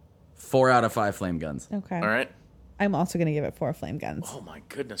 4 out of 5 flame guns. Okay. All right. I'm also going to give it 4 flame guns. Oh my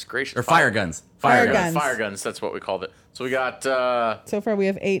goodness gracious! Or fire guns. Fire Fire guns. Fire guns. That's what we called it. So we got. So far, we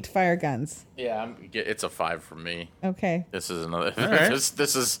have 8 fire guns. Yeah, it's a 5 from me. Okay. This is another. right.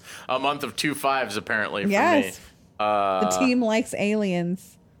 This is a month of 2 5s apparently for Yes. me. The team likes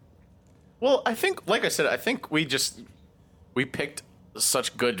aliens. Well, I think, like I said, I think we picked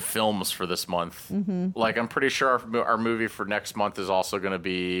such good films for this month. Like, I'm pretty sure our movie for next month is also going to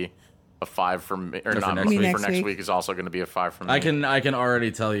be a 5 from me, or for not. next For week. next week is also going to be a 5 from me. I can already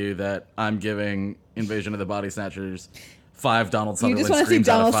tell you that I'm giving Invasion of the Body Snatchers 5 Donald You Sutherland just want to see screams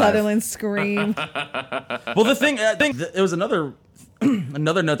out Donald of 5. Sutherland scream. Well, the thing, I think it was another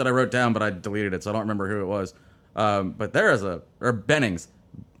another note that I wrote down, but I deleted it, so I don't remember who it was. But there is Bennings.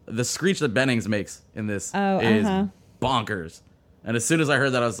 The screech that Bennings makes in this is bonkers. And as soon as I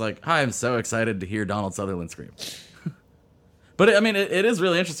heard that, I was like, I am so excited to hear Donald Sutherland scream. But it is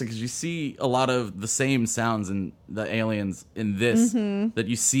really interesting because you see a lot of the same sounds in the aliens in this that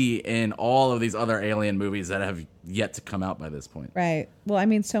you see in all of these other alien movies that have yet to come out by this point. Right. Well, I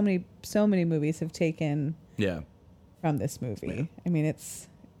mean, so many movies have taken Yeah. from this movie. I mean, it's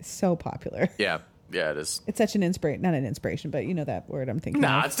so popular. Yeah, it is. It's such an inspiration, not an inspiration, but you know that word I'm thinking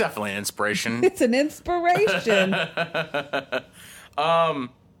Nah, of. it's definitely an inspiration. It's an inspiration.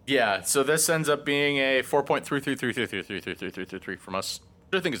 Yeah, so this ends up being a 4.3333333333 from us.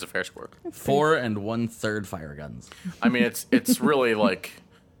 Which I think is a fair score. 4 1/3 fire guns. I mean, it's really like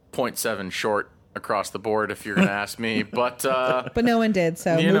 0.7 short across the board, if you're going to ask me. But But no one did,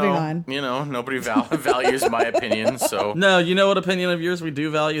 so moving on. Nobody values my opinion. So No, you know what opinion of yours we do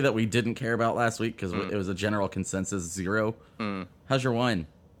value that we didn't care about last week because it was a general consensus 0. How's your wine?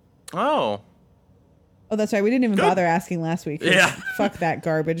 oh, That's right. We didn't even bother asking last week. Yeah. Fuck that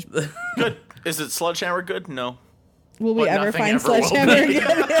garbage. good. Is it Sledgehammer good? No. Will we But ever nothing find ever will Sledgehammer be.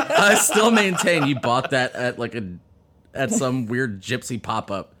 again? I still maintain you bought that at some weird gypsy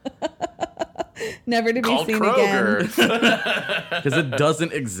pop-up Never to be Called seen again. Kroger. because it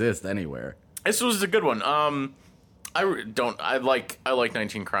doesn't exist anywhere. This was a good one. I like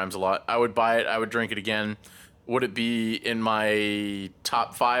 19 Crimes a lot. I would buy it. I would drink it again. Would it be in my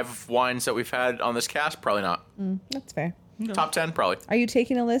top 5 wines that we've had on this cast? Probably not. That's fair. Top 10, probably. Are you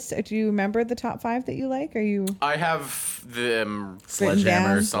taking a list? Do you remember the top 5 that you like? Are you I have them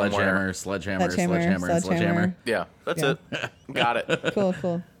Sledgehammer, somewhere. sledgehammer. Yeah, that's Yeah. it. Got it.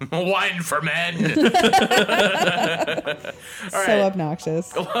 cool? Wine for men. So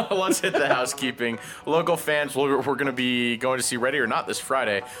obnoxious. Let's hit the housekeeping. Local fans, we're going to be going to see Ready or Not this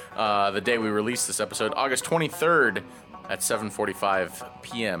Friday, the day we release this episode, August 23rd at 7:45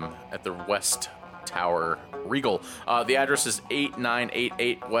 p.m. at the West Tower Regal. The address is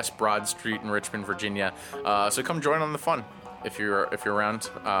 8988 West Broad Street in Richmond, Virginia. So come join on the fun if you're around.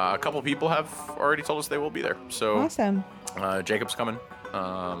 A couple people have already told us they will be there. So Awesome. Jacob's coming.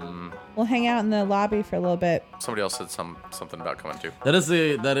 We'll hang out in the lobby for a little bit. Somebody else said something about coming too. That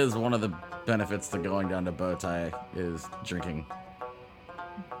is one of the benefits to going down to Bowtie is drinking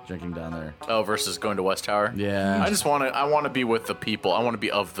down there. Oh, versus going to West Tower. Yeah. I want to be with the people. I want to be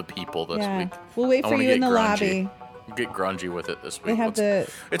of the people this Yeah. week. We'll wait I for wanna you in get the grungy. lobby. Get grungy with it this week. They have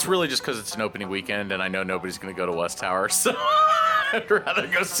It's really just because it's an opening weekend, and I know nobody's going to go to West Tower, so I'd rather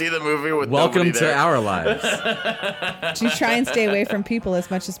go see the movie with Welcome nobody to there. our lives. You try and stay away from people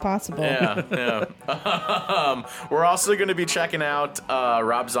as much as possible. Yeah. We're also going to be checking out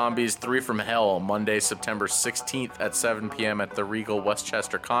Rob Zombie's 3 from Hell Monday, September 16th at 7 p.m. at the Regal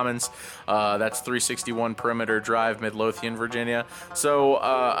Westchester Commons. That's 361 Perimeter Drive, Midlothian, Virginia. So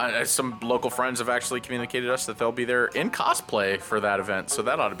some local friends have actually communicated us that they'll be there in cosplay for that event. So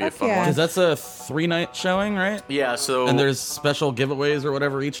that ought to be a Heck fun yeah. one. Because that's a 3-night showing, right? Yeah. So And there's special giveaways or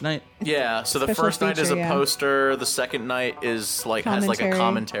whatever each night. yeah. So the Special first night is a feature, yeah. poster. The second night is like has like a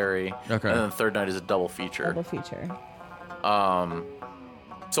commentary. Okay. And then the third night is a double feature. Double feature.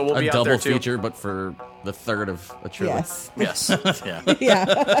 So we'll A be out double there too. feature, but for the third of a trilogy. Yes. Yes. Yeah.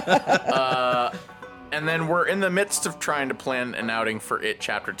 Yeah. And then we're in the midst of trying to plan an outing for It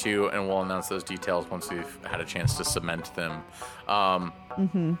Chapter 2, and we'll announce those details once we've had a chance to cement them.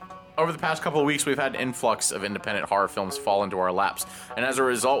 Over the past couple of weeks, we've had an influx of independent horror films fall into our laps, and as a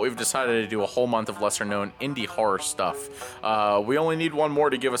result, we've decided to do a whole month of lesser-known indie horror stuff. We only need one more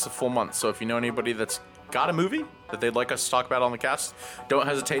to give us a full month, so if you know anybody that's got a movie that they'd like us to talk about on the cast, don't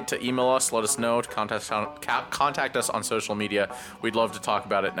hesitate to email us, let us know, to contact us on social media. We'd love to talk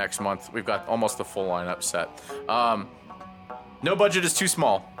about it next month. We've got almost the full lineup set. No budget is too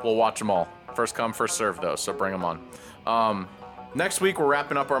small. We'll watch them all. First come, first serve, though, so bring them on. Next week, we're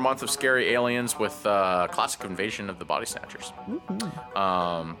wrapping up our month of scary aliens with classic Invasion of the Body Snatchers.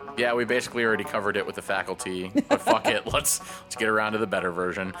 Yeah, we basically already covered it with the faculty, but fuck it, let's get around to the better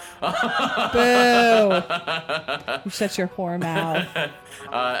version. Boo. You shut your whore mouth.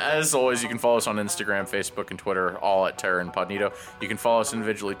 As always, you can follow us on Instagram, Facebook, and Twitter, all at Terror Incognito. You can follow us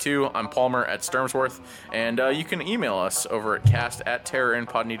individually too. I'm Palmer at Sturmsworth, and you can email us over at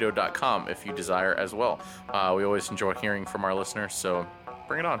cast@terrorincognito.com if you desire as well. We always enjoy hearing from our listeners, so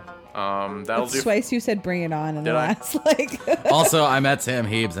bring it on. That'll do. Twice you said bring it on in the Did I? last Also, I'm at Sam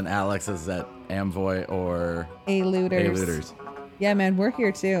Heebs, and Alex is at Amvoy or A-looters. A-Looters. Yeah, man, we're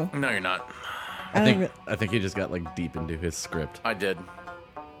here too. No, you're not. I think he just got like deep into his script. I did.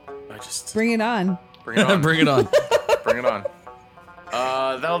 I just Bring it on. bring it on. Bring it on. Bring it on.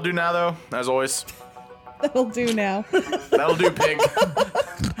 That'll do now, though. As always, That'll do now. that'll do, pig.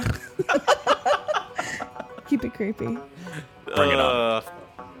 Keep it creepy. Bring it on.